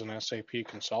uncle is an SAP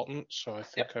consultant, so I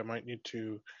think I might need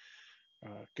to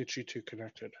get you two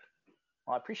connected.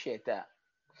 Well, I appreciate that.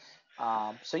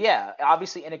 So yeah,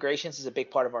 obviously integrations is a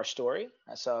big part of our story.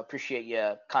 So I appreciate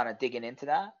you kind of digging into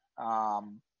that.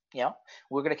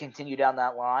 We're going to continue down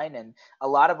that line, and a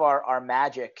lot of our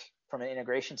magic from an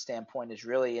integration standpoint is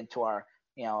really into our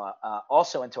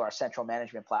also into our central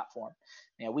management platform.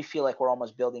 We feel like we're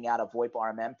almost building out a VoIP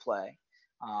RMM play,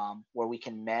 where we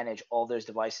can manage all those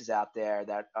devices out there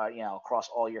that are, across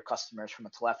all your customers from a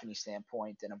telephony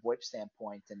standpoint and a VoIP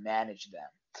standpoint, and manage them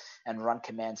and run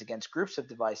commands against groups of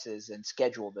devices and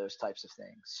schedule those types of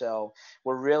things. So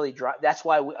we're really that's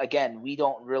why we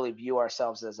don't really view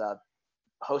ourselves as a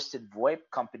hosted VoIP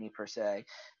company per se.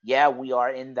 Yeah, we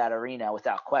are in that arena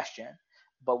without question,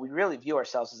 but we really view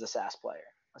ourselves as a SaaS player,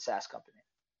 a SaaS company.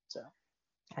 So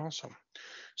awesome.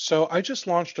 So I just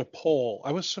launched a poll.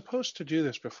 I was supposed to do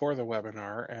this before the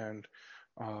webinar, and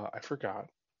I forgot.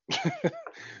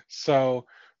 So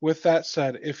with that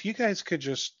said, if you guys could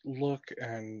just look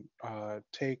and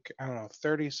take,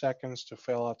 30 seconds to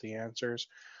fill out the answers,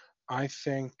 I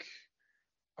think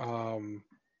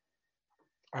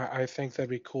I think that'd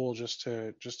be cool just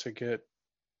to get,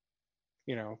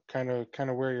 kind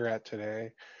of where you're at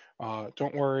today.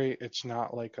 Don't worry, it's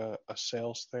not like a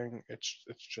sales thing. It's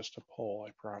just a poll,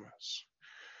 I promise.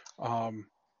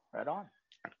 Right on.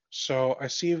 So I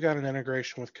see you've got an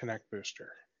integration with Connect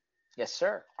Booster. Yes,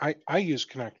 sir. I use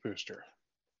Connect Booster.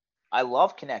 I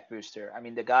love Connect Booster. I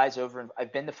mean, the guys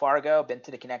I've been to Fargo, been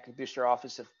to the Connect Booster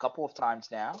office a couple of times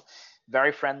now.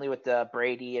 Very friendly with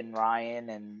Brady and Ryan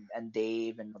and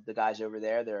Dave and the guys over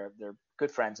there. They're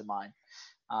good friends of mine.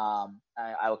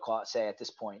 I would say at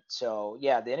this point. So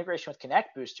yeah, the integration with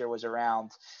Connect Booster was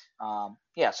around.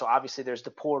 So obviously there's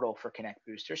the portal for Connect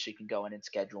Booster, so you can go in and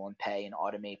schedule and pay and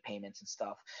automate payments and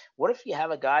stuff. What if you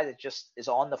have a guy that just is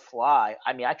on the fly?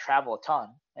 I mean, I travel a ton.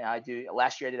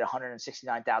 Last year I did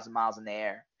 169,000 miles in the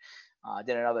air. I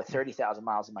did another 30,000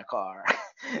 miles in my car.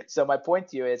 So my point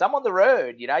to you is, I'm on the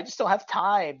road. I just don't have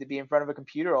time to be in front of a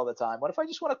computer all the time. What if I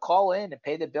just want to call in and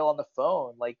pay the bill on the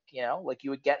phone, like you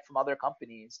would get from other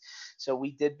companies? So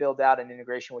we did build out an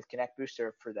integration with Connect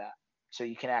Booster for that, so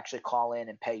you can actually call in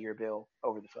and pay your bill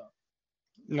over the phone.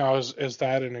 Now, is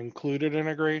that an included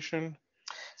integration?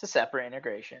 It's a separate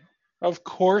integration. Of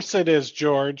course it is,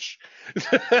 George.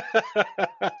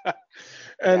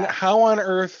 And how on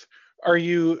earth are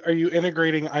you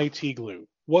integrating IT Glue?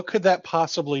 What could that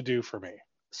possibly do for me?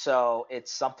 So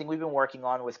it's something we've been working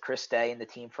on with Chris Day and the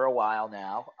team for a while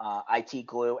now. IT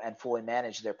Glue and Fully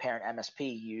Managed, their parent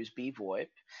MSP, use VoIP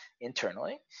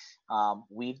internally.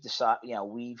 We've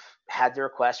had the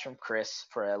request from Chris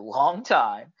for a long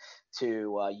time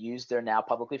to use their now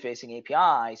publicly facing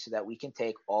API so that we can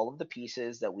take all of the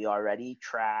pieces that we already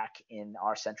track in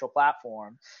our central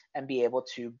platform and be able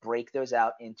to break those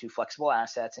out into flexible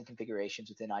assets and configurations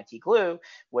within IT Glue,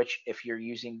 which if you're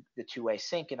using the two-way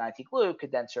sync in IT Glue could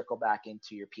then circle back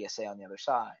into your PSA on the other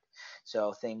side.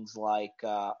 So things like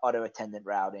auto attendant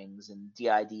routings and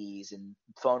DIDs and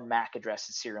phone MAC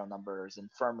addresses, serial numbers and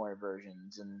firmware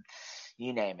versions and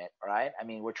you name it, right? I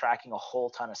mean, we're tracking a whole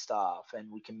ton of stuff,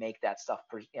 and we can make that stuff,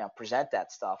 present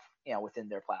that stuff, within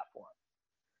their platform.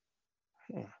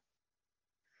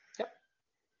 Yep.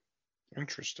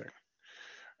 Interesting.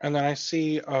 And then I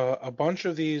see a bunch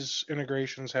of these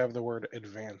integrations have the word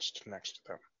advanced next to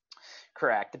them.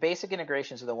 Correct. The basic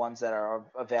integrations are the ones that are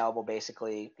available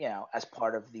basically, as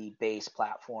part of the base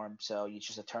platform. So you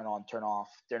just turn on, turn off.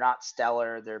 They're not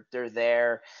stellar. They're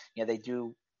there. They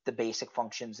do the basic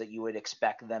functions that you would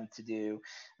expect them to do.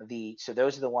 So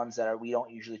those are the ones that we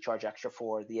don't usually charge extra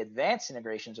for. The advanced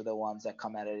integrations are the ones that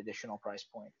come at an additional price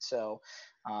point. So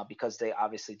because they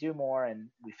obviously do more, and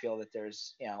we feel that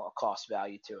there's a cost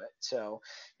value to it. So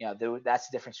that's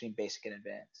the difference between basic and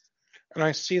advanced. And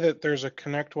I see that there's a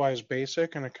ConnectWise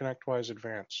Basic and a ConnectWise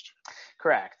Advanced.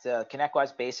 Correct.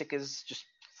 ConnectWise Basic is just,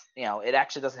 it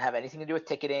actually doesn't have anything to do with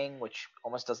ticketing, which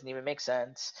almost doesn't even make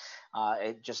sense.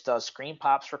 It just does screen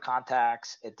pops for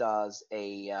contacts. It does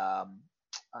a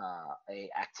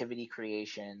activity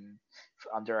creation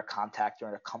under a contact or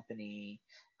in a company.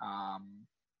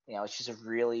 It's just a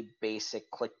really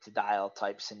basic click to dial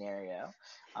type scenario.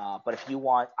 But if you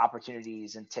want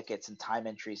opportunities and tickets and time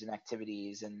entries and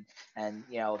activities and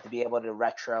to be able to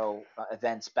retro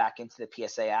events back into the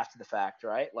PSA after the fact,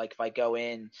 right? Like if I go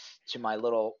in to my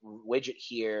little widget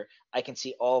here, I can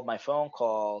see all of my phone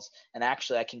calls, and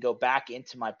actually I can go back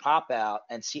into my pop out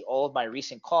and see all of my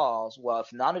recent calls. Well,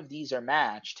 if none of these are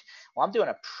matched, well, I'm doing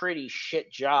a pretty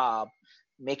shit job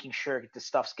making sure the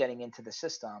stuff's getting into the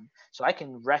system. So I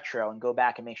can retro and go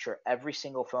back and make sure every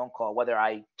single phone call, whether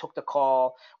I took the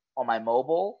call on my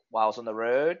mobile while I was on the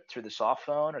road through the soft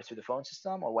phone or through the phone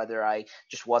system, or whether I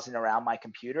just wasn't around my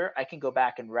computer, I can go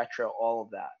back and retro all of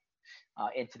that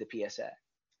into the PSA.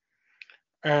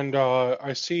 And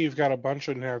I see you've got a bunch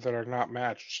in there that are not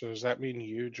matched. So does that mean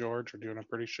you, George, are doing a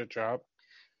pretty shit job?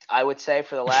 I would say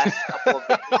for the last couple of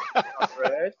days on the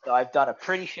road, so I've done a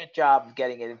pretty shit job of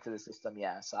getting it into the system.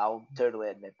 Yes, I'll totally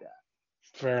admit that.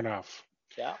 Fair enough.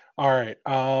 Yeah. All right.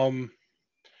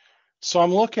 So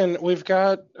I'm looking. We've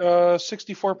got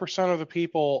 64% of the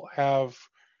people have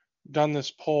done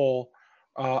this poll.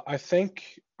 I think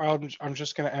I'm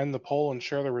just going to end the poll and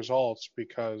share the results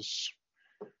because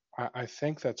I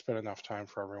think that's been enough time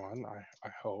for everyone. I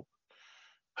hope.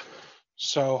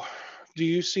 So, do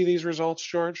you see these results,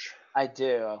 George? I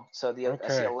do. So I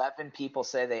see 11 people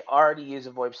say they already use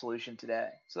a VoIP solution today.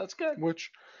 So that's good.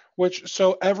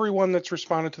 So everyone that's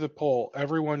responded to the poll,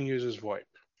 everyone uses VoIP.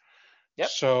 Yep.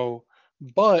 So,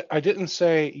 but I didn't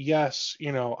say yes,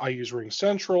 I use Ring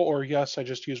Central, or yes, I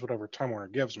just use whatever Time Warner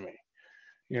gives me.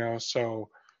 So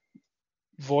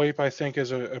VoIP I think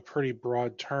is a pretty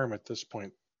broad term at this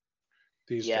point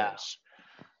these days.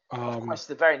 Of course,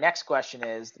 the very next question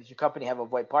is, does your company have a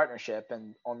VoIP partnership?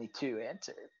 And only 2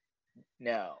 answered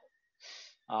no.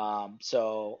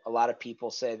 So a lot of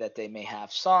people say that they may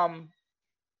have some,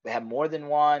 they have more than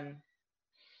one.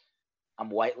 I'm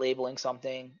white labeling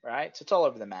something, right? So it's all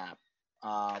over the map.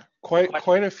 Quite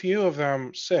a few of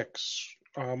them, 6.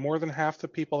 More than half the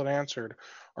people that answered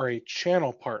are a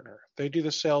channel partner. They do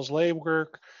the sales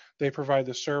legwork, they provide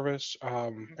the service,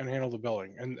 and handle the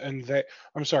billing. And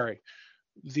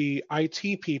the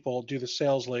IT people do the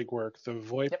sales legwork. The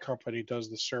VoIP company does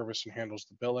the service and handles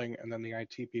the billing, and then the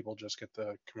IT people just get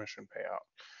the commission payout.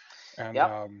 And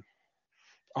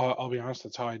I'll be honest,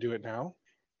 that's how I do it now,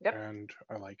 and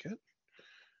I like it.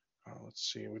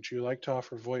 Let's see. Would you like to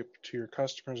offer VoIP to your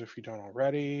customers if you don't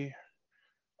already?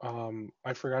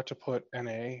 I forgot to put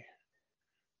NA,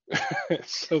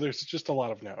 so there's just a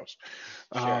lot of no's.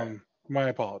 Sure. My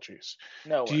apologies.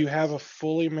 No Do you have a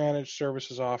fully managed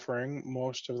services offering?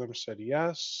 Most of them said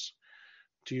yes.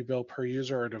 Do you bill per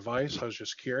user or device? I was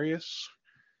just curious.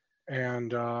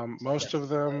 And most of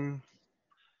them,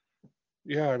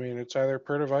 I mean, it's either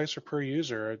per device or per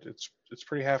user. It's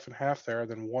pretty half and half there.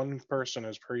 Then one person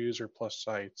is per user plus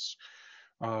sites.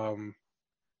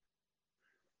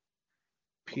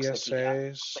 PSAs.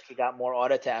 Looks like you got more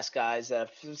Autotask guys that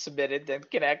have submitted than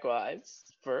ConnectWise.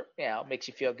 Makes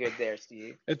you feel good there,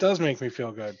 Steve. It does make me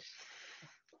feel good.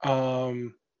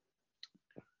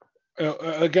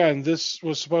 Again, this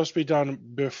was supposed to be done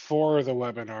before the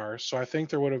webinar, so I think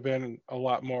there would have been a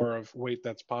lot more of wait,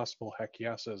 that's possible, heck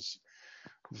yeses,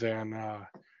 than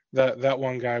that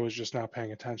one guy was just not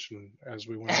paying attention as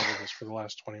we went over this for the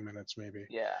last 20 minutes, maybe.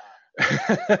 Yeah.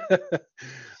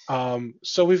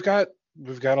 So we've got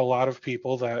a lot of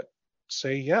people that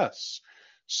say yes.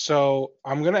 So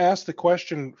I'm going to ask the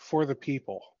question for the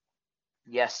people.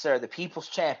 Yes, sir. The people's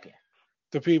champion.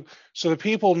 So the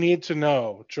people need to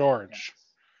know, George,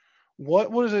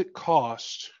 what does it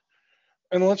cost?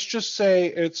 And let's just say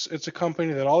it's a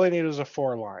company that all they need is a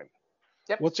 4-line.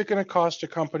 Yep. What's it going to cost a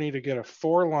company to get a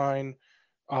 4-line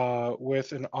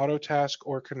with an Autotask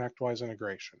or ConnectWise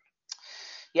integration?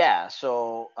 Yeah.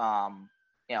 So,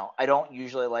 I don't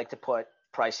usually like to put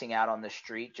pricing out on the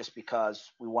street just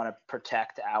because we want to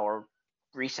protect our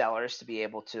resellers to be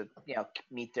able to,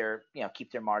 meet their,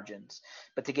 keep their margins.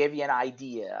 But to give you an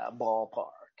idea, a ballpark,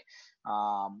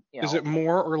 is it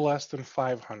more or less than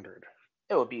 500?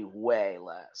 It would be way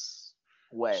less.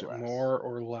 Is it more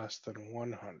or less than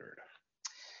 100?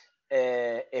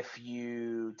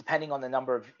 Depending on the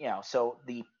number of, so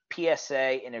the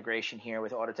PSA integration here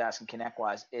with Autotask and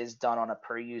ConnectWise is done on a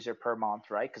per user per month,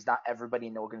 right? Because not everybody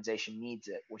in the organization needs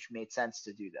it, which made sense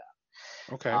to do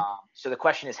that. Okay. So the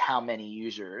question is how many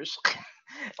users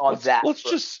on that? Let's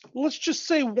just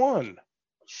say 1.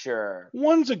 Sure.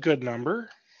 1's a good number.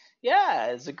 Yeah,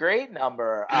 it's a great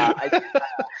number.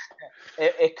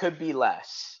 It could be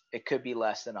less. It could be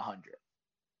less than 100.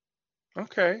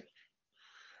 Okay.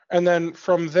 And then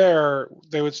from there,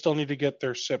 they would still need to get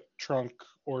their SIP trunk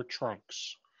or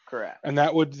trunks. Correct. And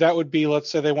that would be, let's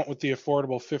say they went with the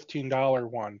affordable $15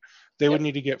 one. They would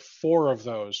need to get 4 of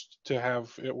those to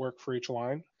have it work for each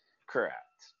line? Correct.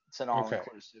 It's an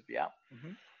all-inclusive, yeah.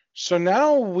 Mm-hmm. So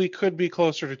now we could be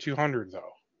closer to 200,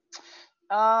 though.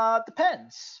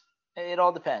 Depends. It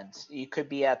all depends. You could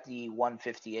be at the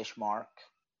 150-ish mark.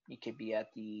 You could be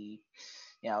at the,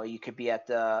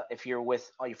 if you're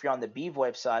on the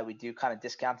VoIP side, we do kind of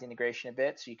discount the integration a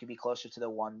bit. So you could be closer to the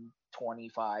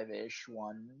 125-ish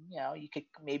one. You could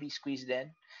maybe squeeze it in.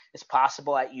 It's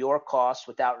possible at your cost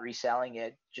without reselling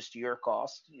it, just your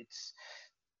cost. It's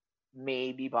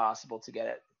maybe possible to get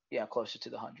it, closer to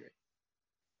the 100.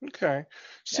 Okay.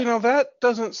 See, now that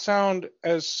doesn't sound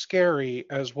as scary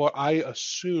as what I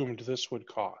assumed this would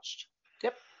cost.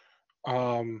 Yep.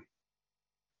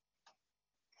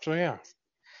 So yeah.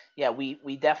 Yeah,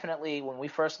 we definitely, when we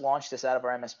first launched this out of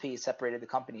our MSP, separated the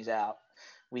companies out,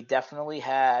 we definitely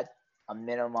had a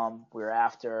minimum we were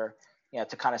after,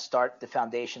 to kind of start the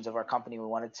foundations of our company. We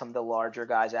wanted some of the larger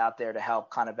guys out there to help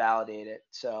kind of validate it.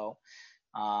 So,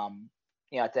 at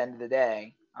the end of the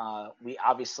day, we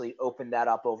obviously opened that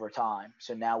up over time.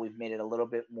 So now we've made it a little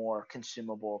bit more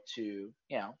consumable to,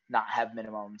 not have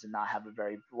minimums and not have a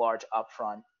very large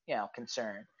upfront,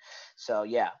 concern. So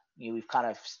yeah, we've kind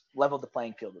of leveled the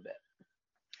playing field a bit.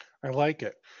 I like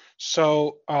it.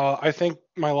 So I think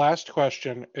my last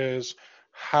question is,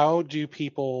 how do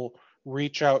people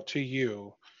reach out to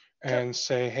you and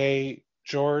say, hey,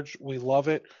 George, we love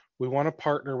it. We want to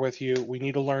partner with you. We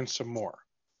need to learn some more.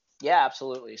 Yeah,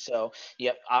 absolutely. So,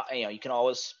 you can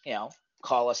always,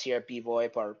 call us here at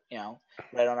VoIP or,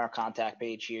 right on our contact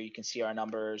page here. You can see our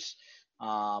numbers. You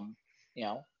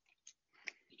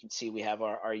can see we have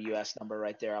our US number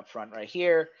right there up front right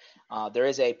here. There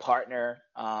is a partner,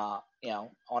 on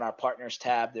our partners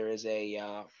tab, there is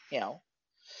a,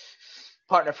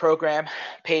 partner program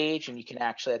page, and you can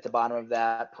actually at the bottom of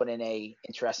that put in a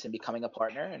interest in becoming a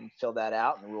partner and fill that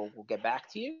out, and we'll get back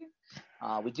to you.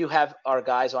 We do have our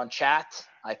guys on chat.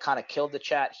 I kind of killed the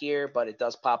chat here, but it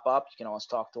does pop up. You can always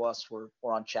talk to us. We're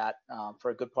on chat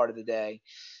for a good part of the day.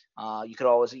 You could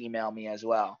always email me as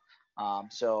well.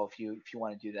 So if you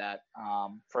want to do that,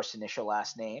 first initial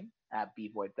last name at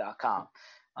bvoip.com.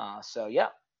 So yeah,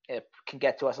 it can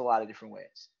get to us a lot of different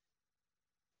ways.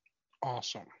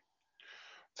 Awesome.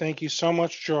 Thank you so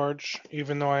much, George,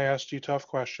 even though I asked you tough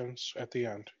questions at the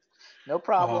end. No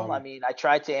problem. I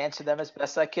tried to answer them as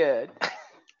best I could.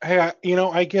 Hey,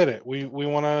 I get it. We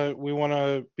want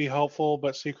to be helpful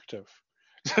but secretive.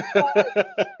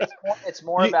 It's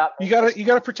more about you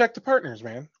gotta protect the partners,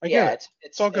 man. I get it.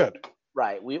 It's all good.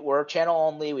 Right. We're channel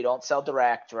only. We don't sell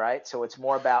direct, right? So it's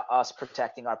more about us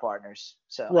protecting our partners.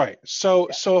 So right. So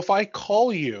if I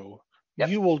call you,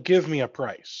 you will give me a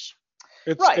price.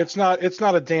 It's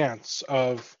not a dance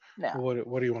of what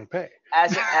do you want to pay?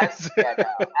 As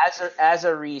a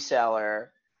reseller,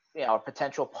 a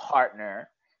potential partner,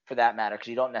 for that matter, because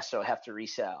you don't necessarily have to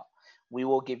resell. We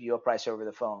will give you a price over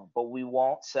the phone, but we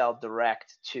won't sell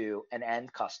direct to an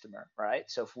end customer, right?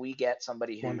 So if we get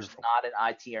somebody who's Wonderful. not an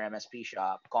IT or MSP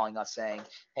shop calling us saying,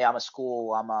 hey, I'm a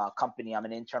school, I'm a company, I'm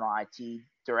an internal IT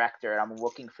director, and I'm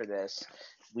looking for this,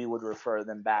 we would refer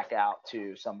them back out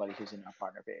to somebody who's in our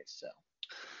partner base. So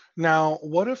Now,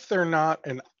 what if they're not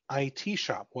an IT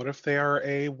shop? What if they are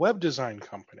a web design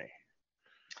company?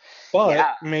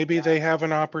 But maybe they have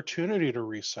an opportunity to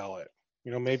resell it.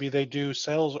 Maybe they do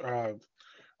sales,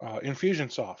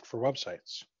 Infusionsoft for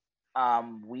websites.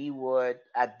 We would,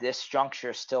 at this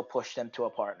juncture, still push them to a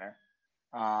partner.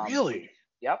 Really?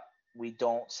 Yep. We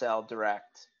don't sell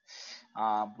direct.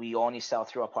 We only sell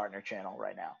through a partner channel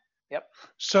right now. Yep.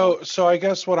 So I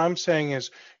guess what I'm saying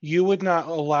is you would not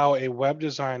allow a web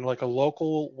design, like a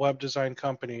local web design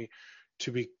company,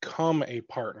 to become a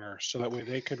partner so that way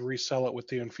they could resell it with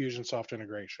the Infusionsoft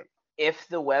integration. If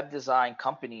the web design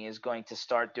company is going to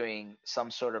start doing some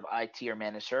sort of IT or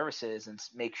managed services and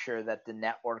make sure that the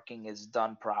networking is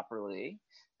done properly,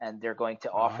 and they're going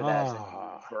to offer that as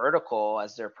a vertical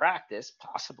as their practice,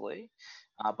 possibly.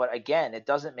 But again, it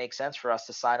doesn't make sense for us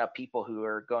to sign up people who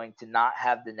are going to not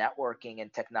have the networking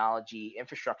and technology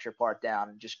infrastructure part down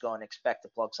and just go and expect to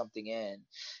plug something in.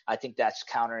 I think that's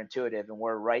counterintuitive, and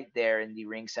we're right there in the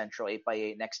Ring Central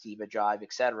 8x8, Nextiva, Jive,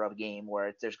 etc. game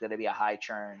where there's going to be a high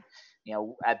churn.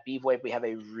 At VoIP we have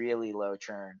a really low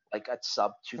churn, like at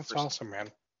sub 2%. That's awesome, man.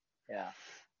 Yeah.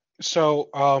 So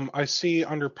I see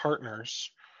under partners,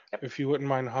 if you wouldn't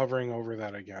mind hovering over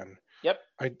that again. Yep.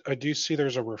 I do see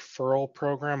there's a referral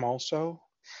program also.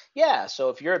 Yeah. So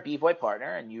if you're a VoIP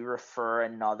partner and you refer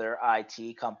another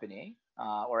IT company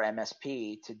or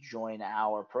MSP to join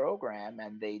our program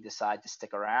and they decide to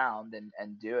stick around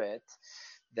and do it,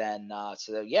 then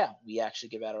we actually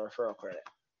give out a referral credit.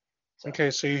 So.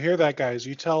 Okay, so you hear that, guys.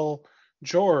 You tell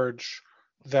George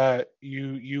that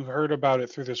you heard about it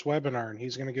through this webinar and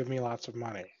he's going to give me lots of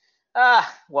money.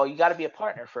 Well, you got to be a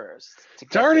partner first.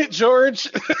 Darn it, George.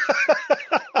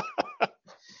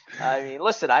 I mean,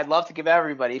 listen, I'd love to give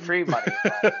everybody free money.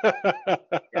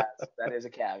 But yes, that is a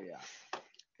caveat.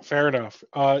 Fair enough.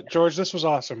 George, this was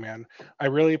awesome, man. I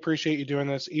really appreciate you doing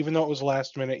this. Even though it was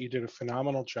last minute, you did a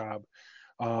phenomenal job.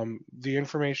 The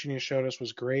information you showed us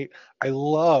was great. I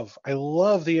love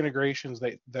the integrations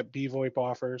that VoIP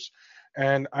offers.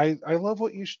 And I love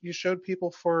what you showed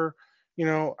people for,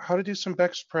 how to do some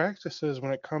best practices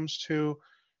when it comes to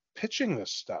pitching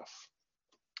this stuff.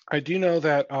 I do know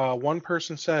that one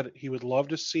person said he would love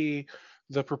to see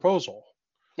the proposal.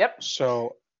 Yep.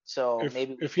 So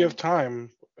maybe if you have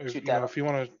time, if you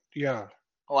want to, yeah.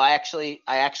 Well, I actually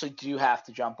do have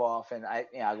to jump off, and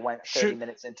I went 30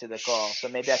 minutes into the call, so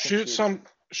maybe I can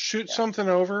shoot something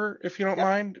over if you don't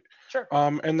mind. Sure.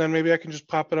 And then maybe I can just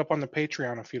pop it up on the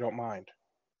Patreon if you don't mind.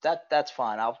 That's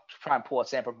fine. I'll try and pull a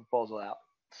sample proposal out.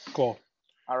 Cool.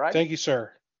 All right. Thank you,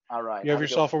 sir. All right. You have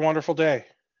yourself a wonderful day.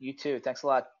 You too. Thanks a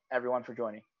lot, everyone, for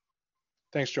joining.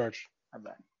 Thanks, George.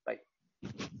 Bye.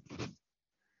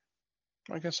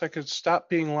 I guess I could stop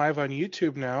being live on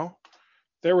YouTube now.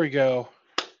 There we go.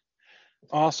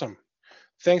 Awesome.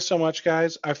 Thanks so much,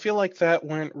 guys. I feel like that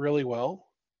went really well.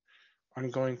 I'm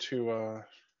going to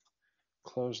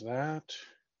close that.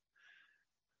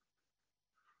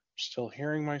 Still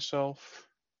hearing myself.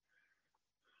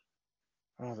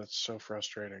 Oh, that's so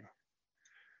frustrating.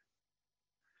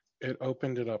 It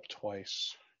opened it up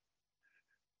twice.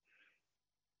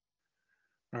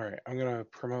 All right, I'm going to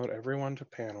promote everyone to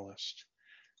panelist,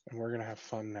 and we're going to have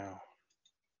fun now.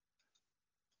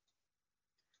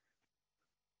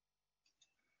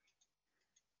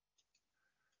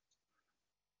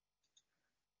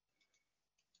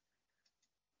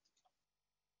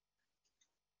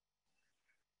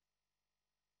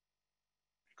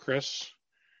 Chris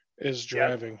is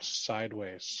driving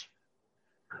sideways.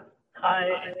 I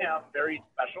am very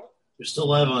special. You're still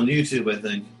live on YouTube, I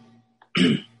think.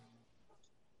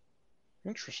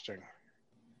 Interesting.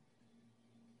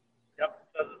 Yep,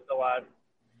 it says it's still live.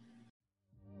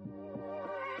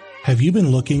 Have you been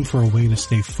looking for a way to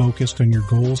stay focused on your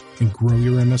goals and grow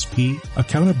your MSP?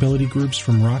 Accountability groups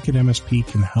from Rocket MSP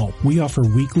can help. We offer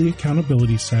weekly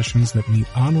accountability sessions that meet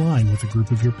online with a group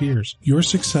of your peers. Your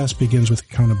success begins with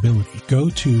accountability.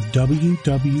 Go to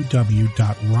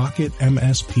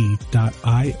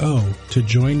www.rocketmsp.io to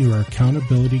join your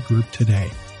accountability group today.